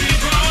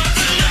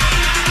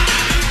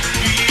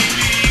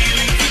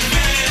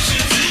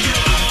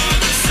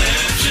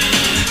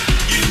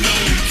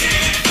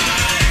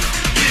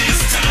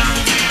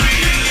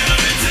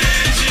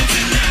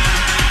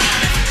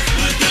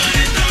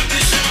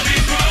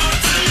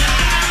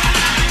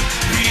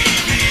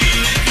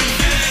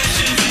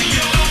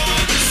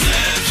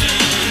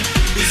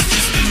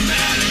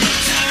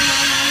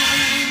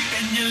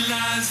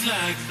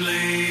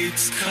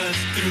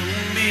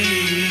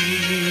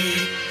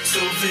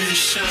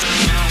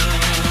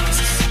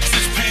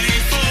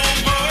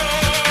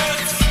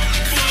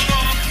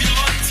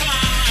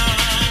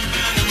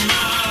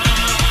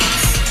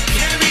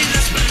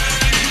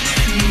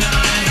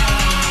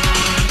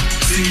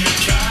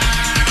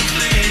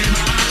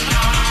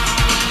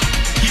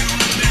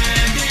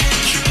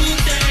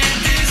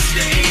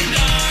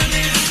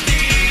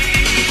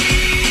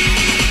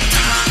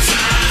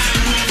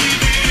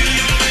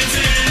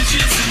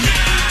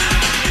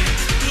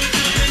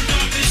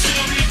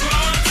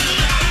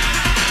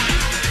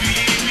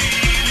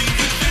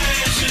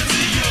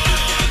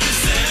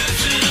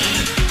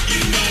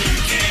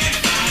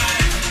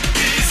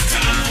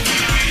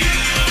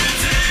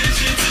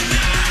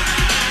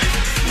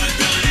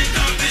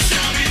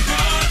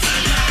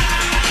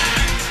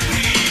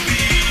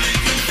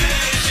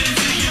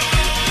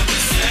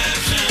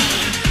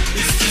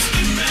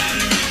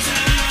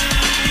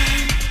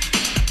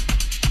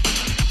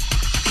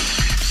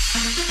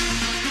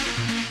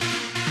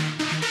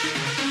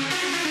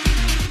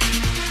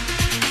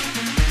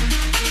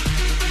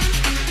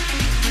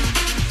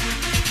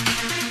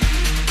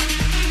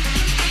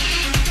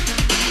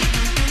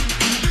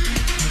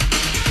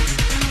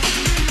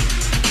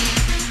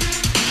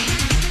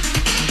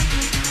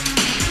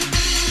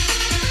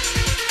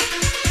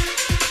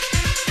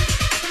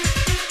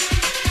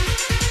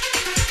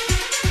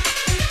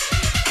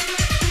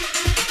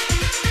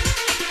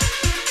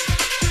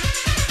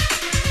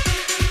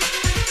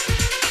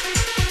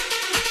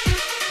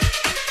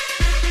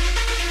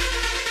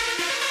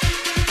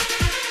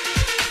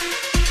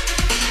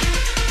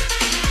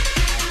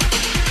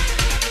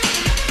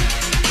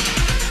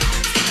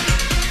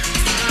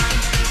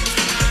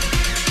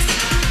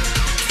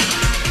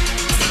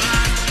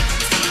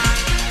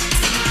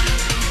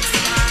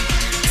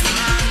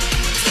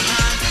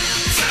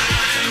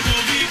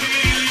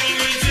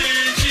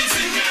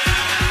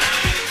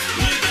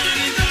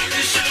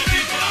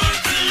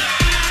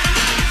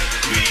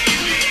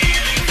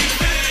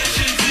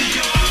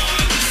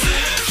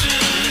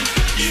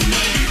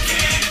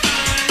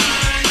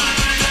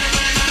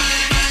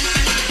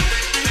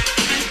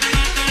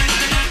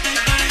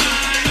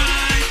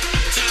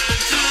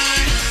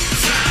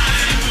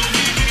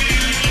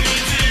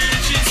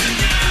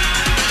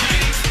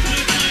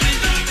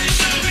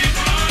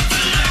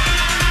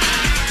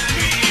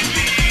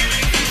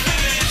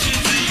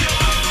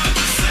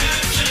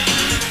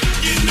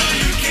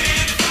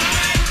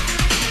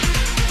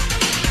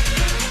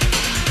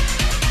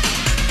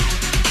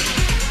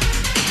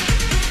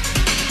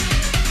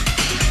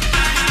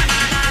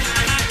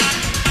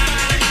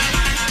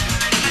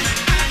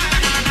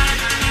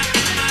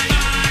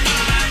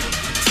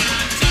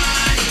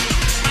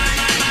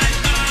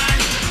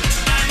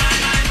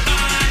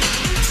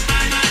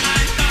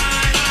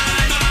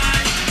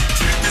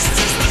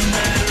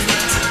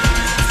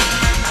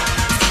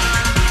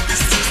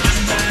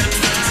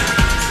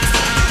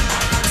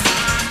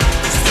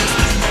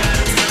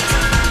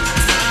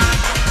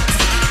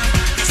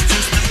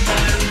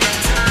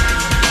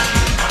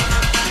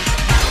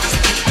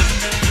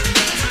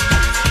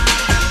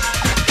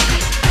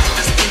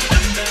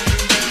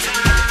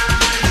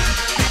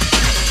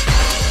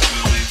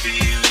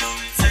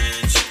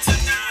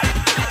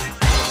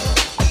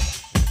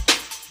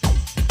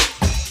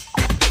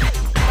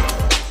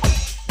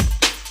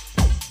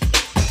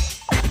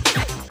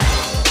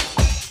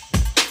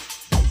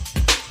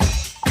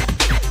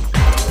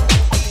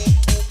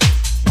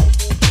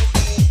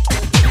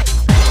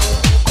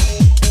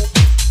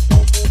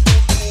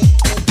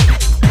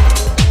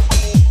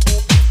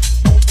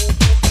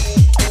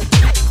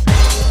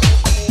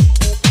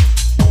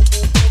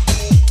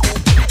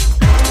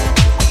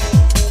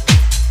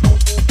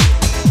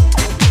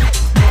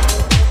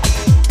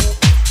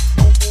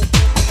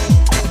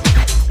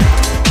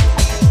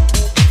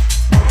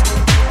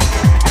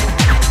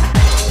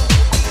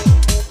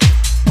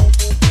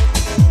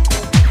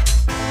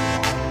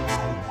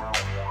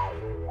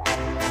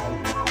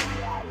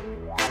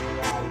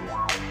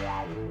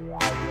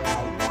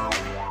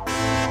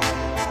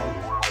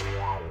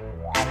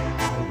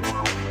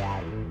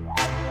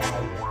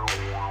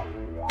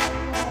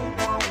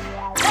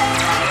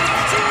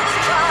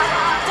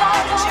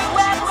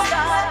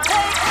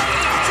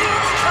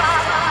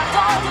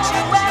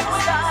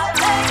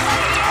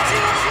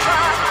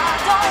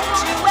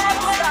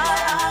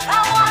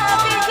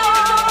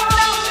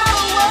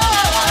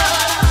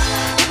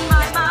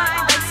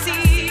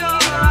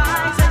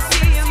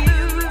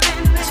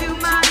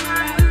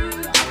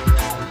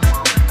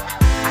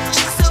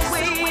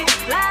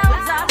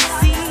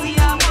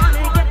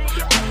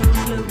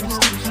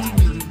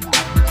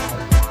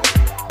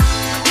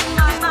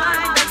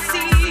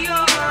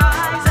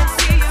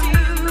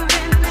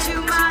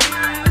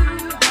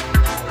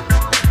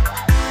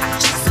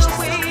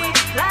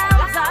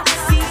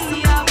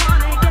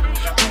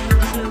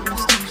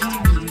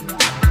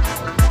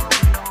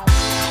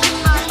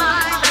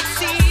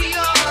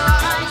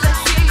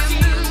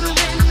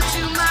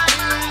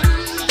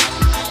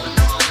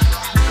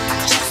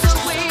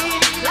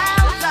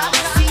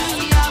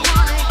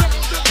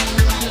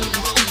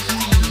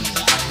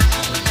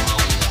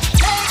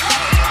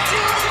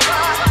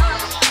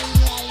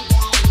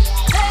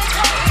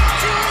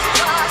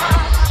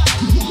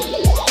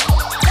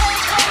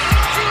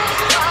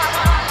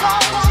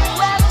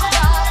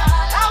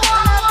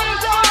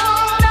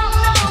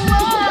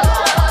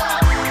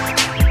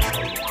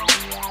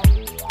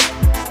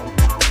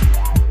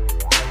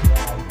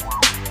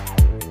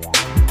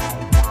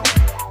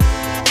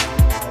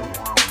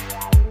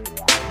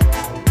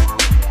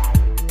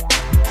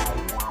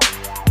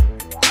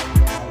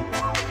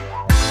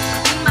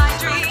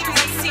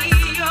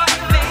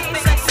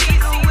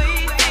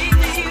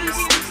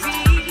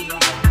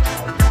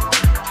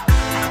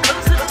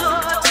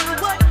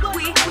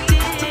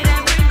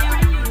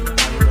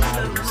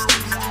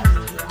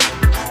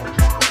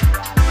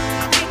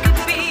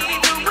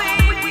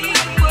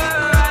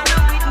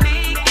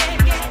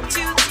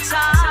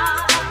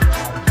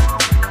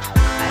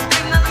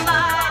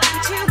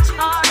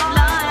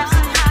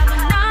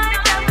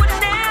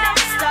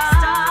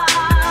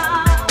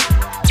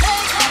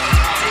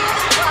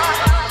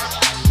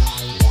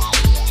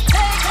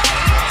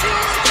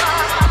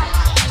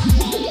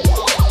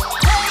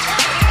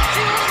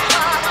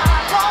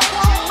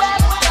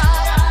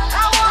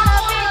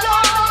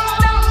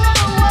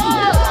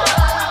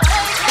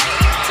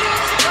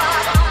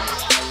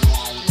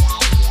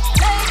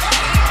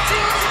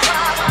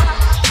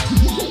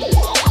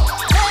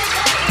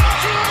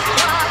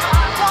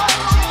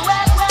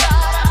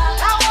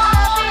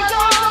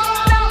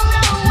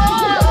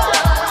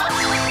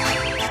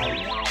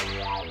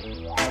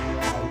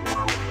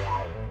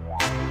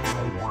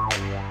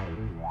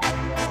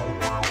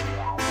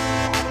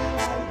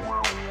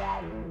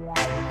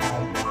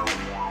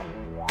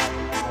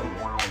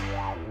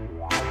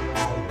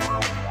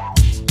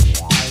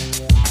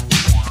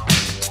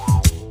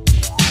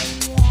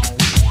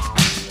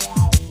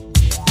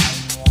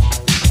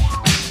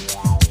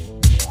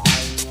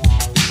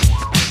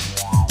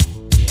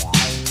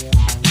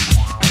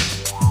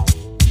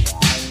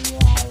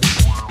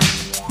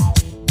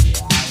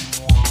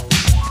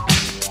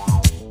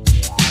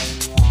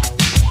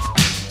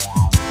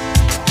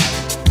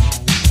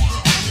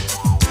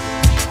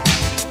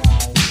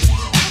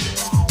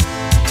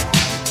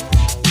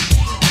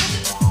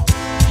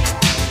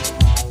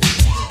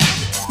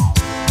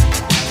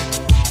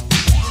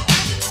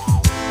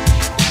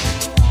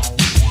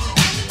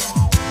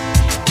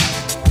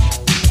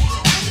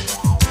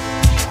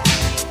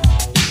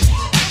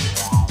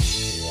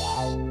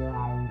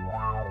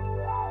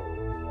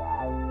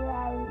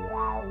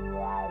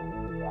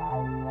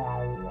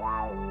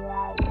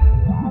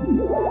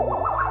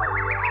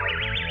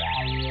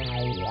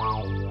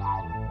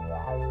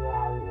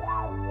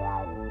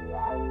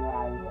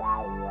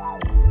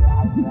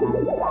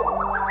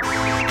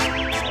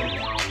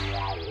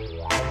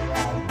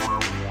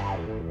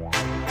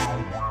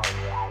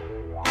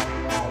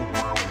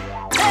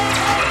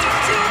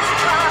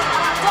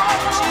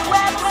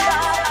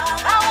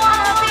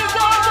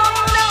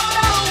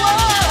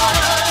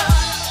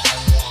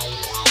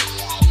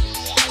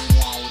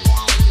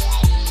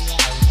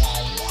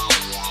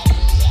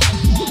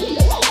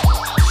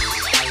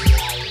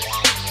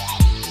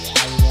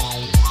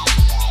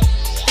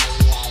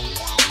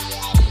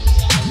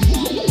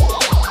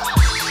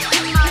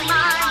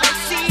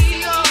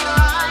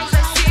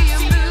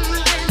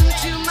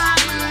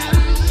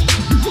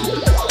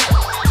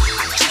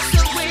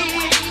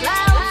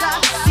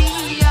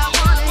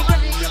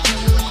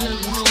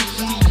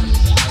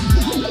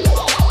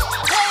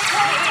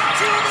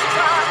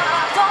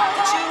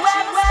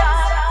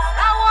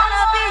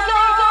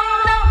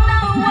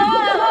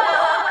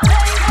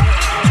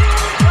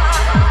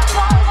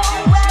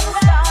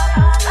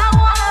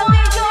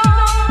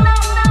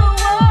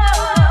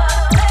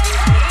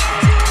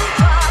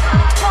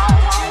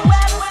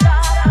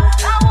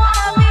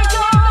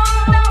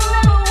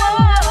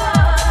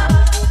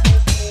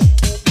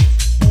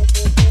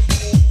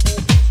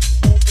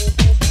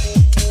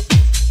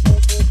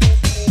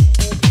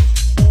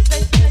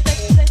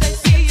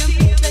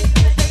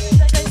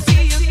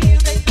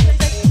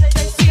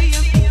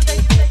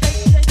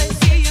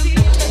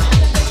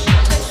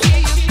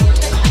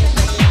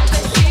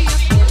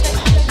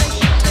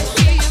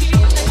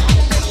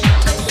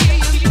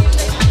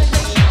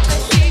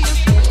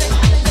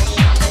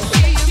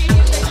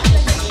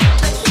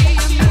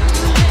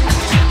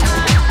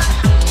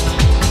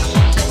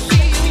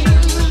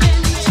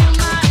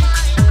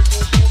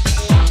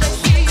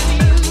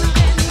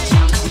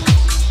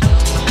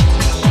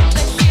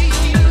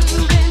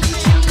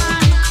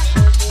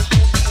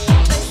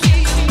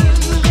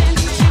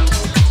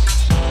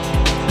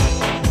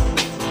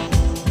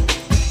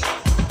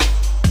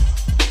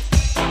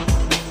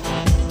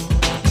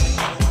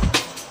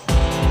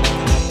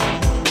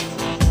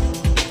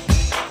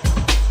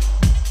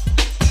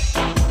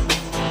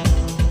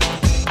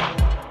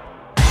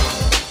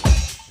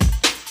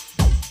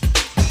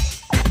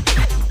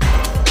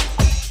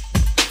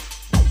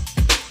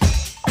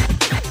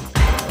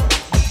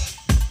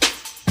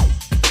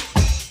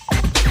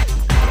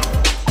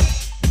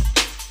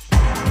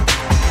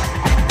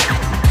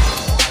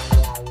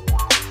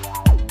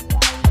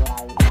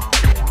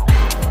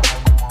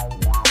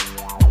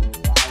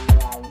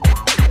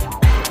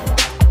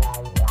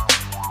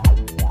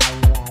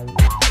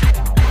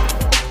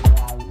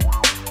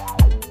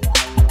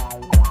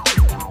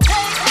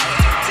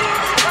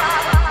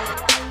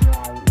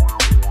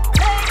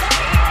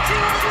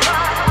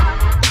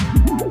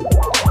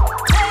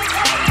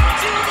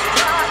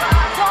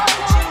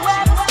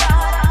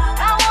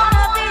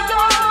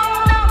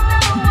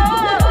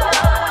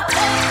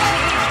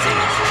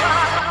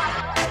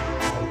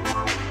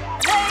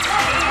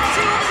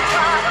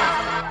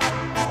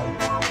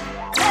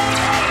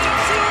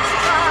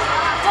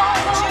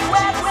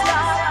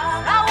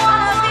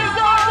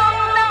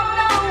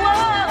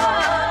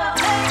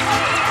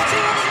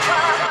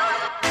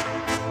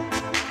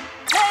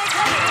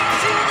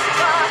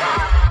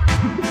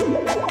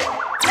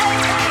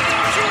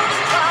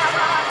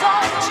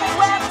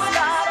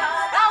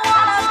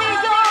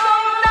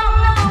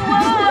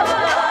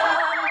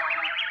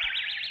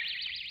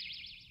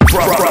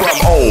From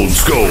old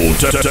school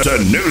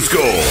to new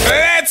school.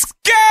 Let's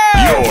go!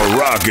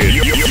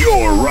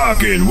 You're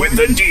rocking with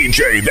the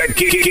DJ that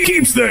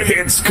keeps the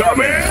hits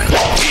coming.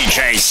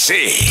 DJ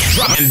C,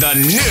 dropping the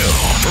new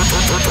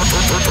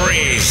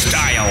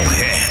Freestyle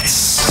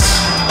hits.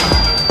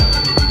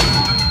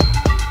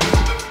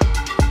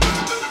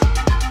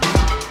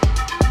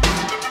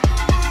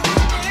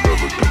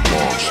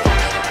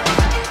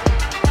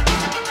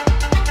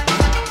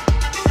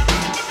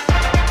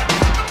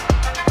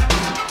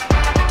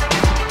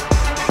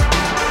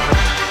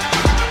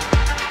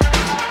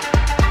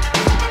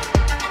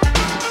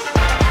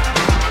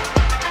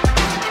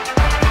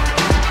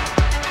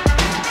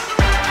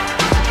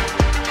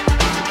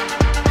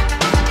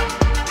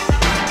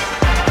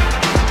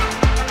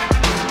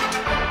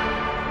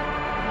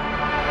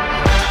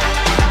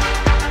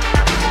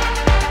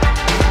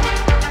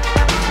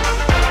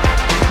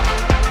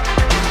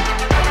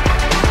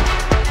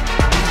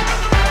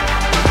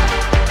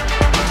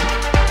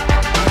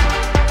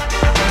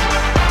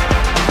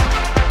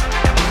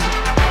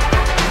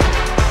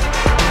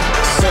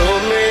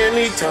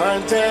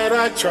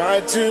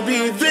 Tried to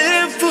be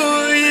there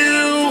for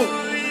you.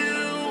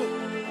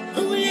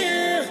 Oh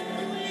yeah.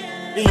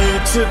 You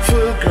took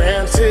for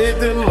granted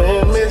the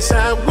moments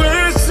that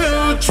were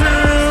so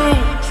true.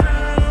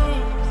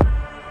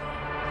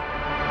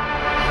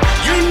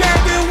 You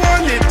never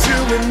wanted to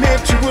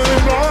admit you were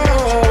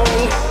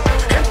wrong,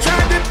 and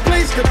tried to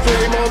place the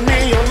blame on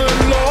me all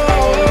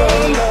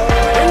along.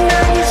 And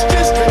now it's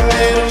just a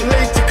little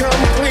late to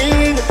come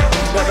clean.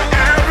 Now the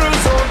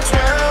arrow's on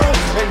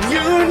 12, and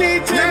you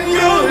need to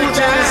know.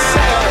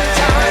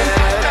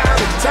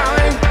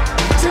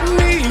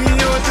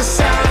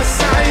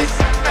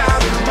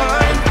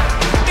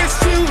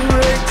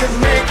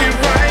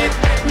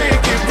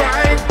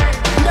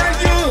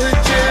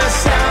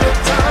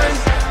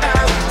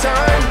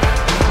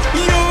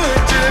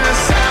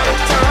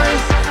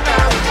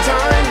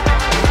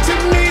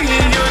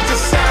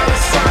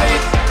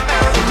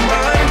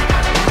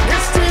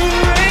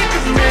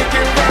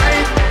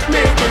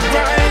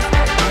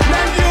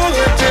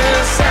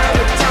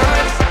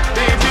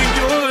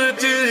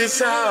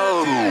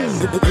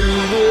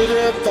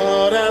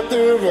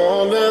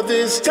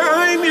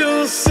 Time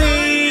you'll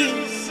see,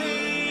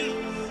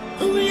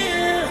 oh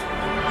yeah,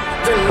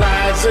 the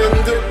lies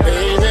and the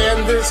pain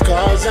and the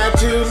scars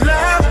that you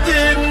left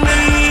in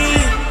me.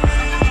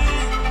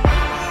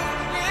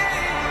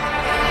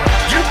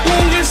 You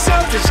play your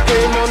selfish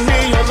game on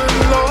me all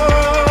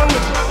along,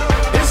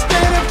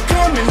 instead of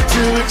coming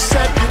to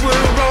accept you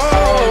were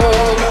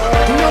wrong.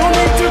 No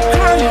need to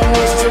cry,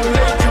 it's too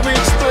late to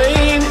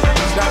explain.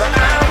 Now the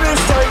arrow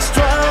strikes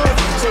 12,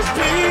 so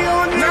be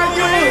on your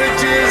way. You're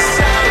just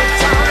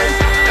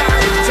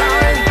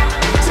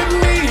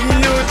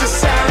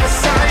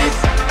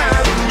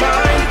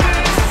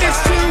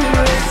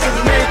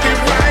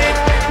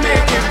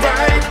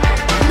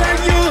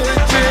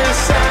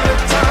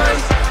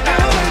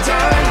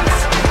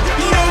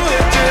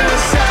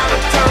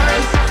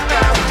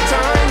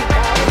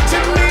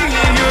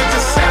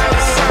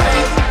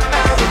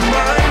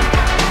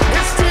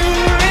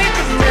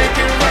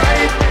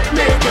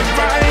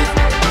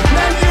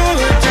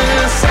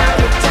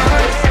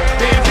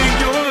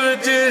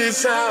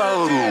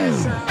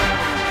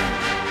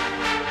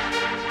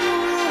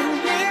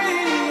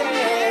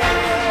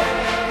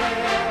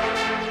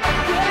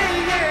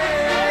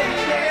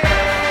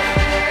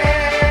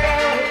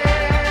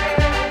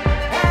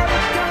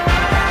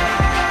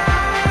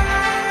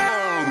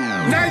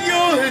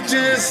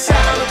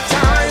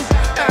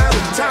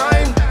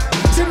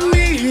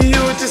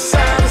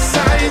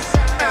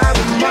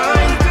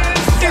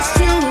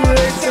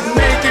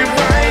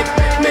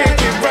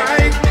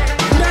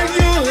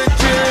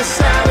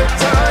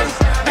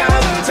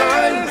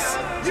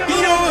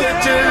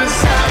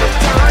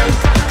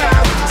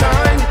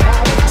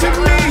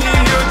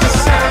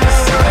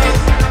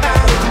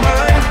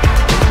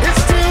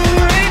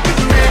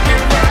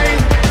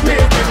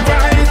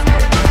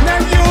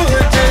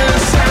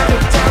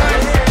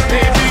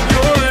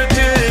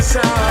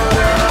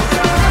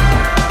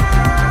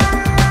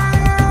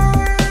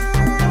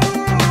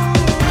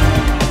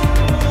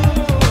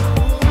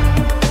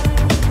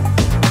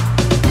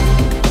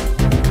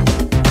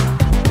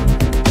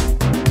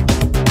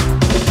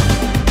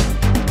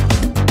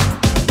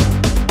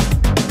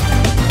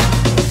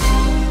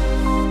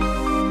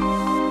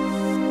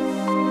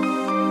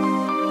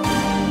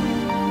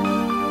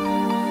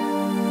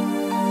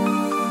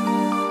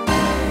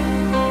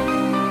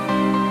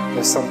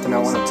There's something I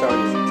want to tell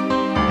you.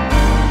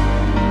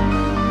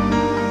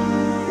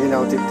 You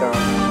know, deep down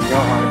in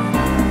your heart,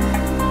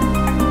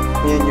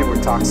 me and you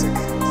were toxic.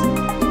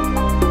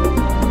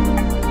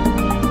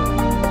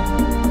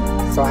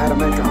 So I had to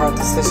make a hard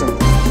decision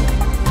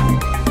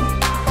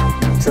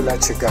to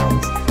let you go.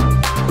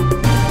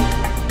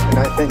 And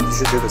I think you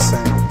should do the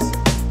same.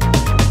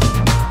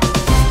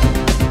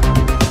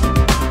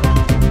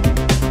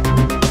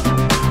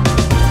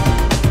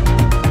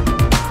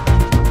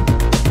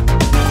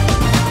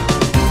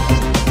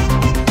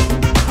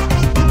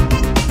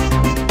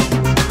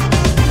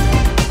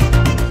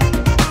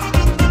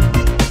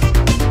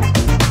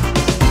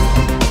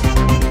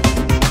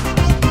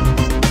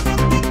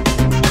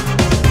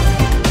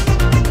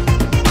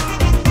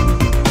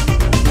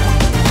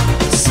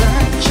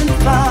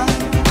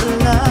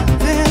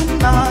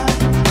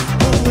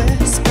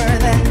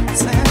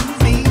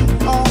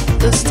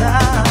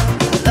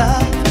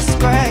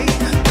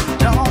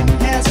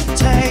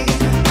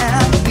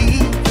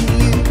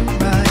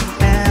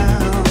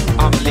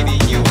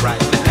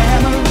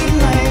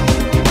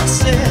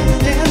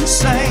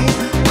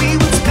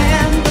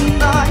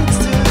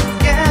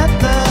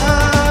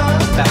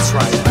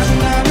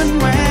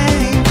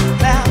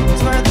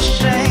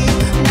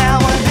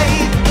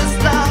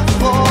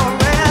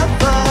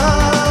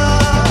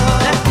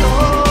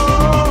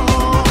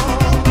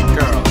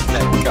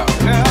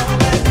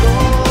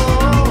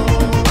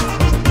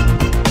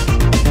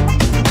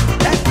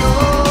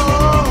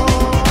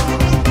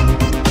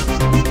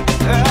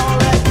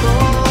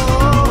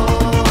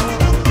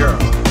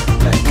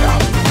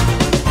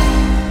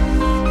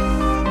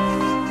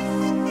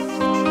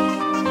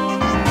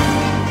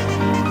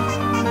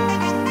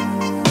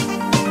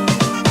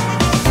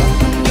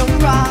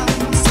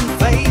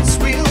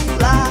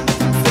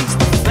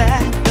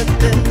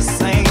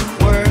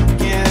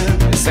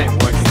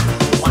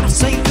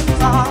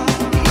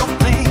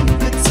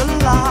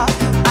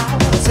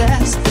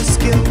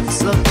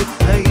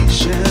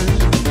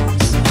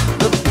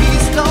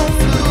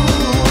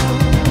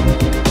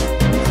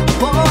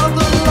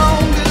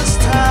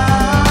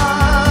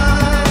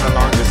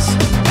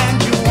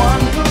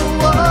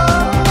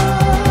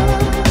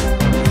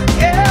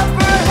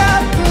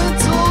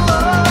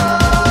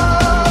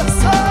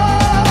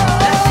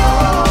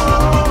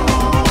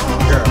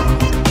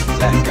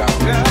 let go.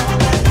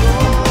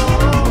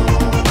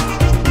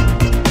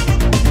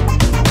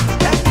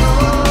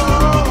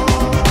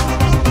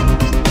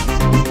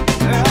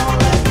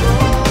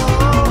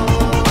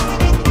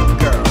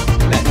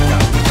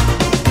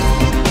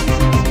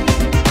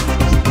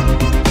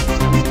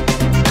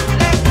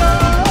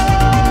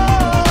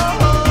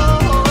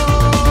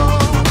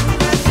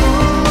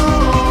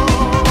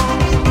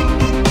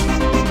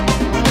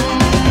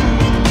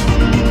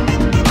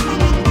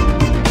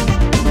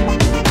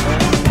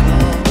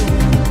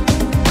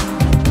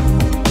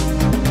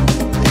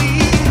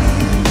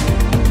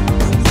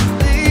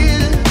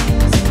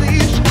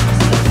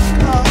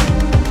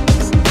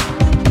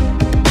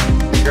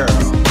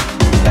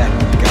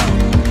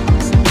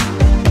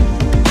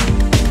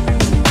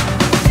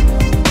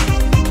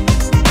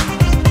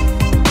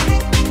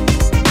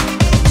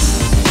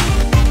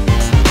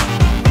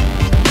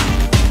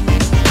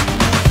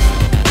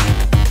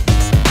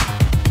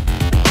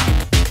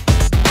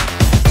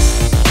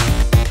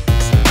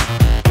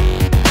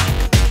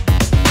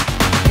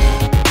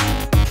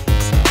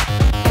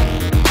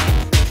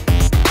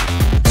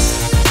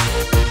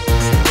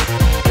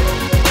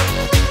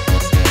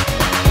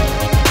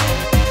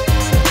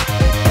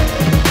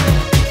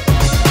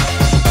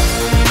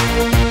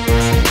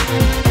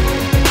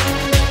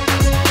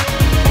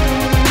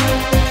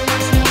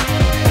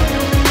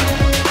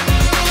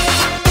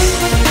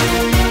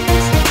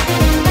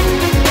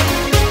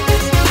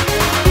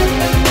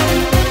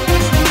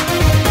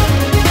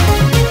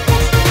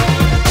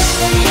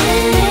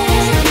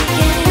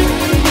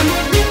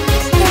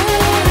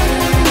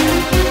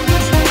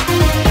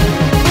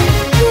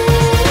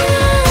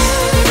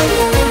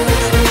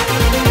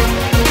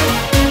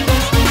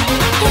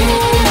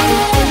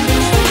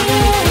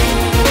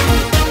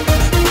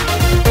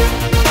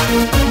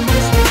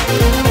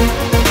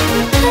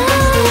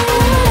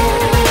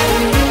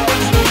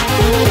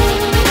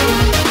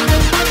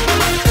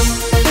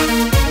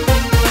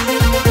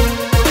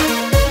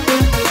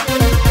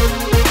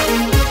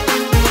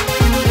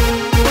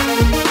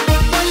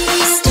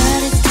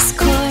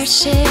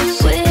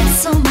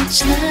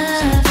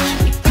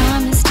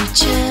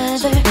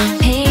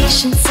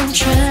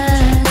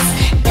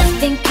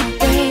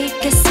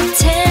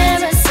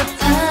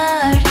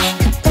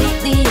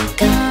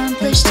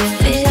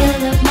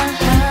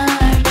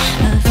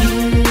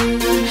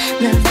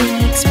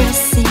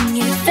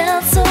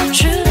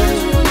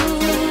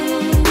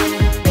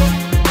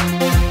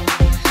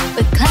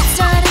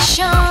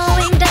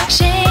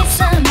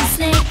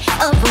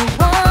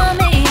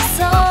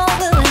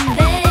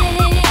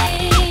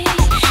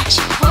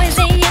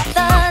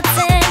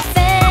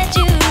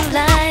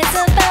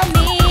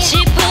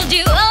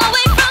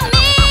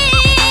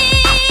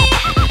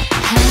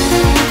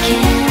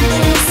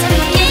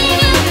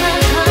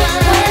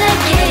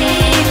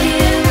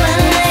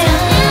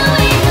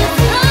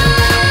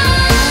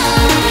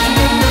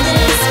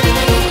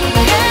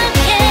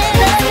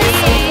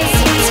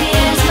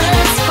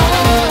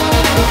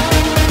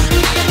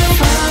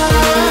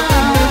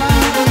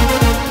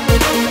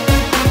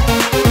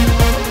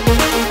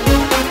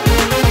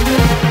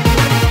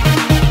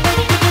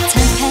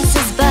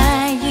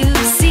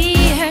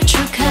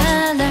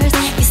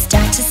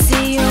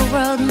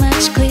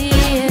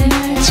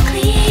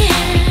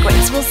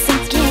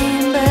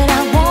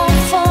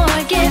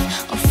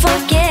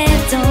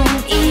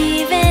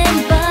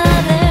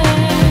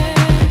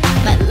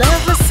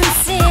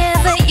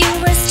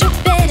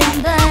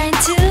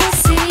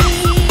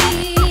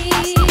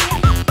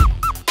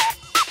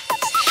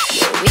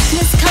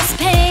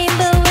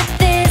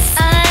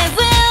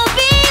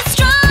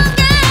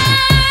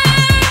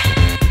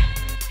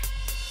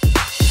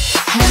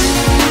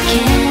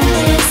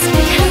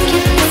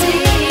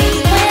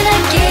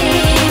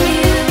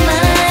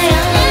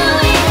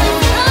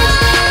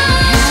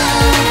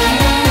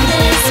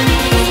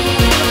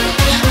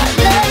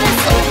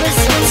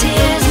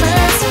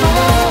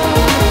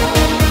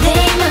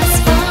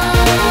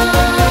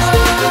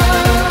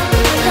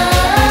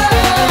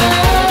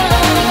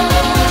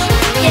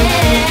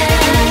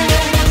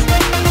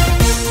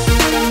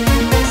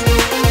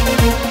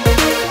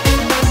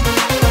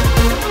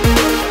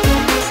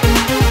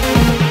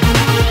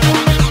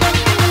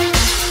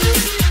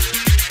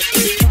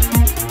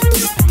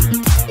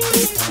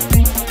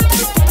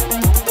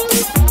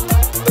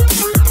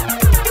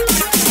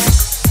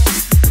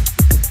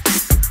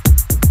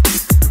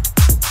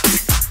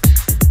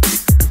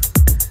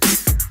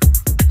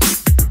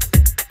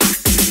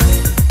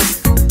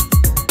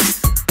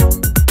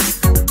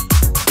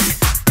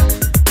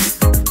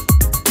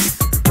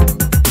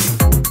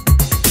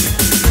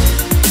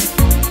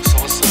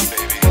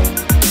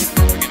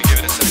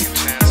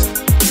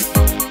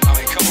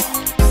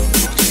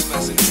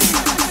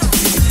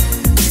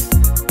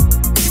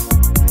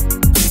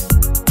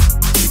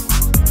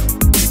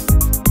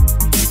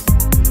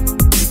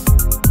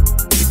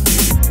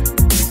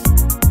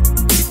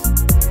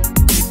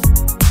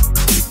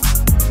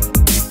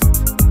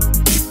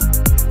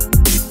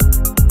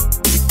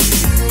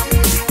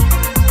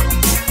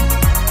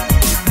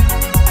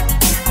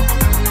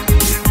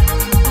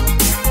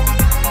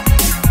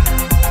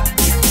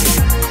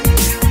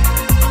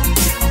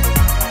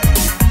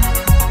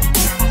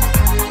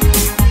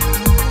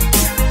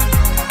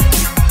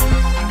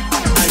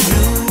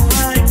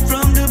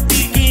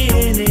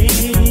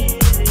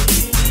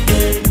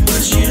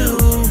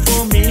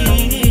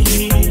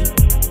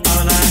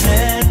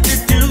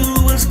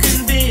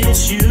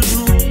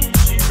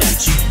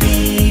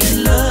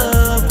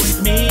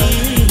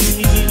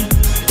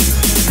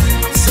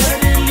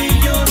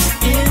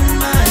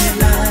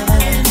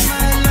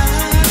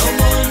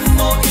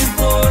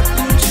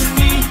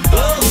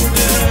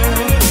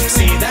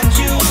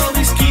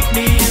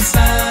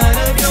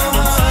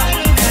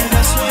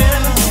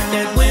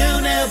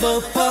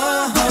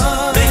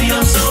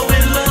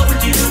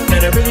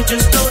 really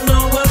just don't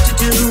know what to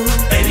do.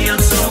 Baby, I'm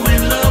so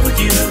in love with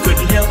you.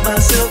 Couldn't help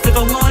myself if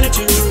I wanted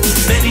to.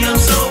 Baby, I'm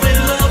so in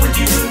love with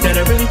you that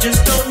I really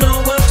just don't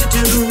know what to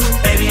do.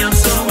 Baby, I'm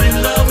so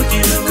in love with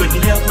you.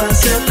 Couldn't help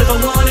myself if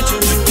I wanted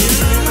to.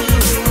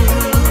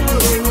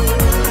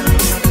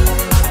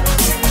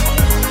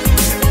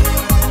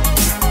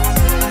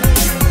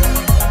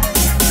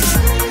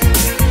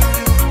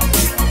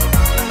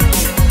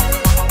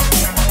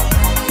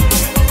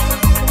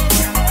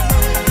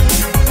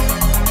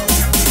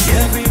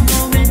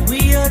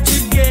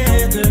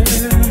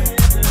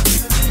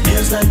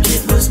 Like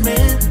it was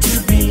meant to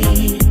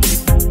be.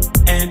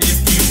 And if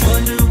you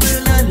wonder,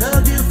 will I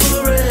love you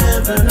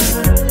forever?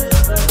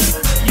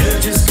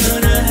 You're just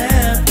gonna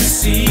have to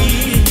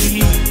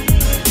see.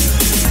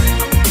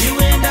 You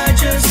and I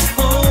just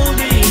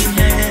holding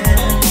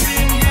hands.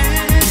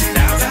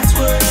 Now that's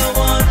what I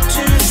want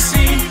to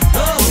see.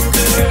 Oh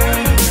girl,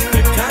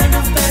 the kind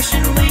of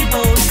passion we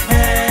both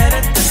had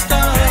at the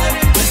start.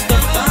 It's the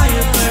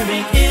fire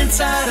burning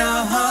inside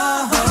our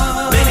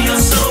heart. Baby,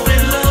 I'm so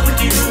in love with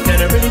you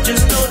that I really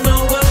just don't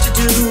know what to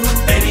do.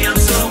 Baby, I'm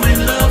so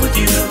in love with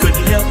you.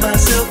 Couldn't help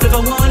myself if I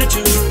wanted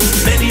to.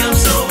 Baby, I'm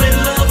so in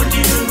love with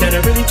you that I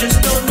really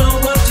just don't know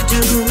what to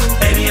do.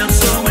 Baby, I'm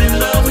so in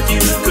love with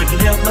you. Couldn't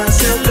help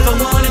myself if I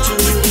wanted to.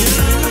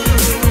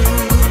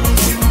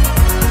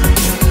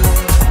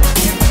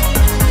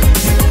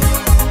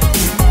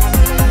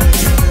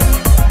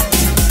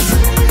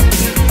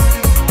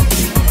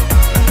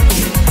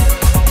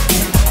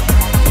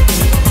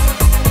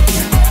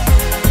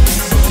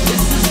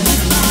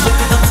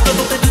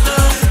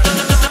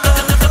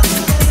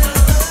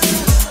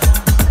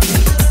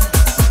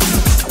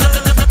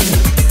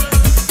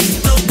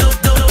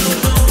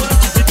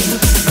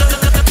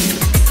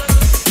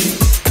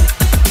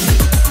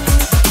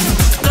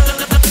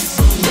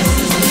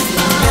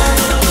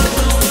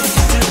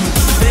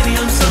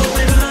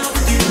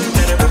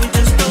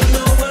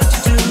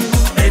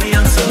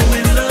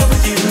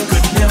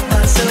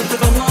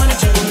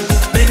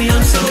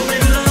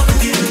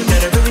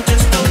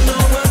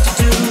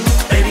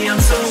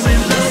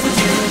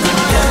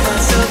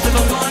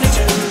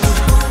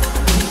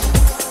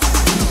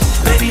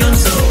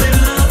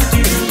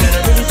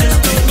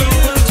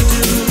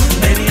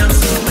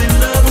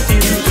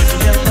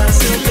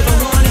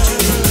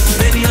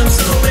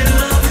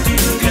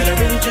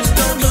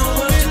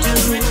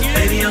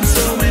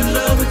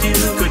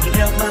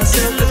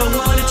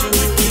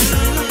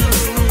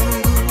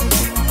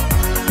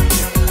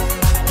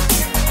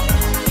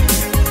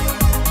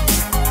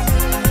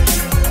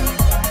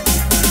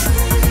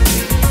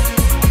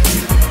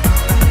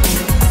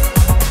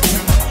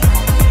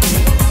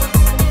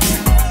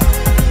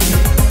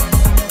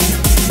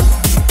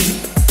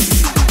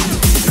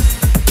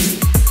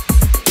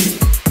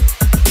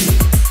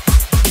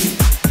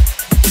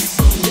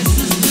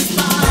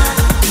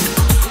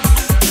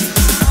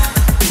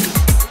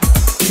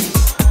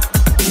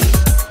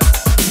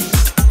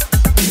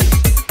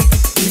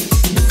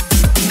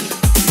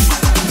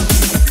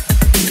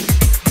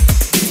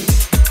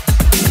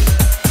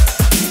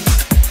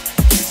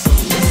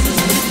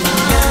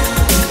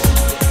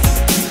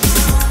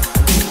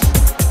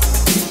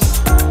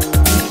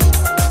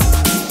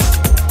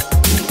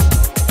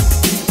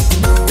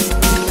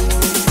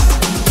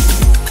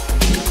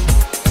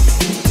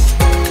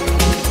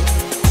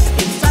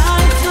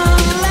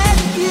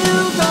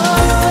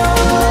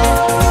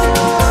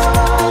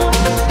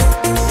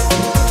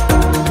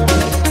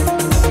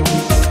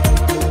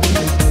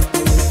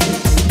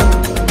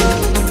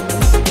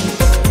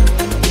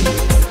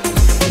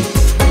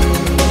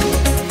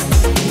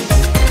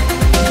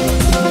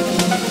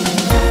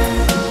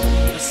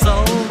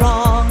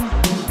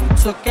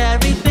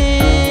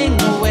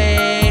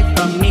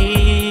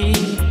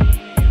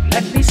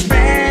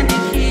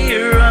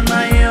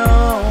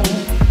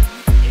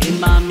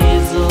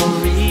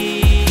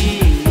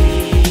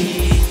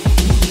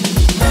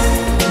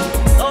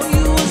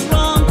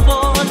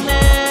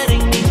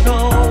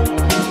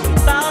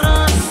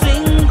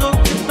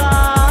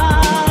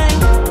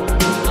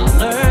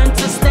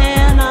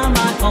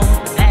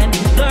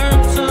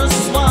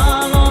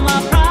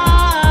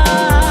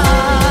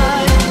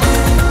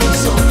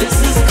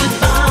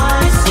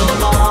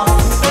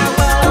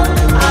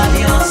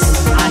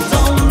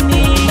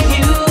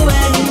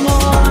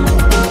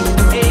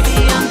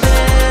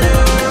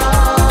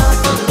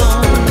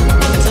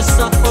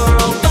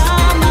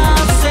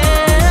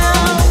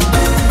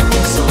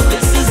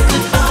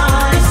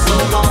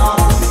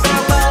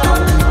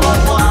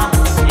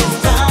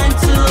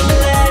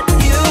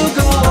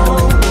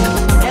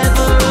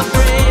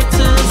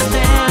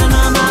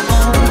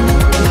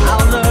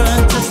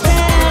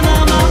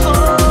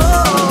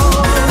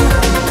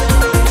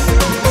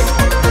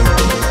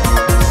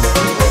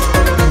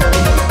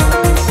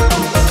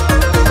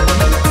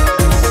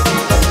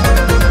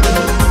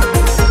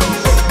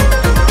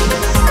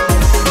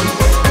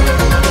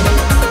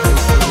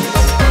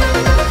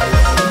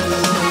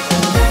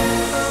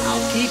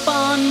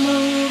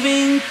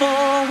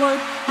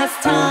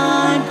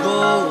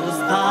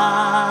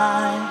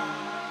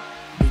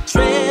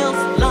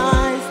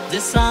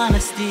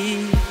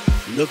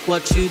 Look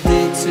what you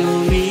did to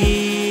me.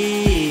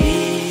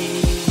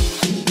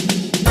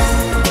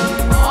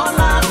 All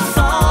I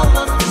saw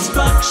was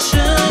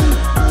destruction.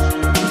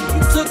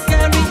 You took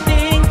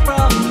everything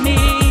from me.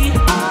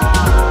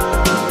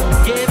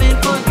 Give and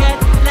forget,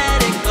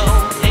 let it go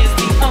is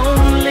the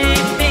only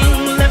thing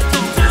left to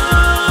do.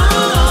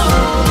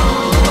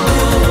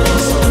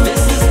 So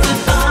this is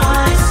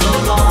goodbye, so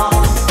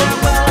long,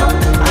 farewell,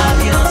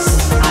 adios.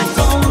 I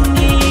don't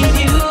need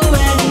you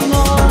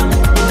anymore.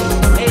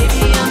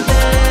 Maybe I'm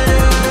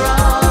better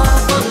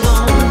off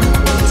alone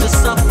to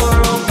suffer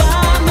all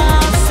by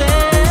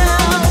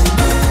myself.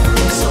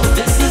 So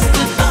this is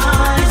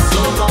goodbye,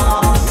 so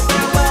long,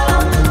 farewell,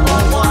 au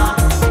revoir.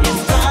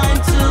 It's time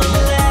to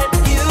let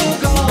you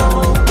go.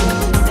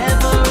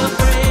 Never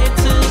afraid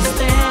to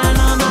stand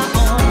on my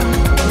own.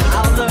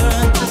 I'll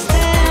learn to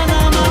stand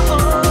on my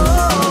own.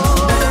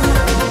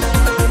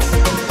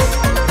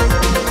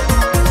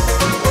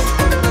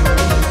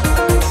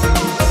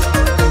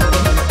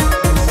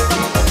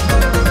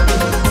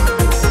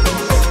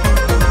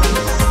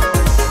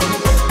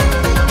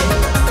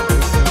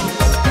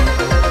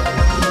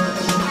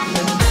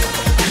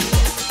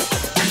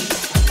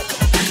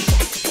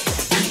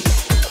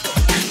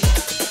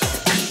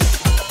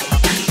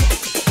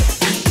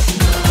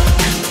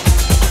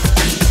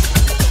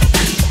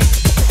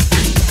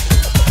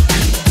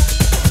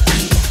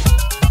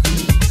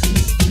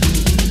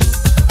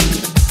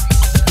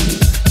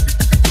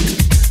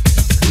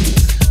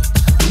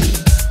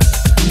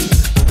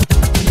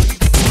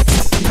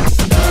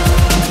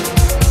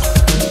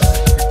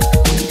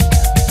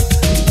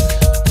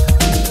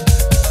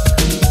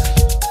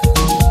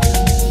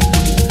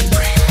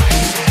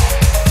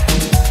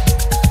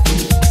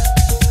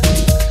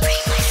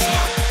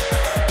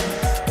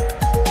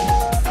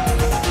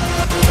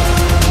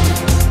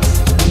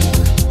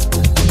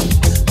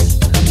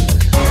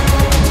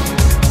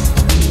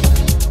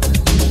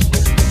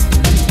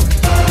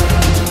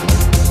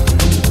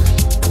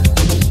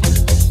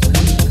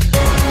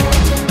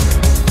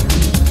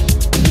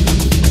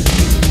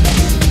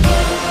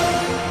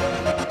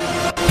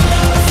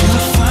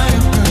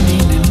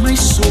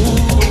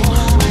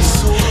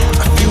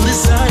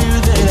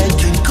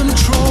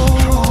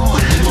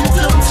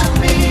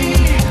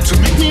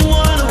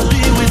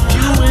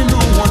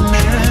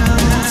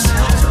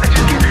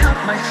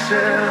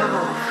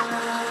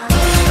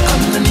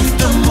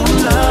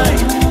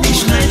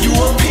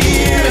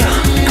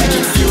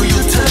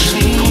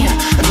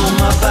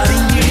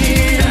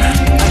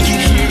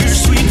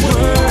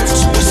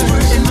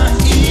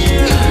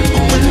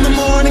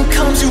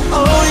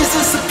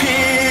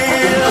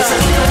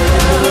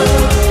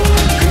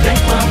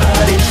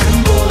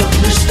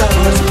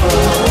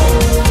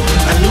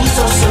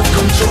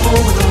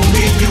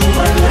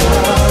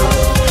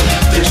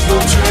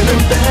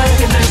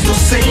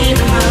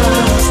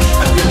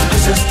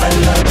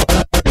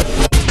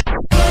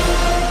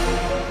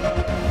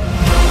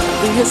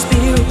 Feel your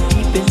spirit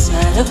deep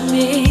inside of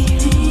me.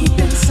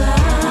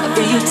 I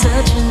feel you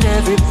touching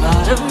every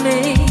part of me.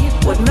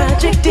 What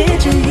magic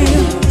did you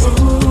use?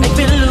 Make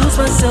me lose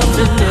myself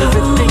in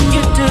everything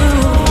you do.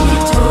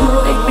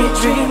 Make me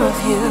dream of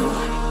you.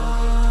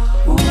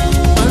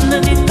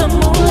 Underneath the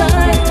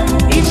moonlight,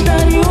 each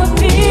time you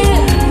appear,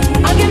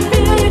 I can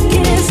feel you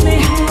kiss me.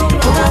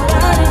 Put my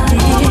body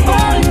here.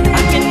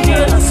 I can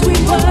hear the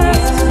sweet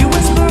words you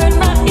whisper in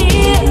my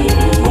ear.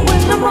 But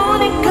when the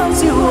morning comes,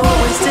 you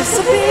always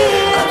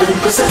disappear. I've been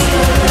possessed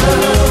by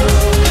love.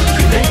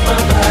 You make my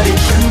body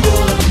tremble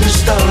up the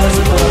stars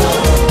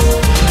above.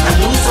 I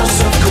lose all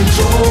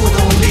self-control with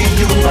only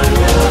you, my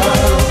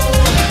love.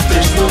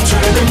 There's no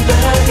turning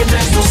back and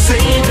there's no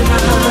saving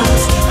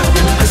us. I've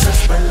been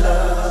possessed by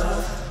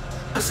love.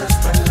 Possessed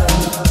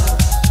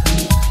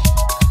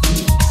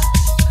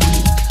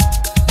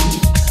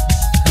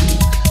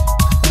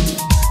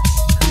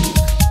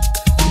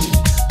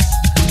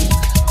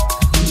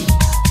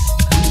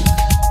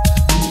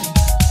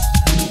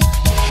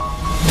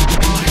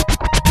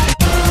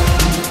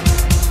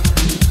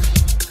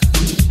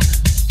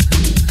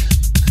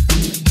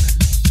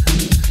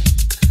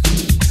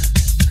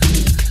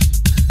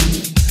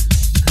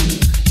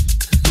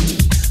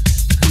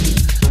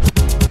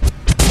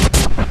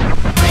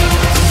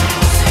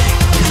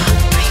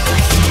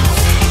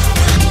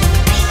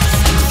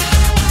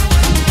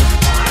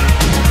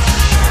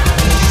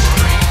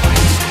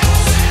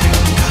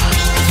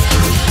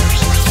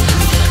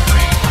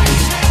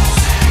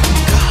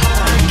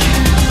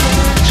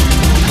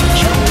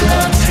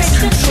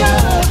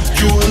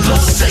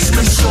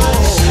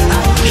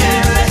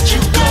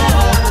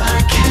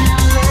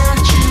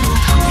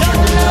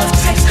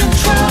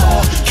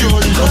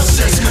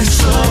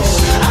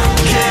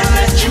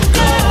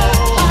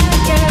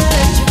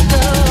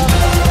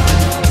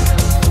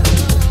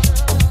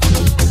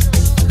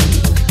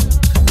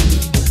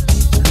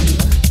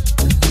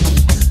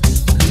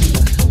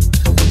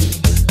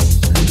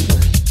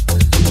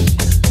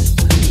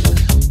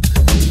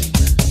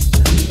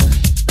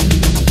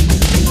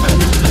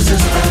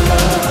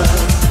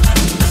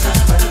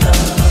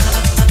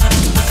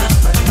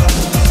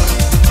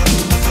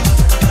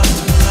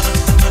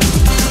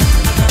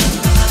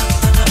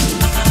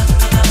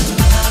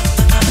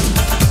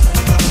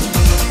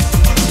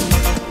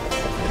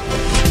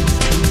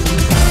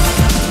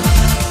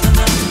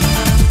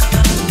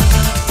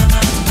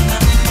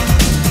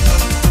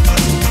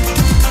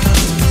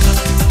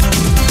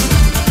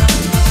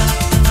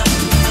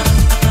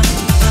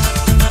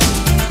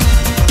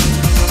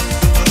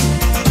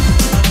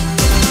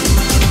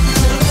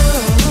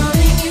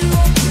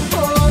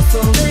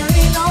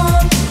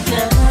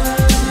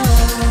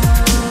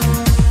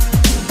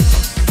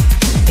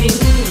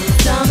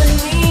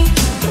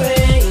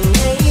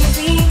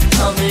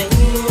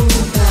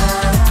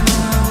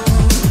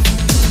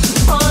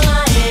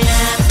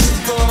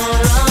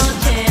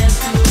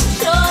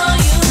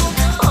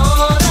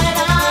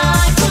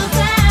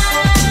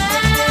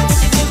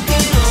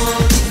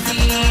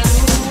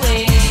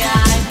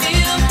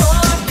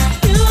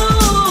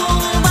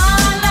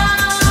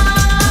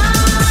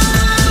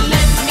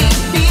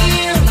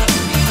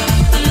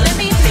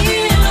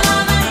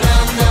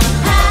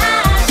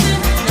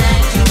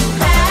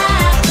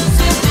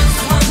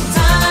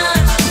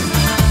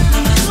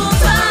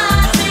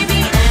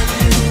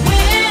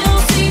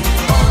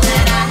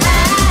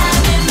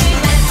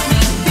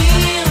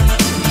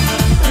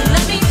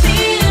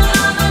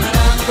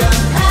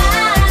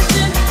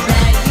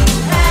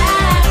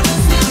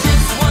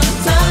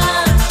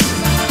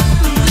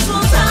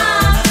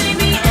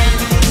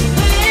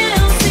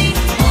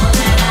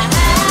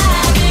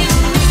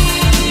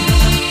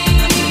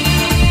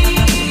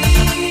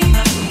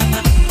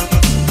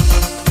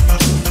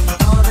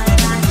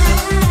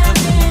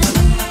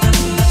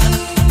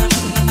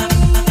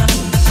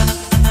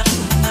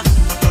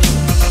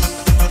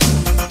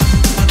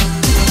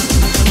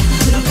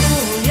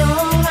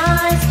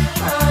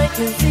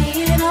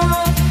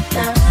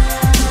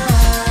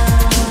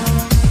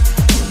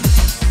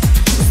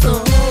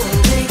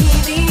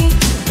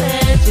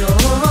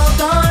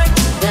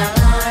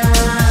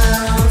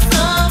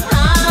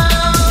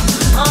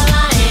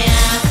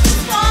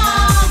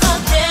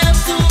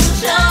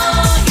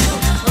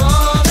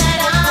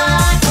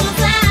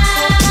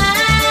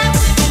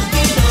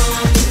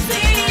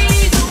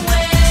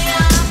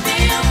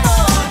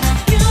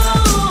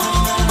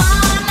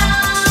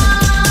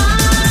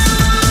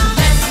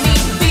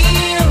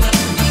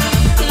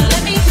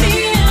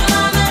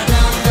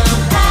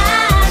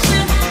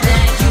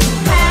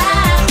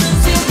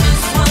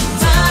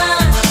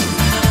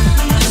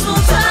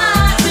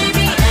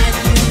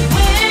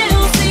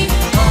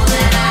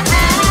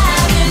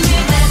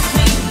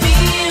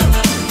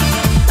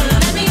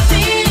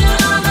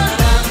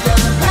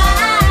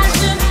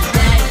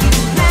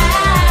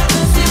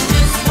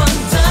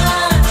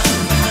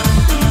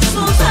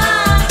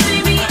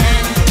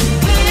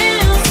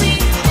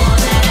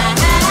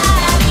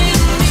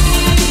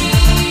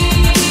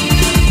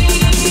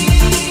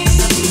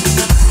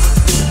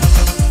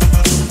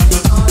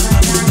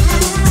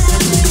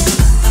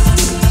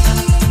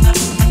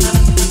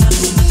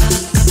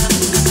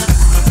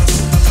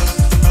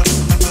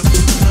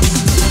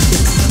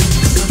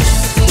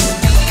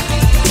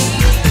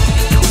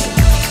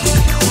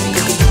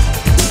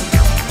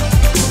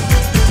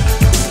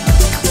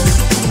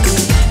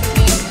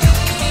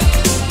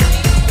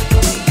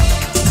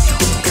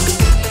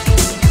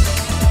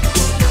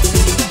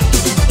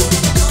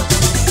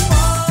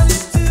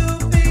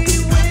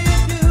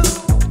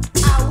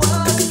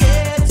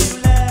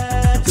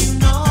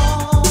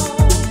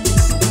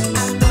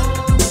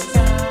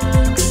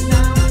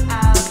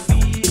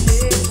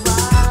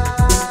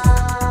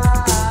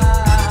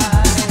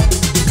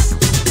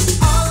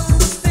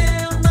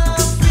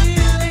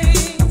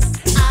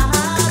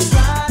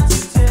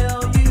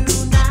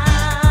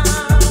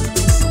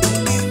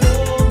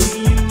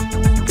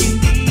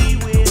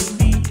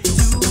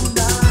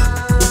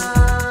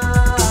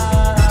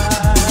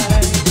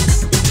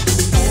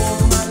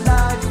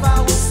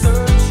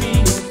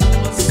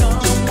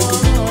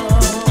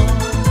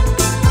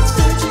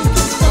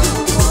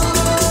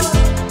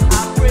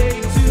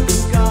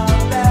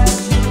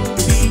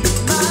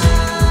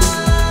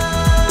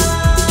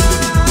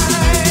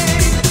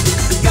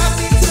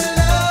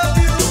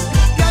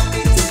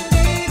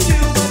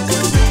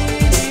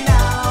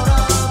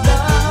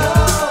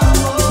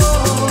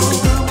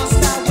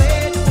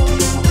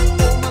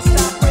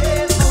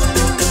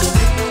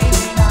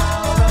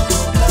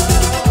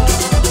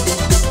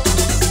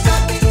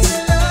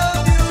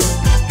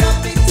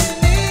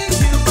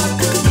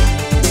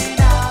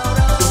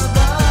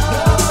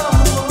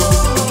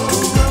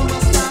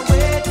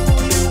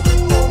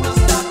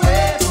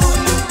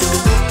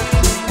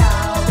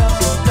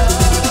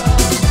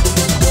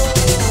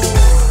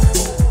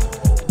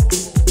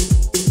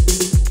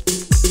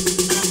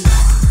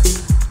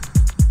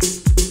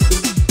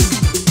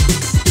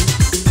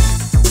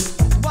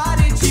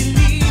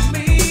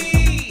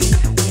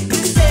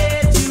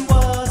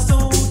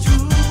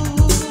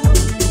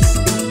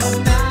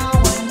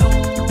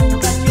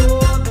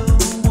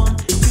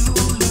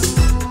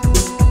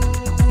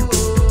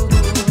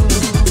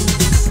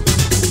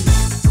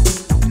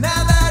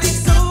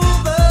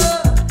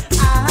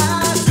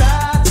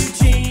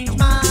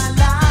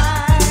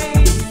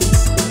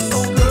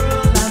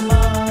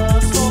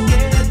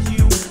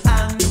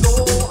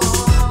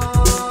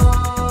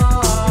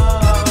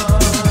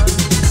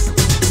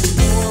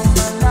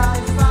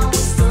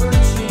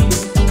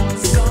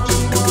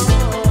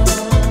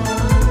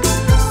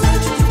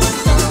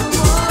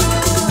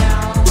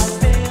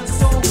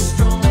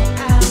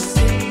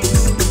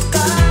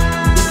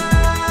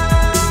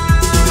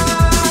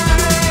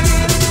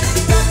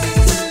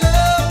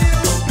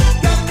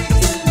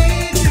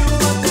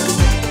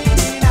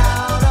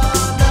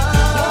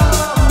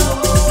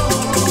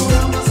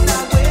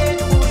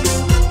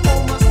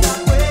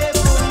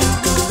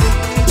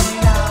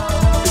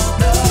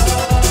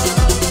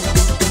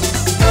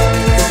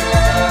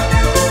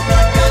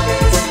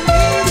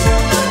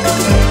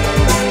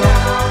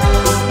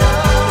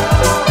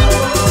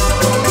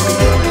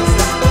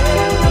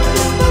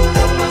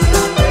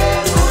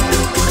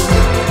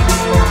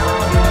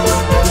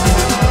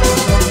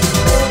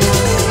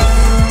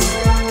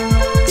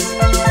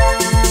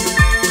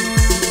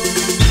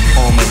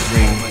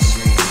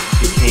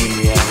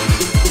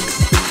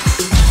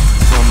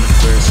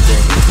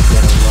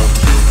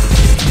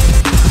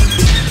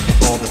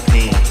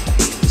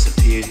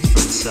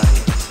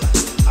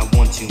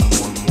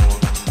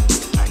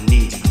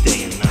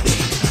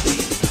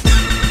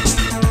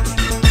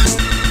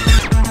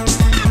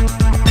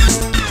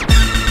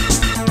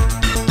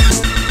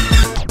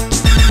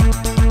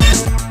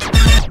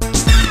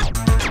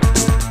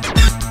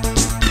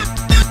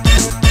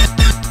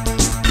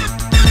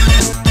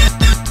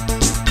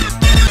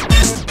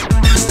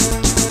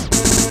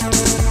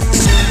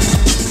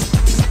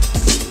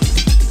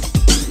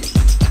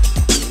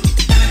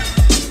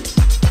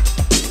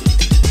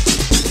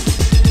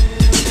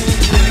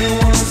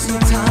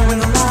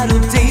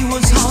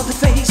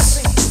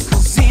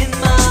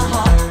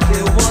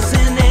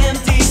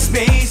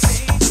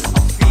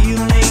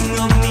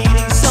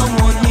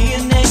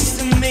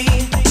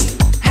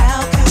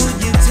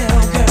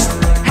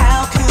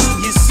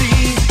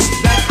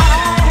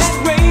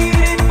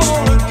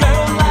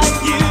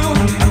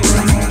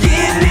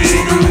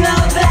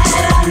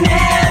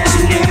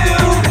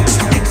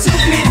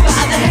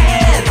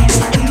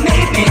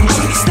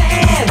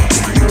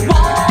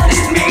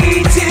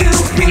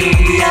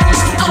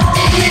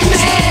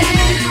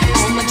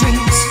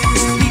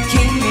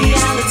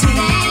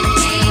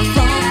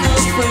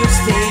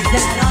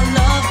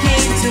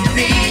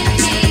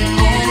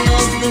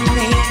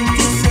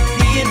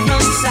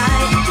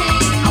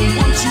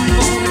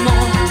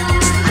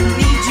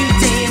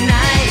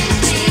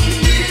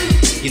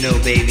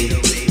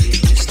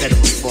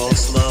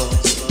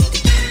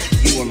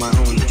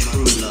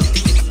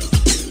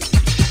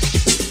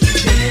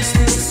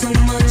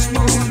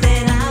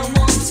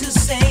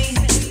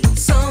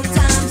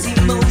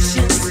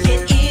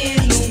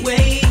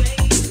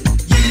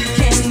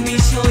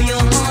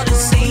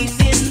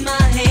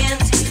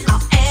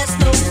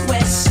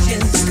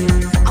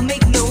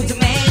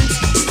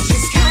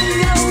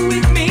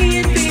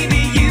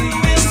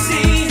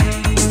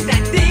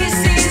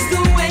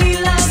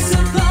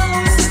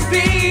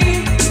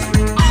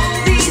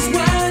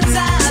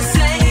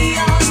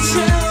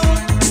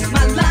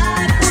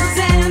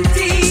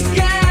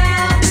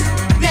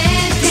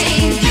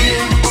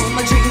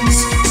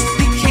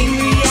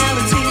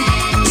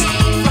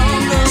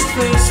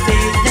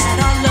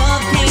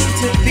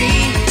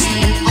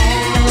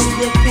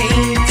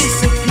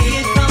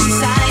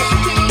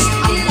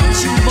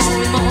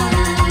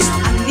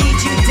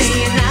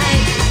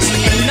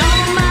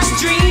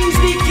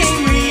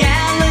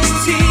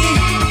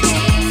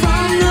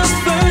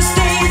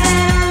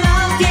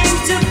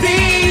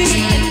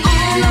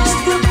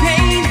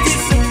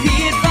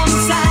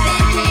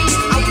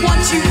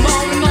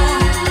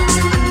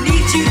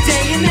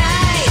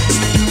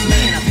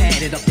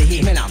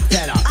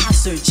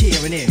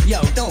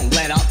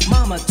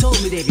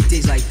told me there'd be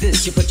days like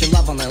this. You put your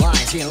love on the line,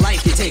 so in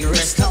life you take a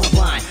risk,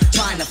 colorblind,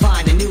 trying to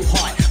find a new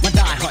heart. My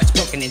die heart's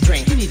broken and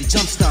drained. You need a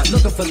jump start,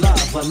 looking for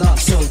love, but love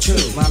so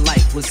true. My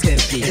life was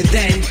empty, and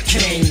then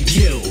came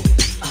you.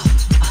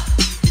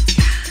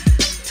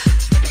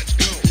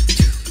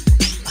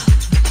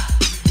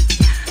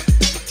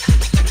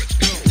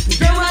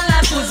 Girl, my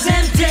life was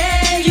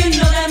empty. You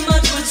know that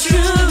much was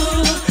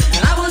true,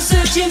 and I was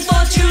searching for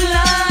true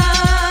love.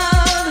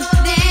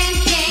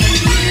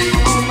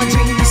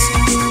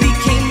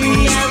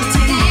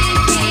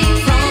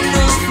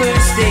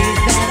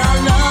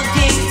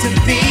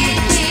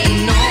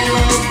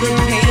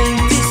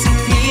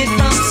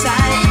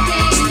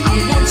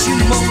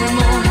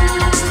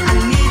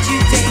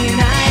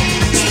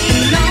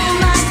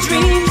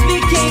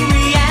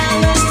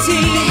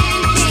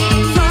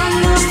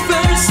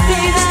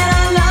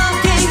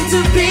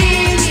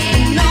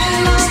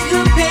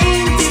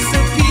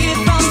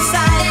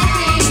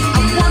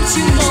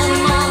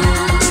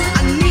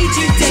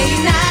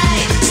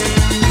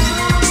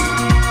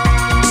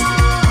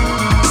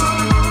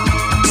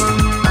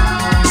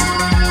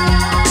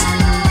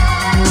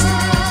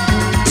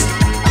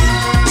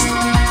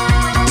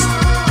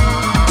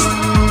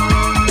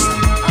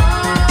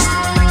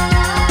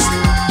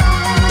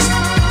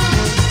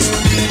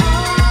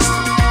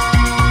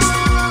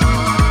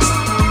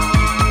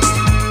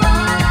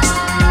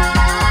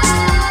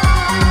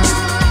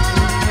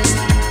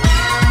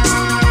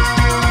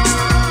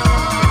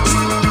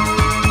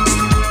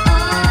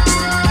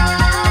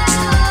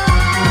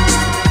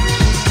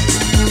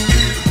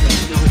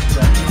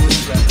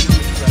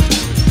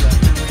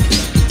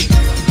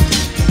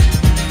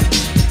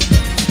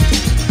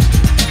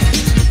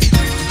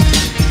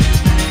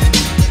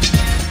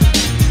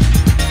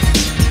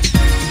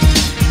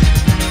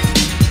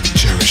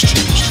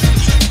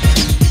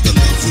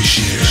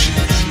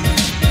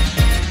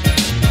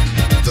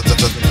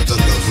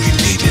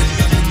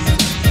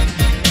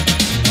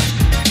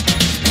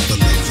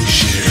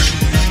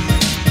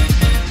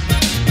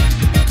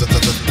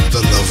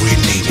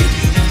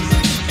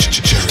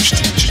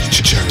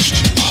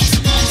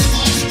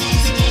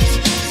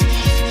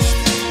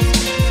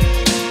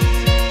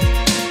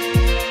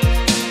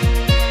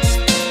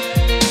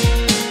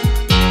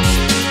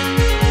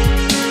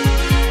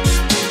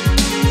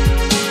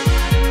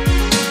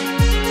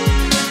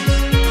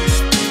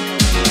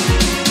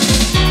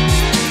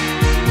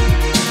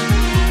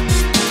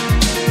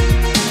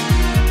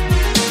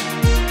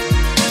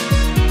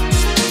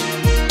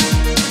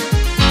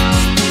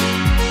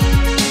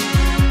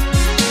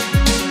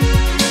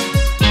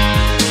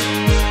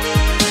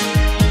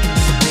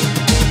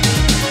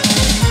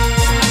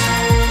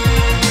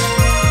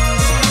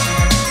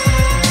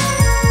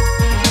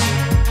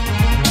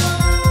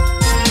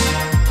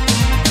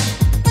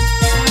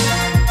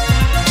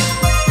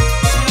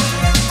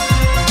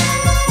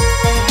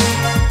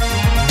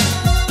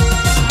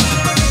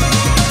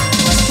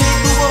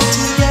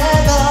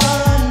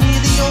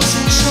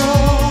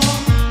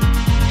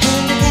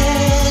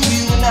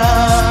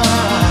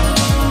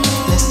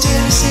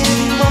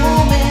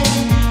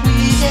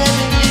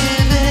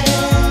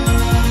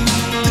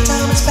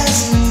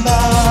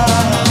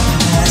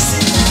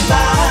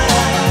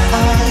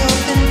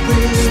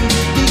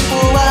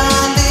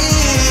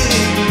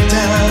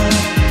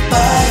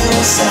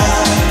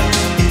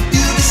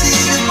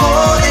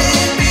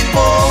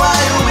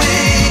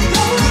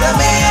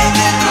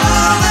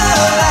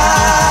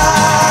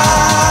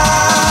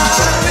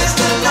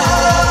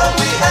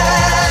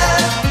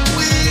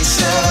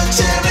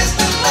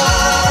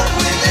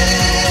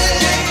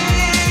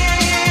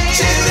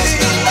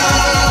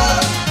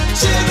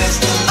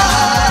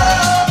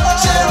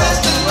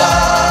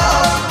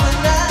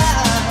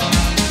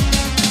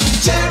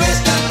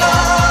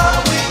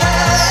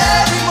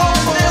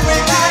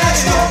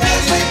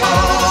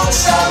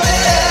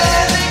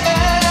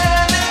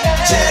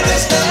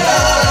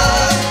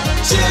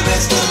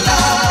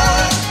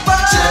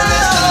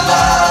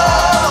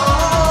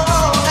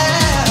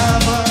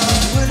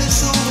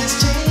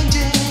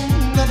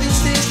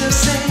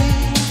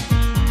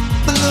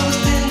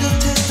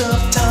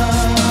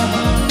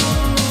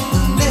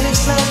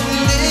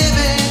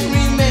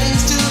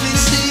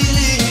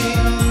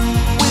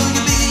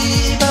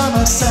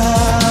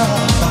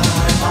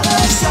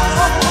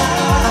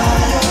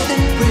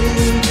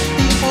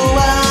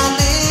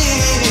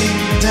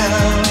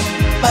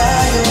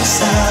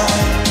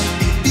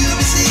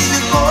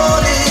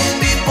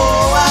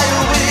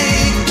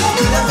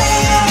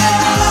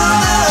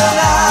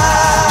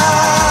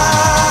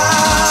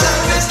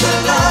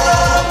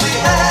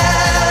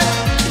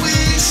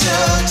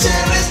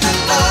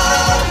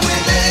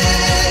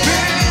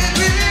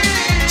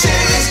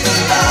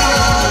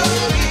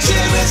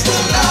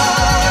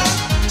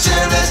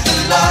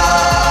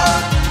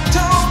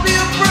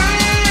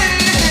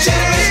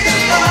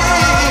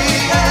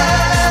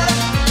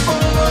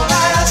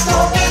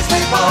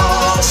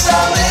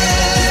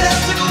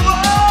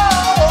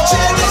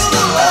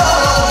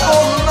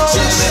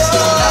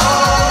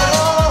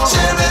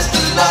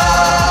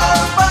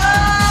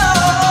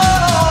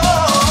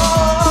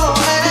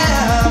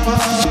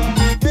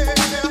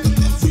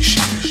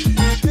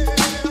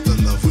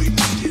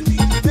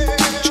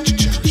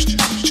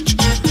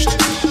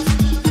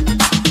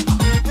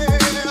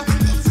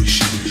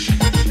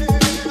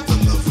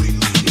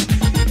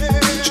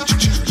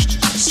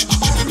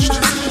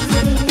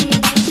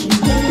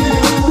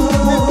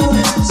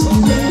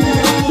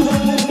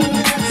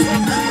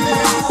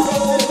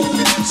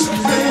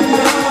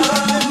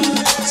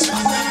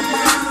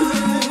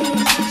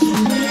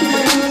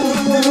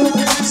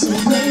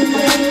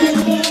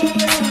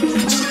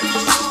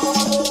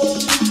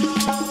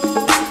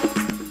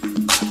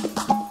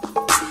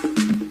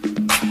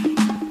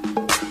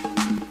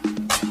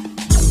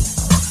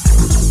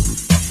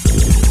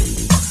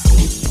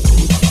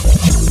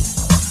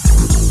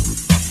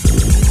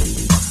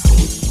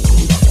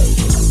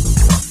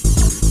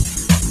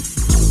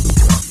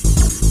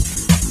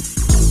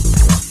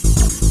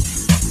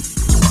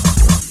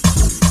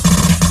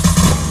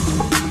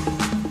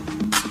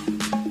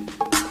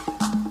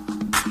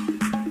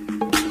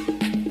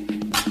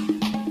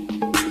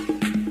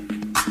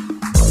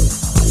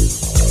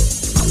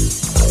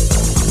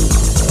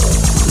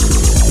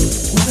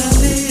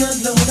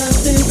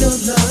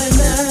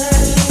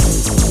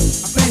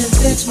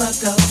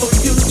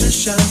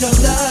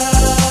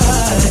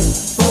 night.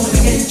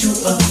 Falling angel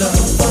of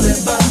love,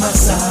 falling by my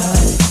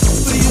side.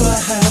 For you I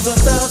have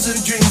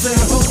 1,000 dreams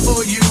and hope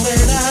for you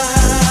and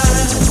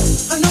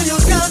I know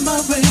you'll guide my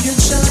way and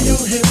shine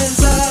your heaven's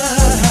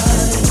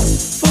light.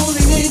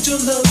 Falling angel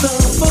of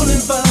love,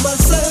 falling by my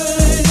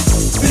side.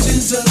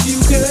 Visions of you,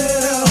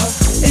 girl,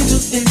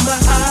 angels in my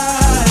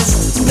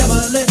eyes.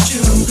 Never let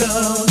you go,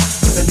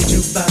 'cause I need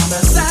you by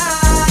my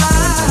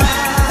side.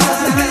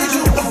 Falling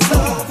angel of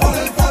love,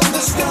 falling from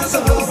the skies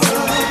above.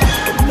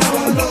 Now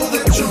I know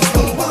that you're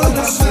the one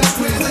I search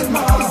within my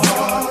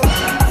heart.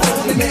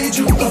 Falling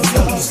angel of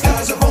love,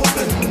 skies have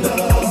opened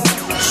up,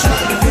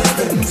 shine the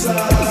heavens up.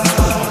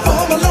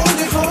 For my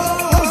lonely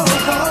heart,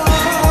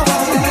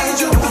 falling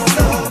angel of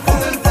love,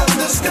 falling from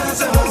the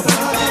skies above.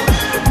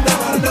 Now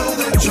I know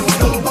that you're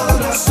the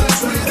one I search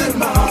within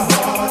my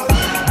heart.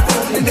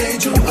 Falling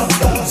angel of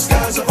love,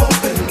 skies have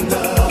opened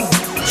up,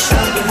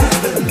 shine the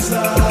heavens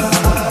up.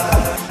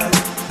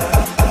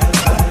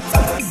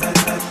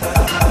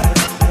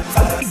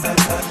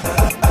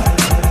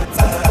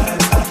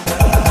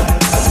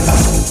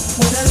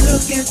 When I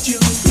look at you,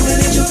 an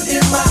angel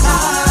in my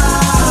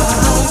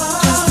eyes.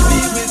 Just to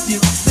be with you,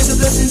 there's a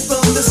blessing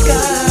from the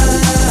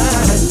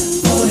sky.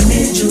 Falling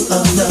angel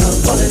of love,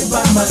 falling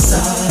by my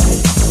side.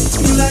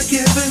 You like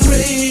heaven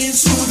rain,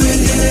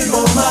 smoothing in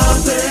on my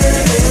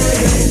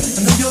way.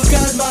 I know you'll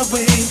guide my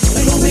way,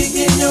 and hold me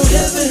in your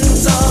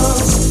heaven's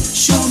arms.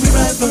 Show me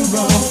right from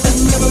wrong, and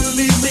never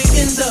leave me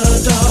in the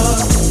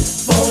dark.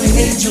 Falling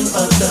angel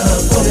of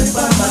love, falling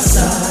by my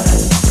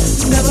side.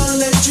 Never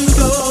let you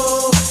go,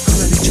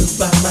 'cause I need you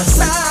by my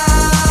side.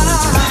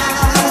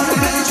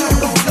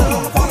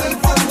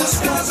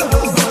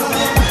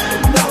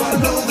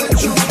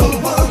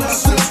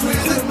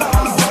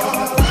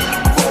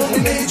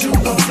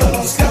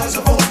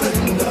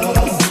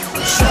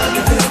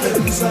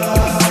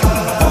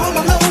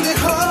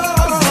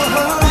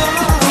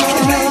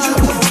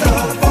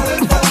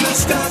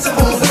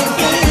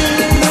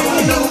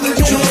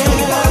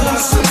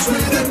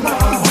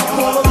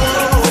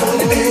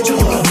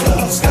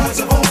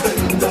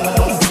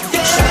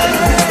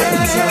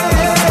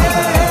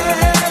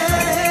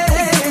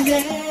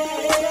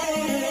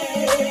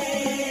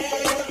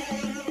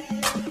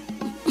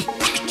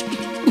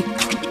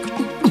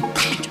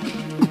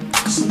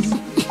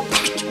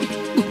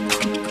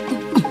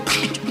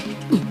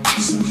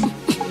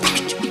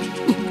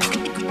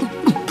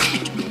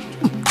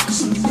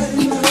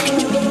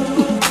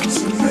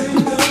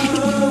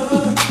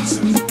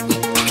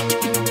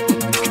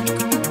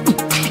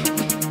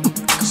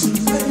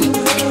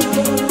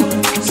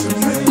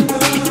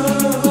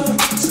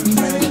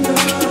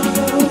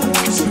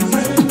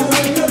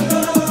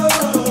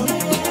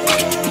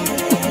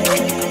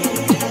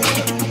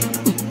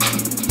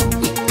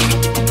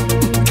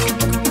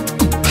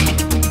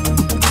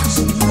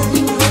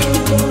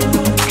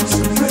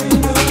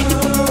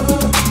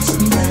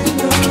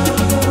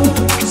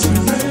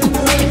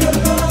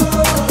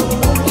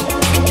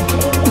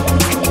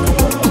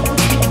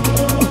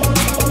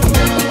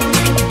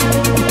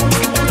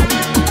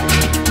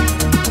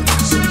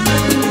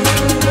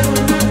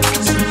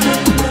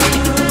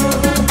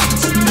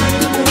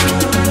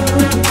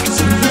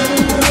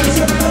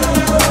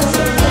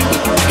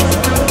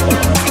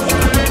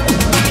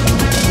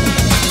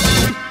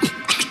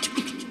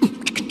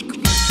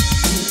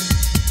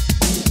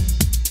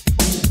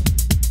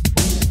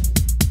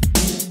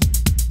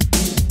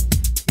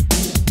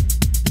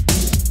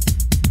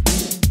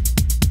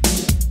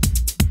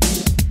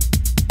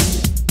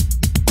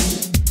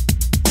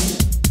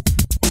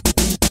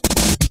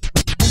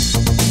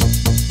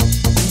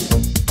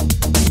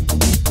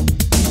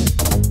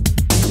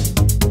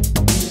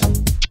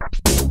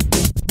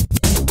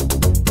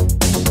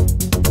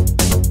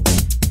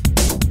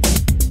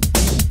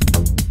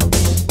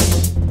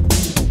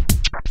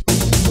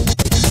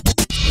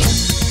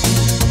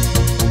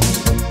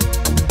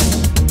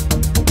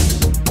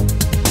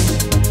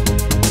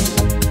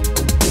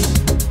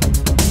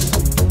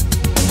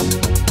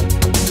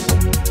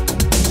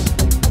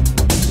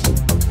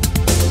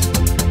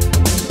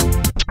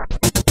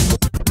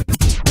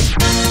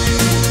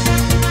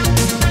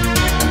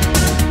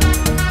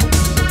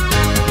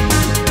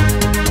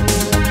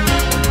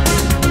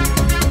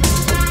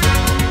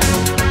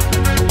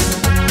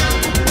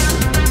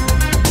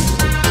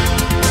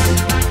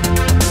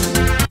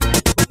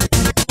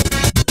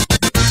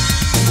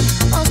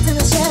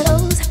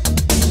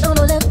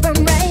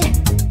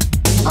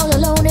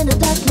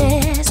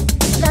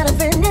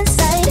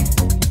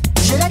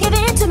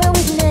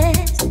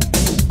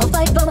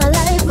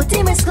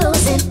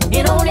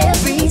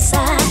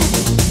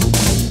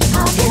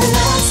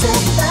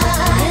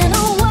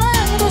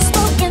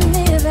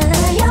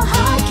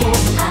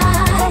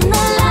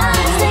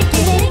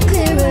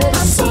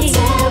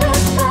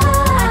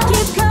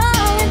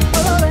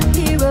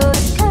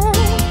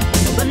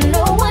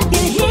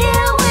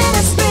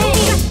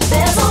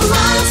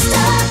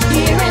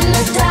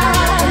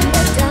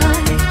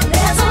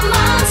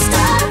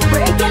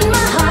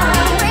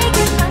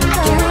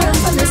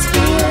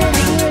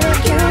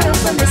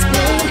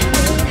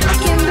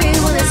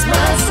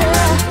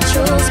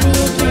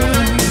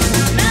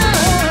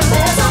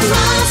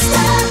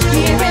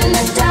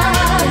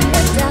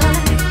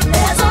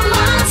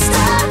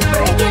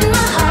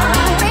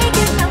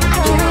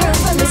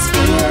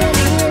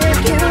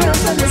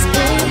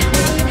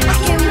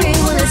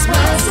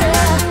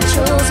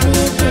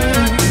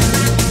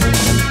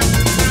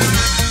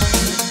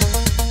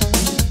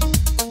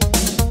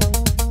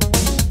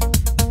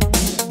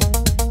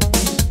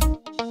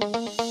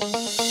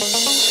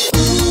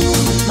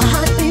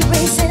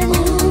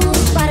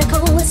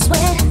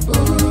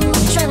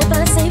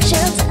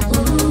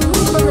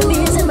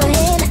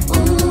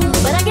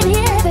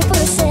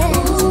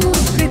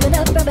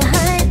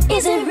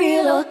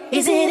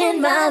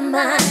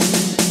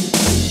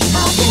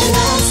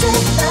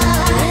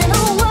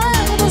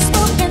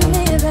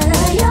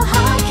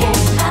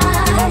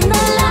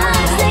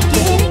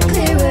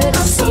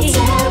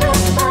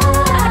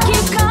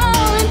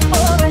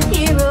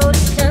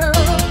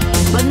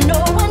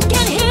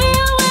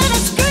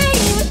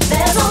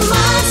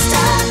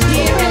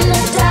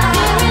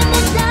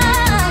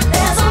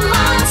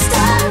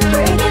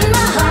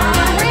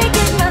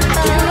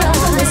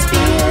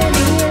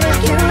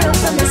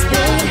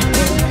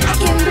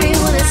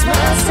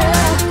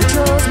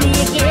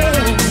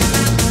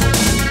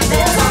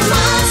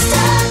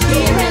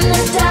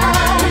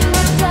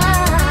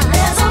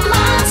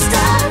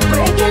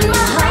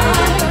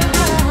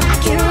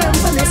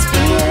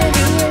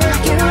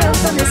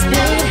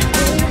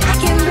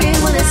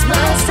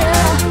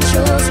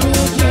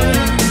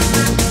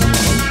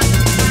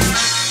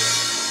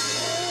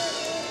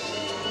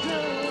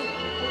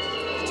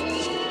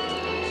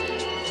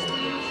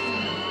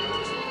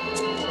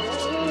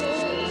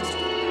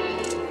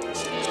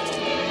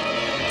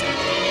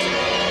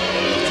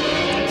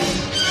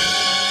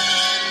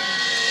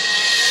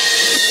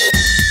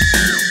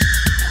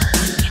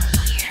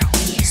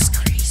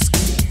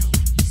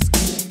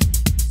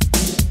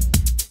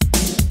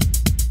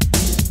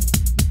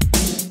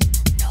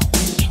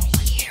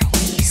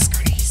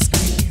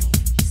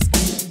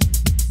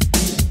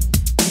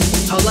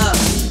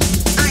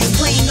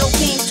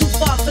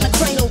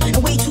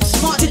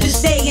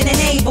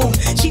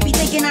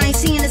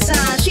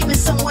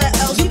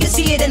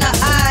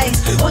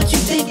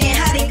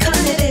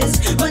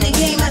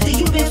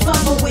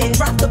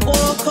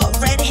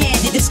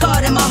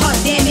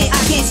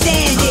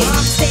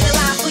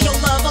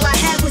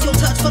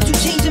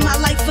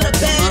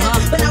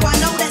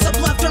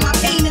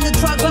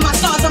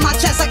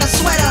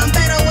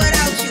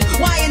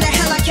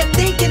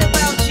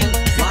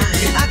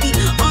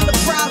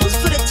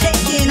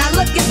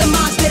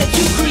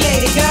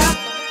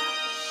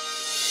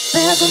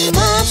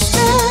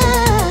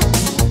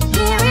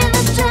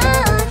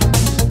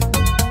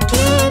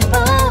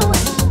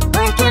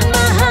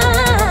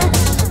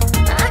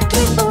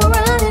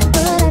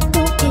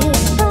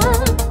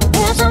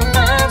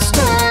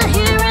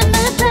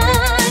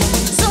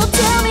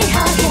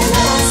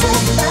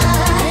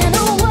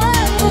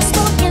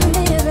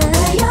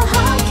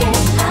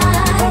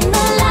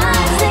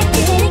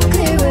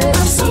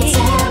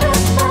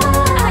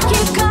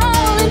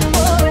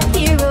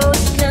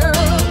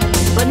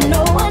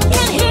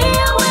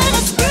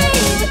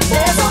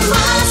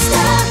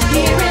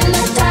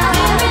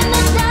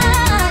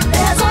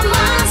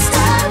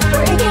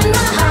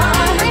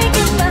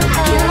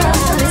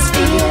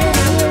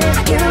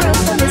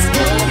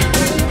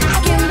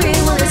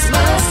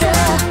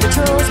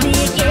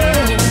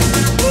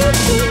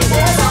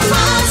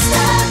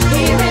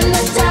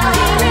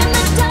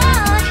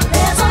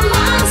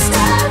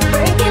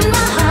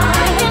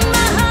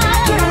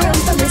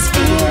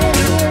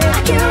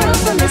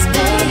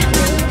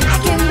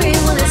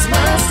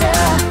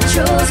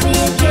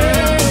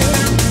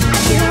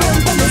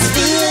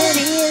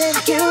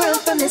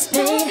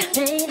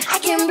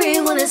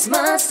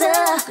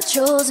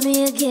 chose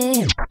me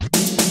again.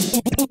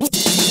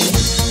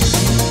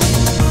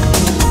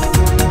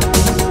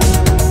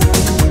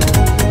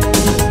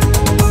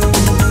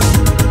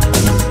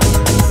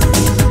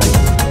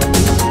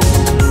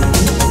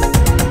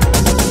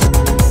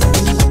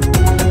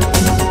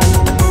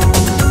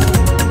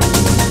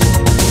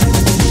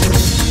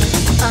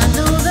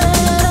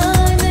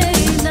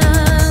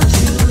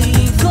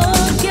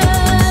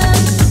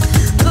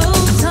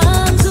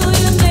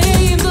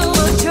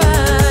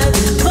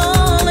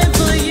 Falling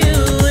for you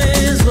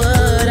is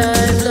what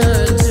I've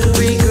learned to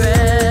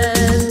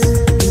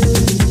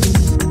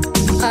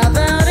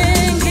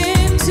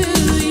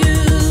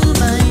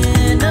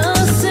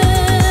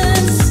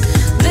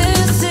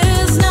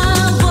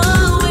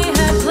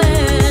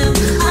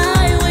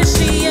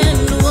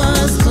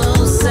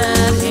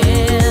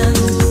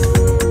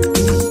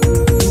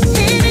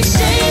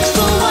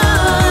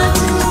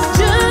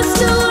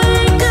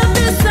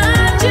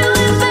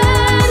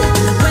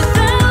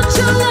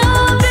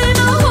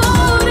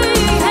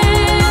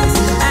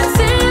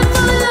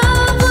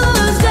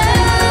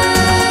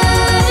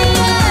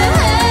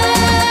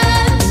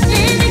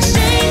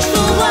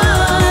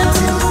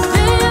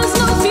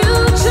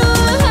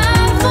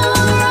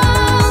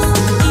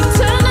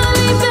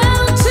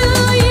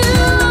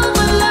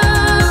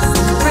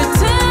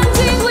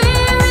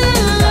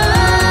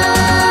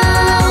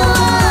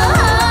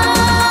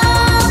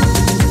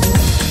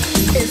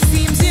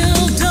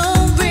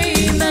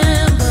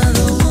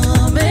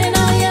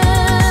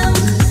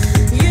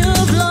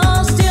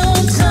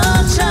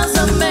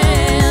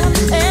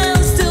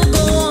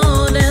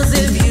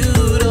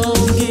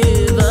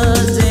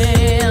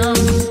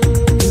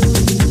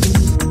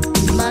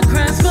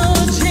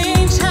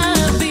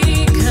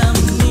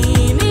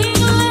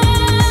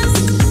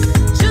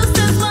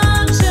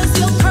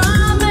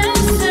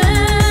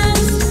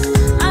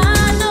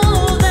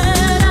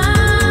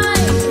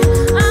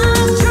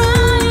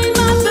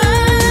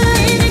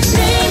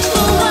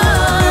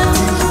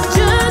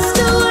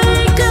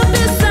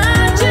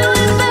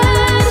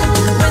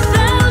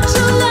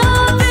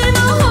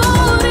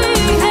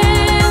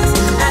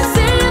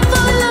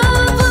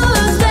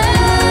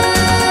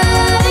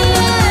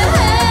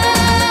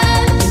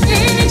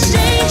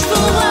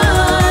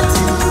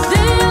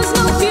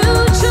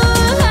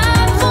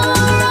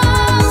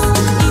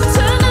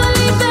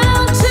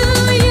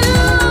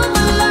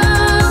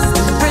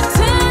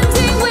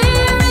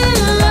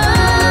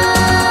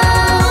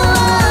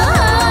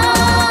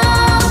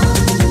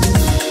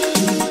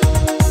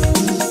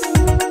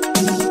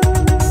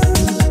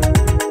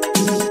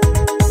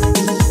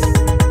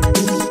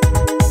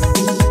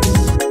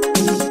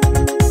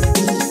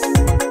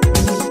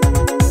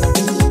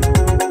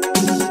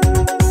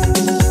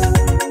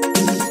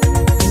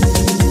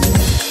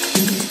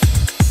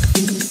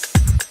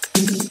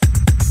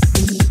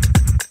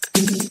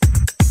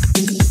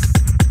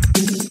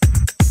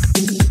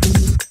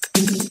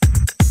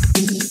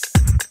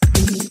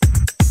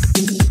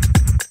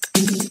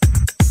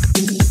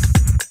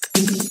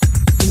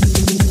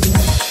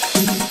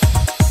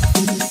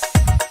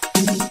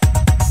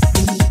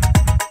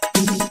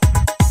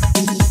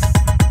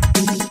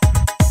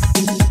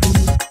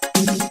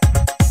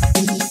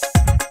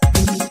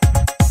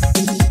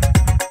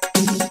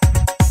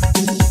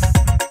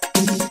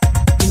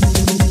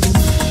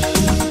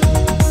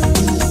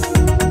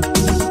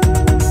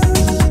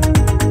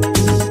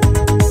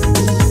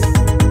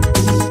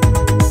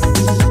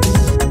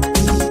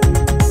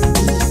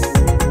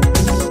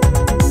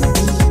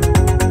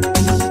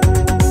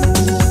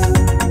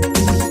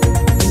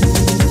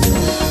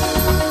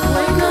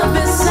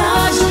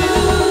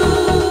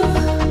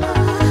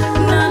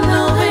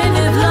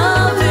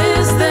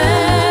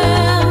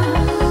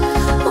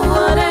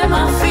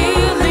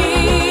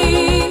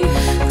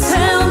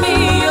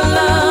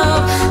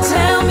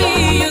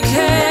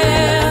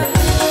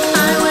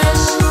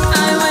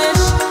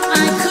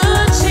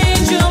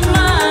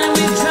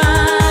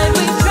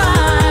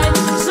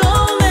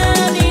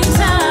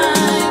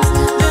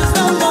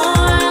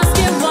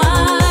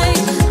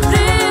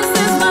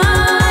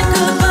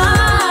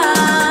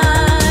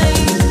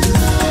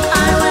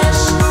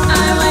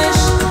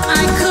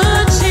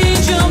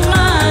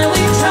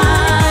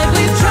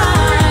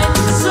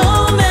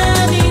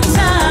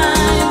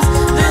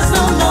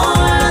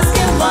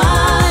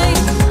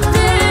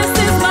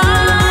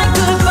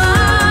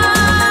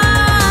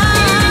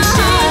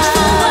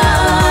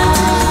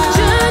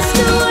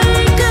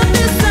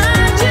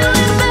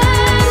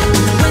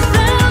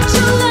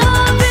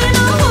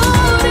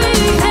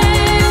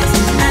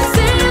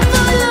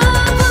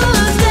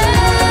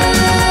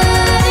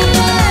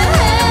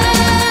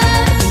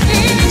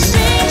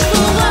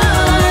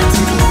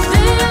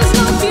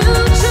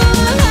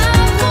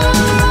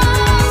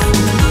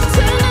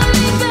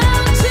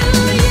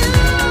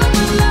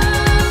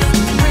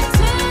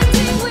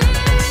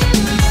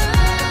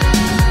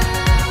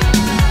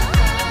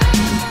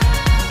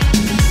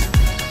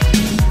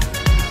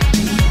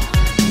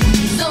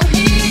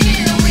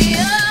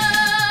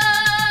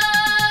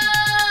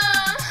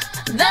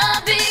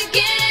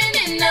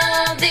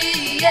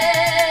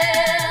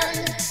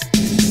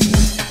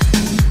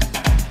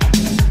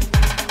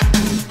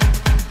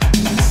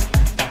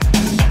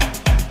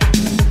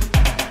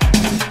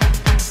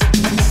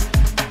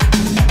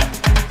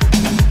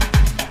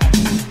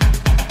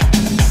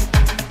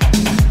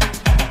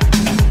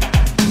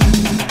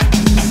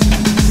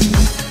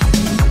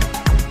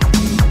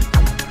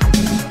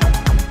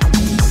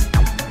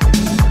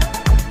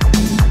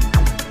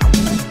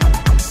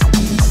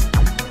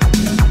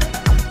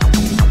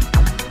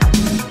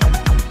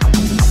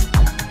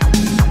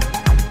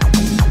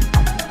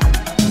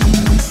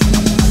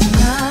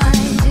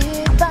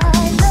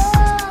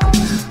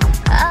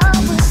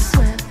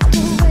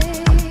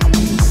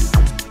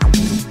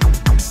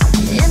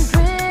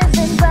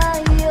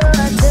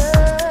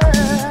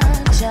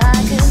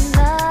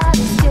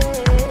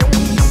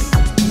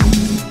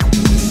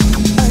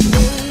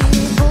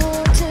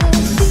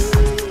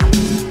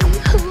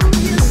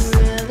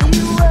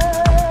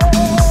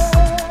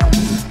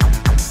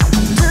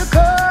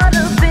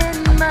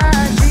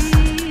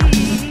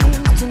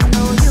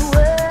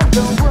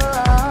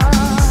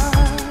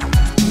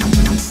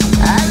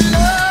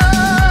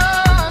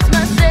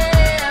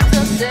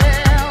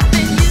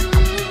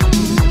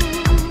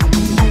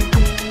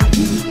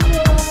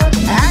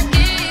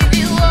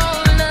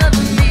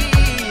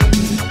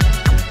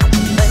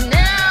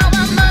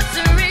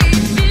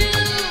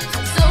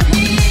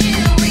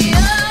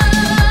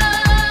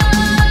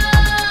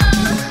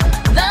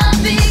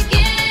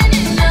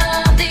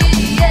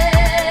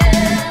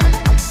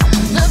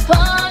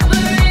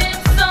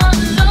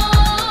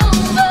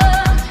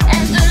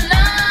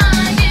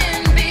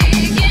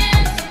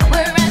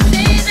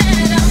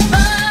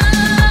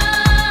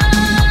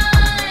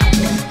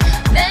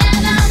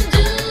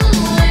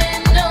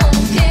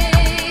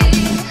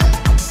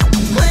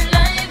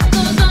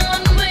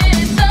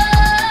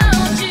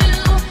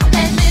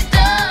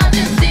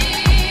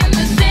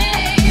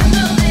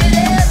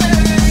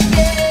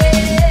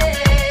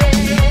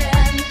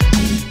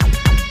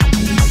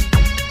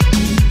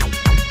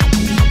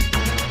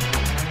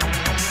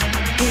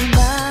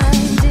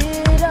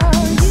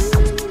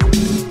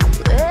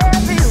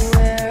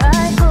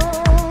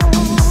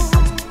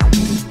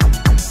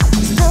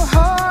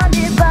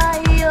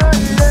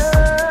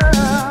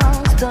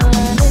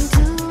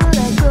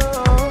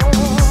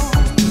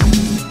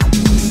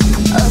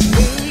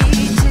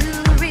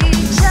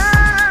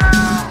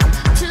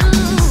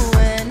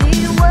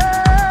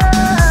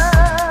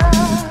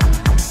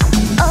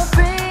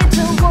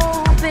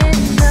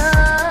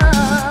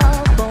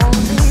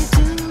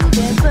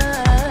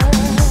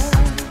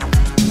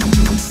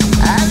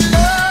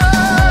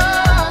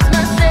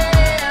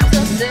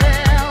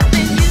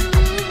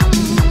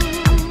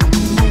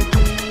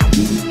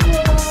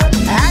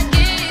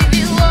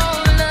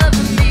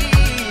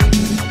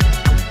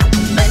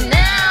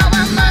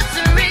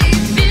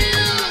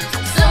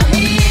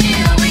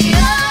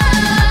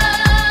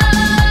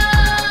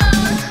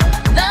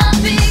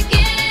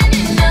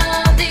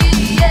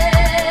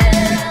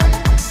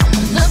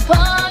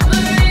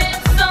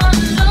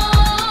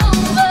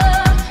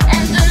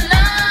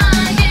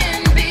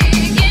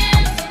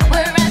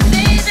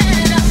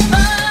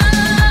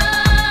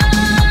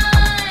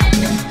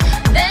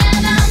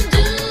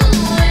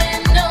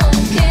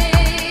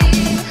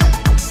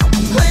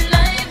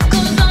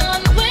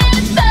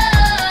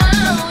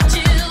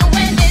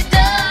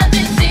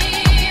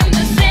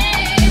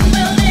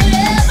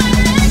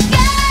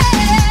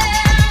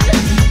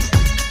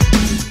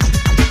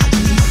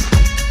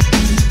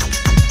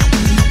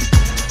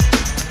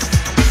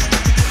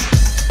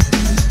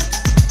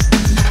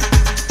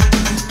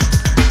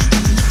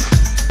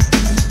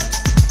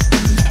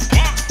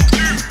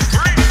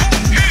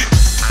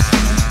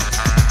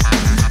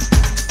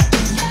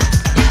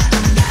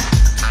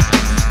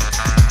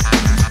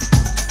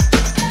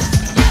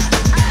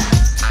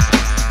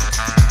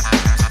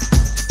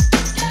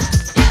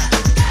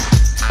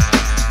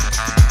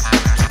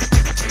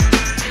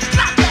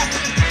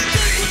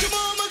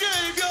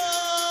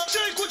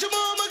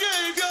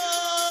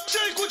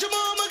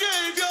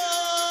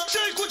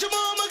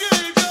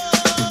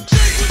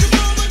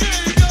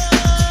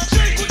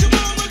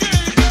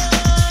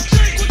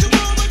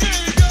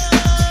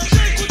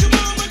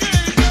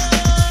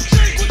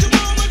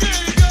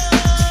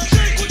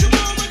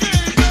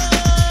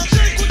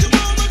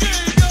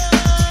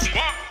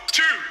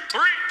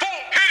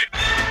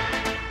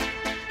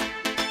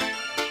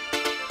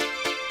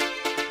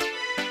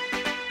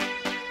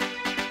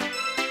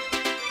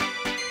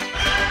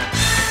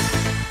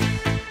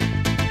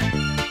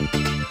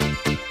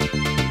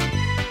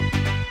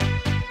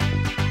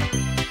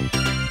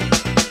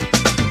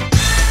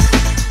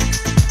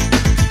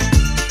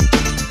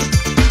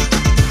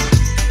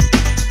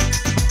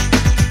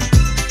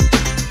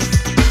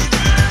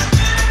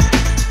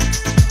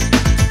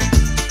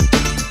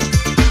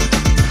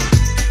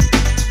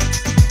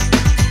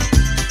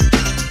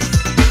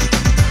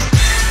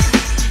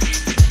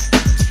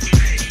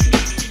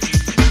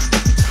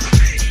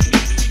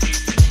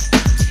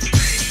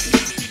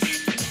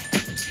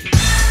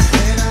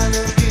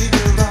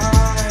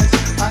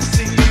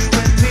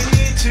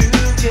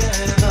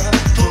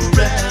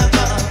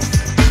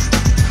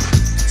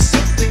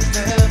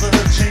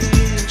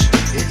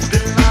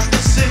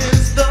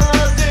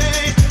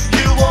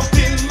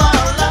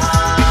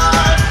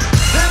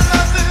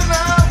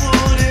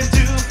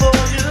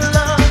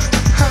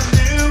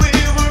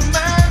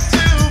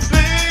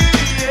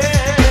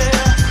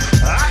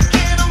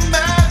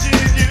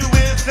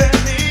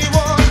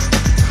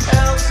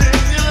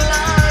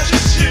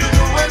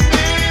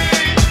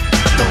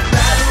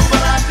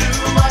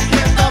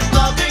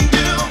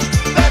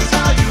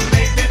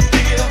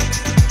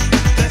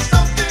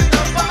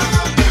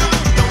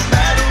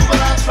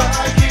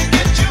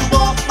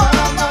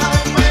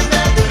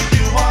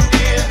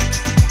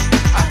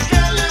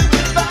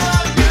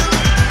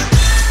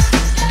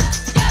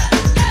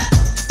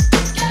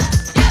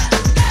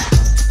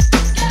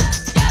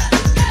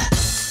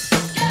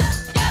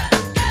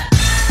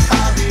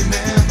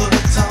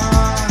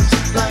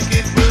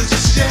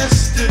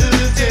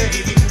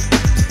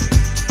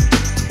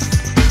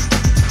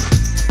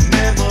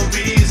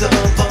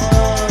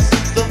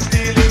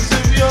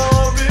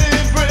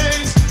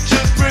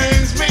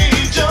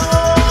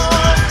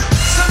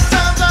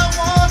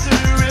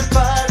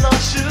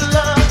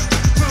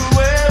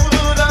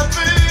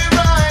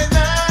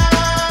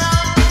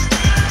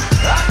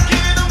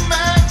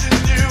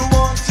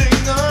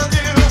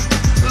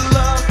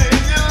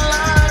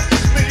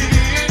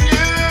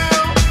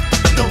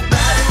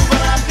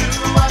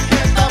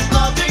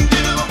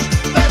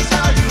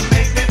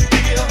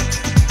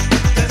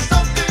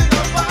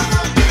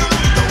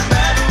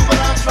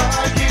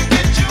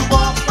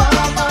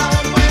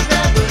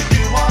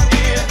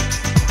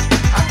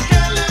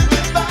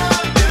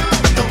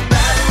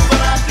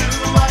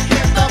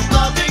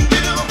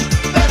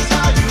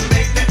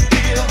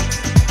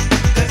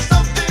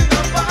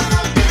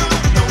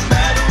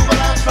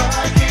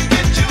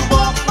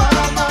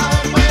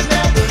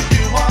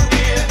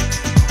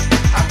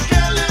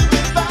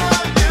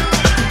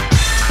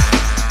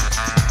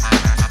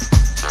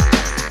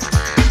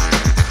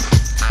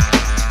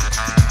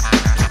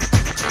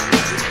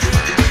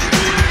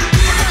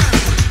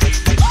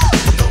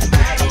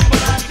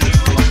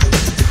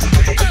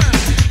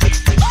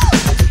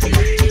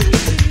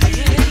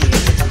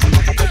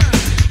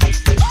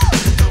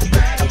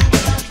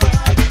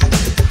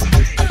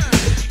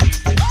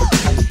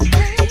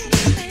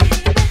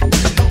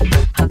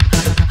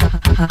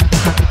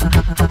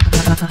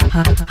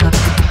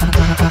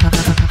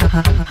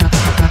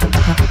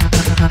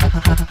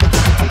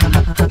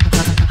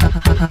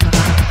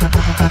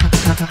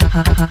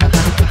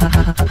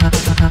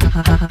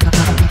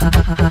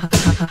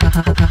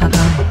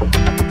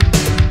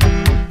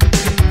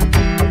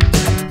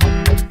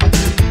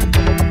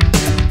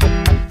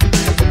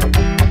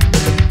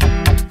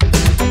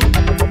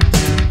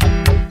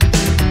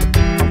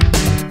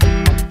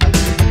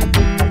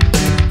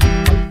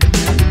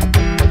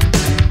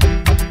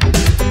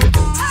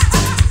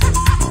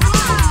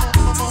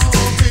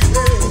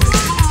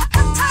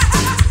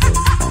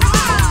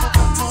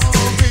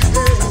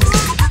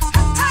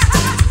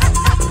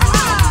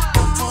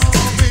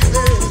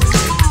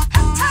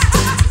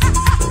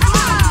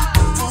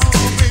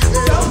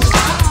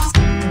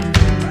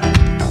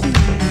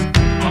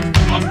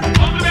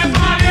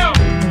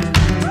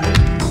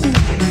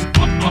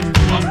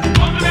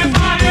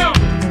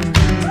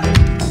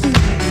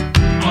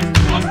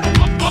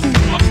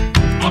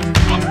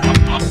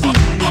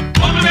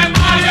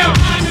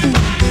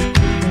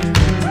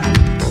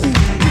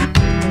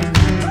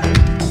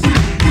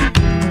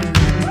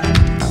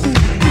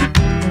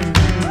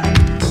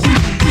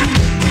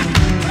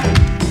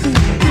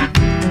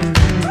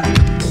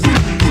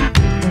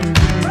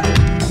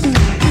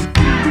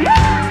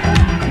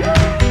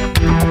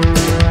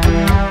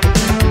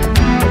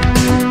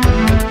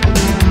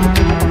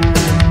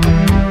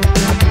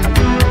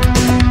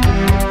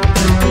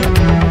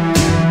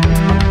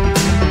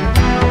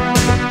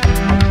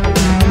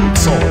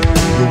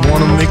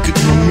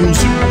getting the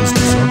music, Mr.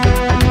 Sir.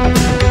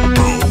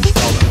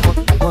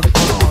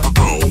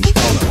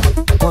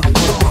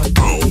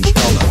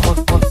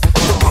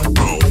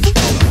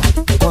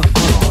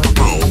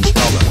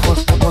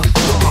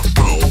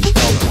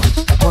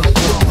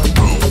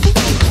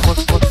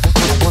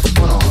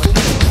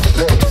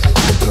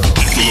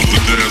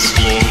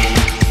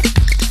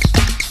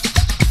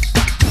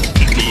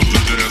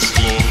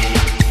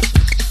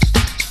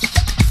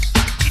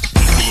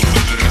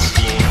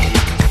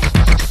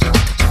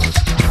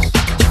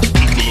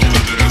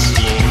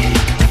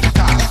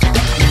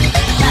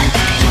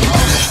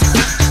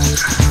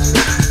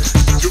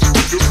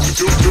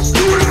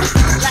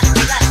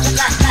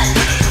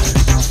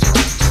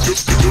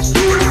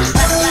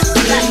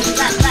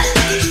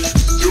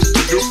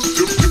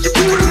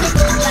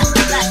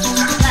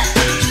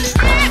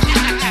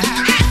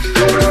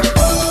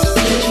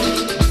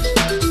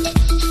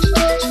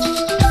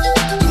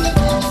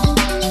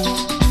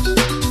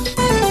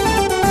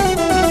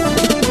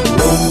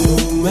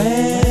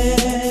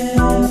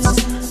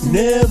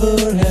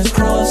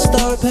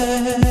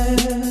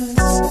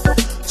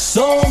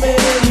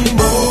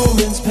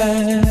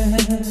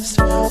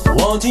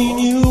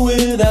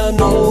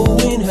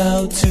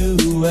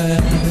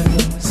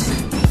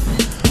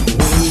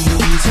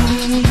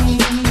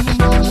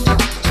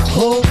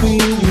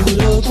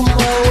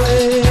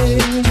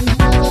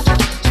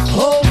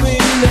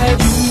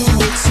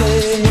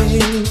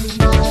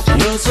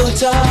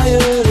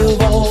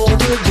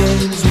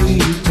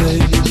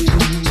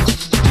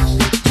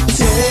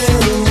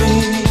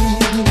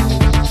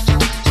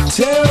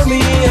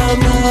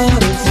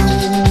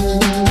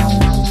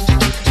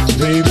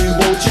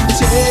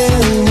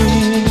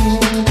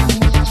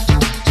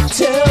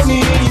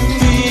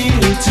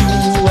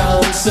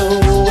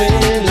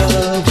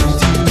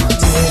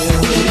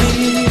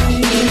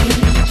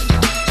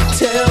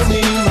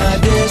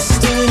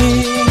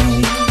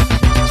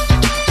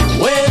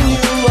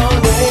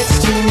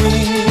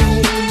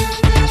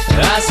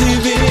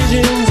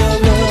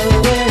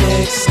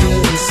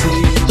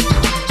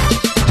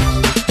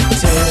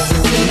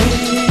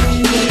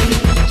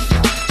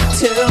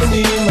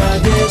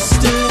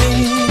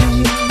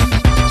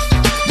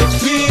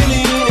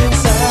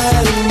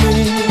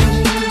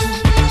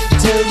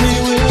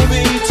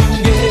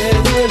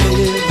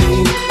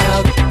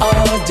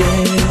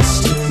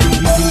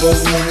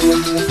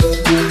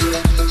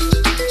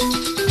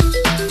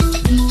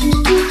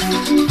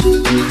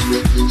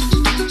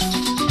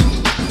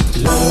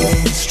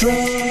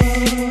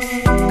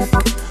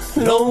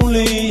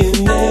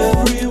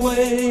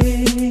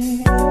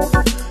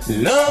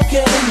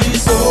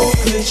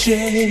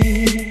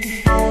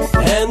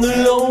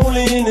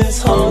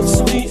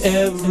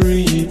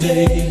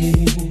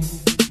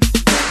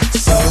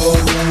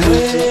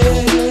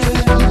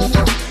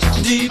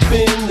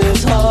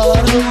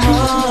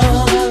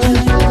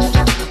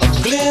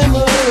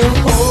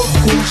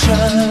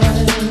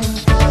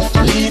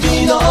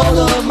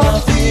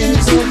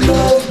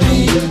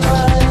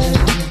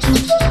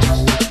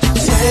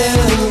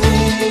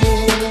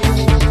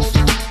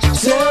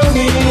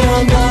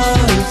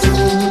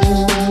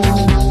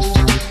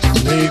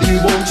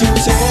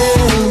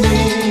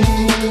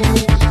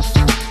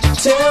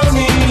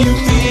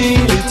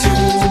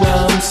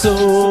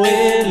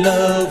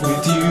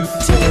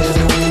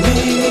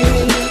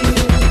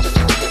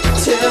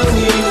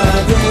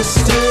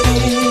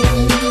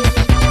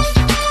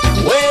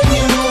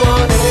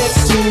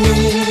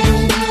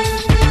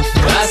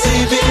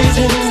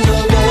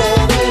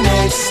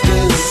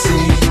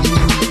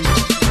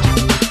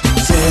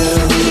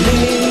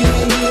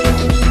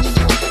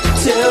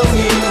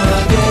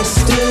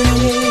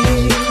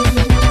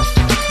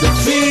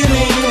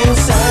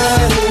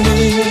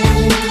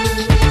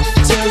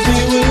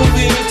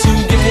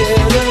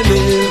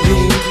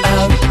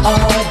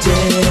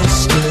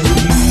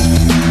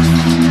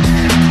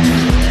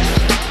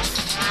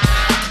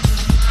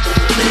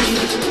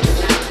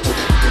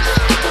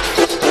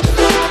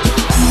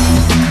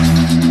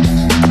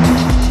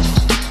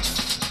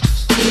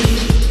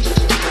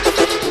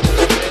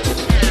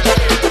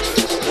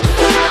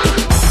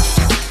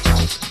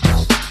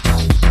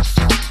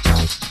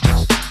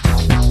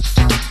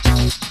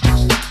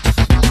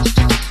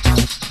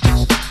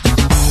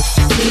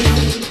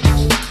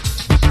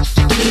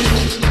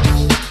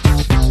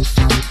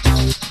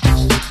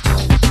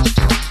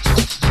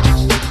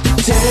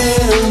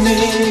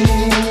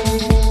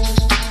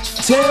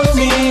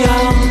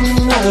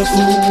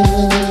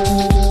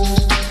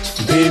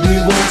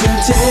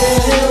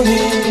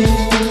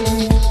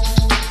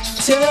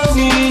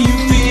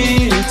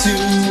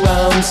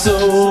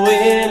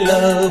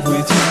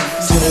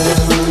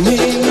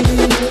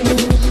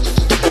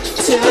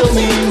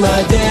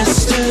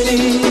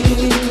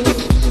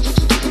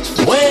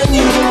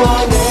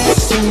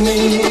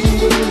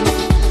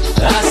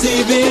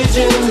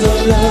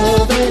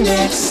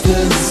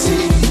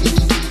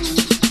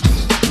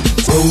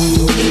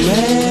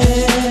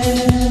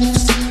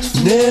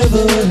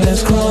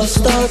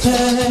 Crossed our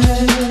path.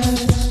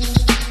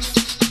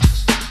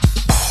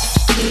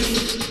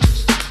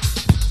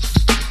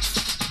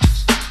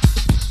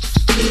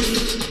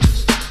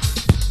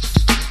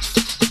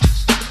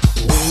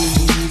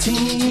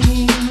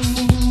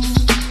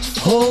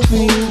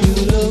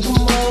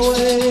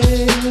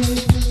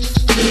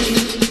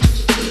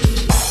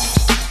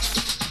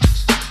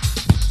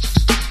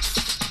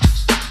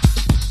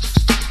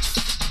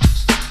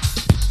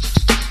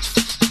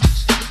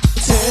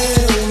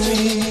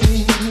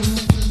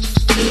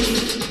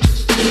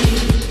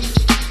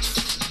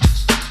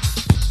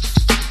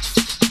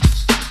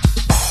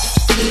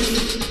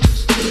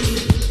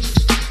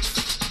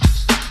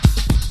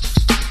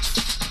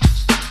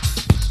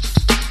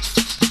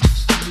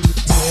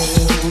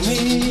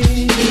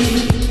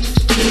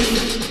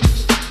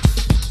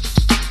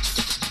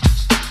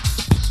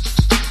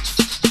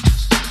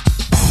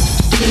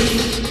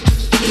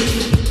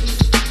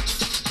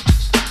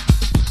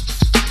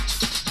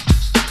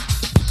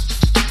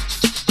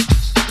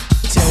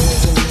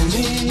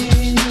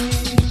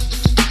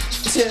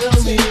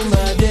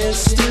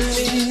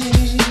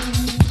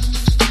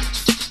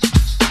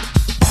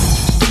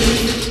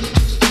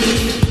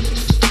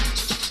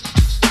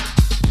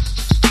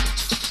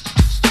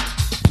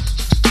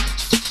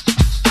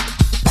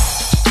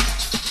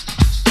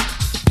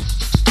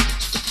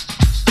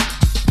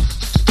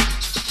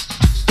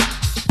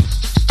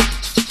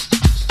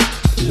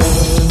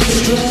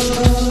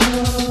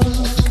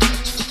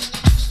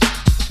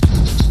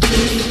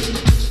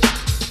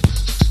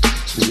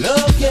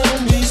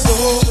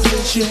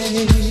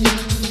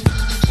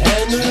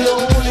 and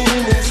alone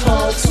in his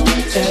heart,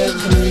 sweet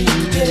every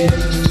day.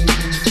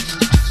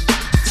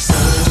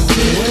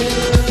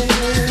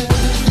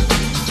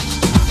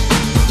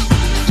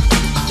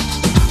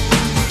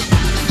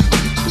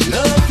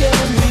 Love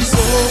can be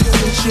so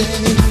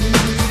chain,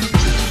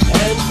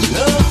 and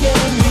love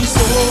can be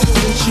so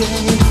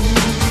chain.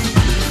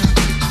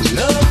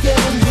 Love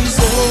can be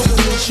so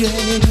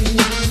chain,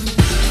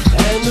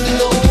 and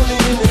alone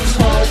in his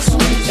heart,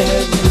 sweet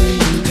every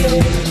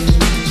day.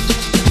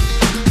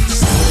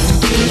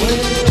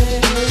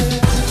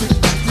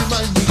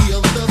 Remind me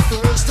of the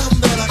first time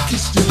that I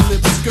kissed your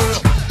lips,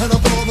 girl, and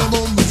of all the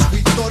moments we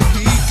thought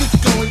we could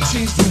go and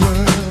change the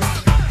world.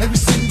 Every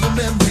single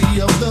memory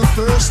of the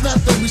first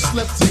night that we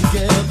slept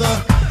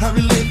together, I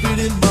relive it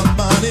in my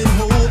mind and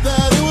hope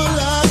that it will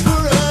last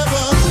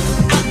forever.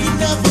 I can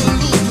never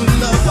lose the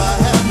love I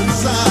have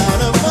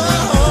inside of my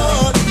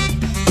heart.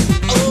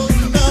 Oh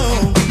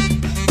no.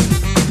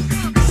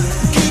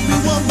 Give me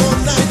one more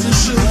night to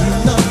show you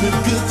nothing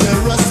could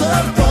tear us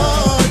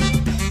apart.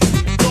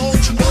 Don't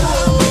you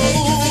know?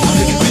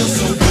 I make it feel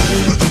so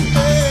good.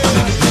 I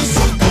make it feel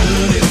so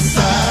good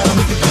inside. I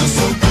make it feel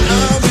so good.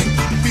 I make it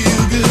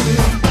feel good.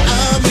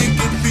 I make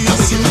it feel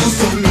so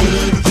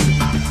good.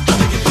 I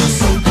make it feel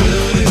so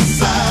good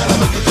inside. I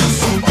make it feel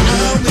so good. I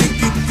make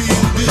it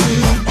feel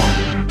good.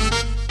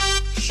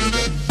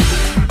 Sugar.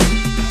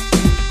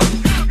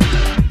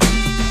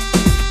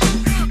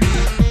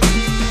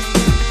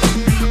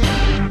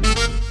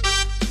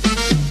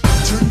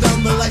 Turn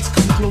down the lights,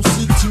 come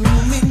closer to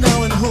me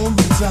now and hold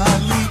me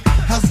tightly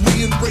as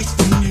we embrace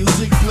the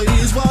music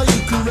plays while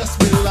you caress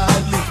me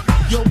lightly.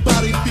 Your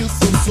body feels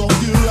so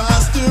soft, your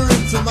eyes stir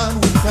into mine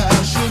with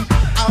passion.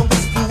 I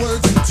whisper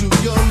words into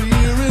your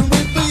ear and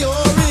wait for your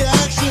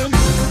reaction. I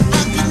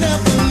can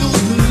never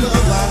lose the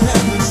love I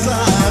have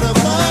inside of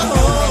my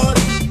heart.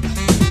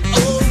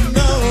 Oh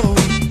no.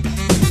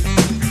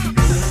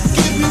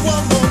 Give me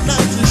one more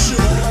night to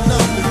show you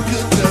nothing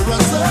could tear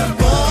us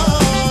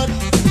apart.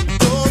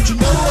 Don't you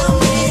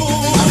know?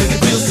 I make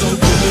it feel so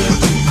good.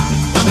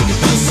 I make it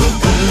feel so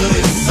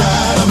good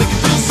inside. I make it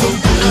feel so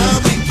good. I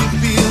make it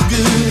feel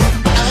good.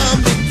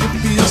 I make it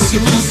feel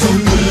so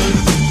good.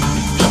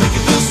 I make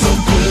it feel so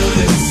good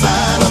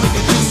inside. I make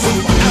it feel so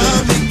good. I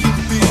make it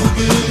feel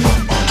good.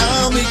 I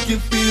make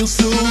it feel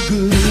so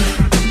good.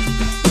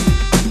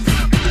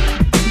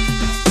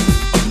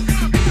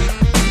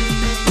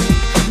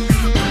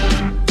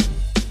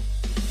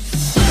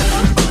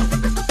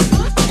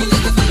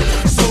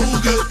 So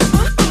good.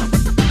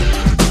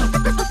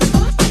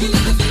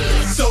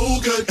 So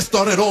good. It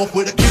started off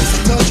with a kiss,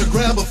 a touch, a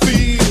grab, a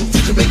feel.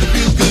 Did you make it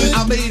feel good?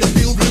 I made it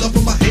feel real. I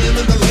put my hand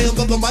in the land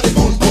of the mighty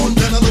boom boom.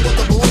 Then I looked at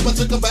the boom, I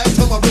took her back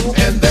to my room.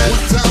 And that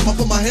one time I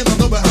put my hand on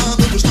the behind.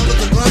 It was started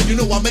to grind. You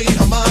know I made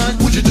her mine.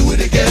 Would you do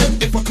it again?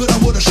 If I could, I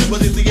would have should,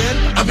 but in the end,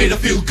 I made her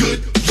feel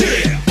good.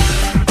 Yeah.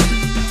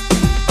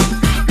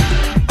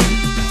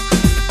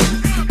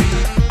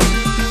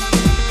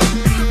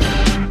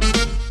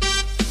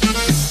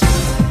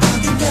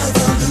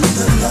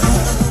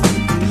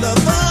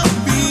 Love I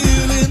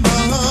feel in my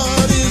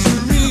heart is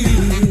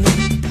real.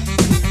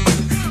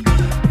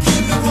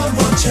 Give me one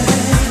more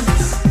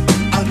chance.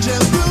 I'll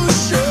just do a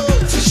show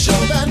to show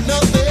that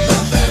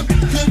nothing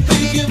could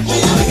be if we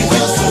make it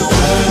feel so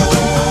good.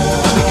 I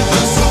make it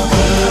feel so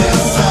good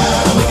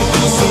inside. I make it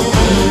feel so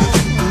good.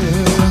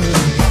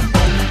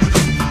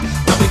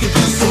 I make it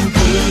feel so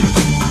good.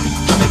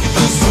 I make it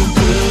feel so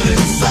good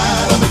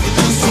inside. I make it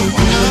feel so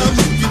good. I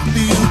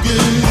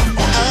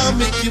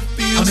make it feel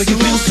good. I make it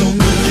feel so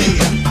good.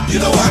 Yeah, you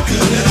know I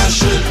could and I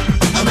should.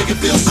 I make it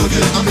feel so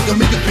good. I make it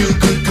feel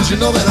good. Cause you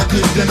know that I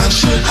could and I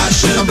should. I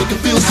make it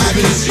feel so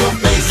good. I kiss your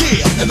face.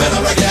 Yeah, and then I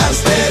rock it at a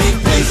steady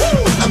pace.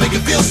 I make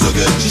it feel so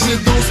good. She said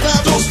don't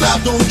stop, don't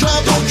stop, don't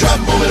drop,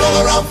 move it all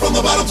around from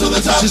the bottom to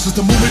the top. She said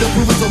to move me to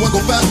prove it, so I go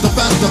faster,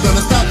 faster than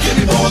I stop. Give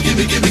me more, give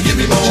me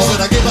more. She said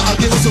I give her,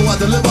 so I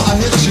deliver. I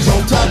hear that she's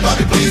on top.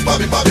 Bobby please,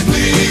 Bobby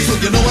please. So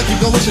you know I keep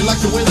going. She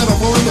likes the way that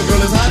I'm rolling. The girl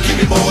is hot. Give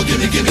me more, give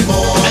me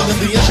more. And at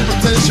the end she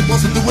pretends she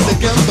wants to do it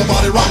again. The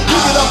body rock, pick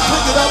it up.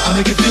 I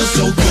make it feel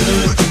so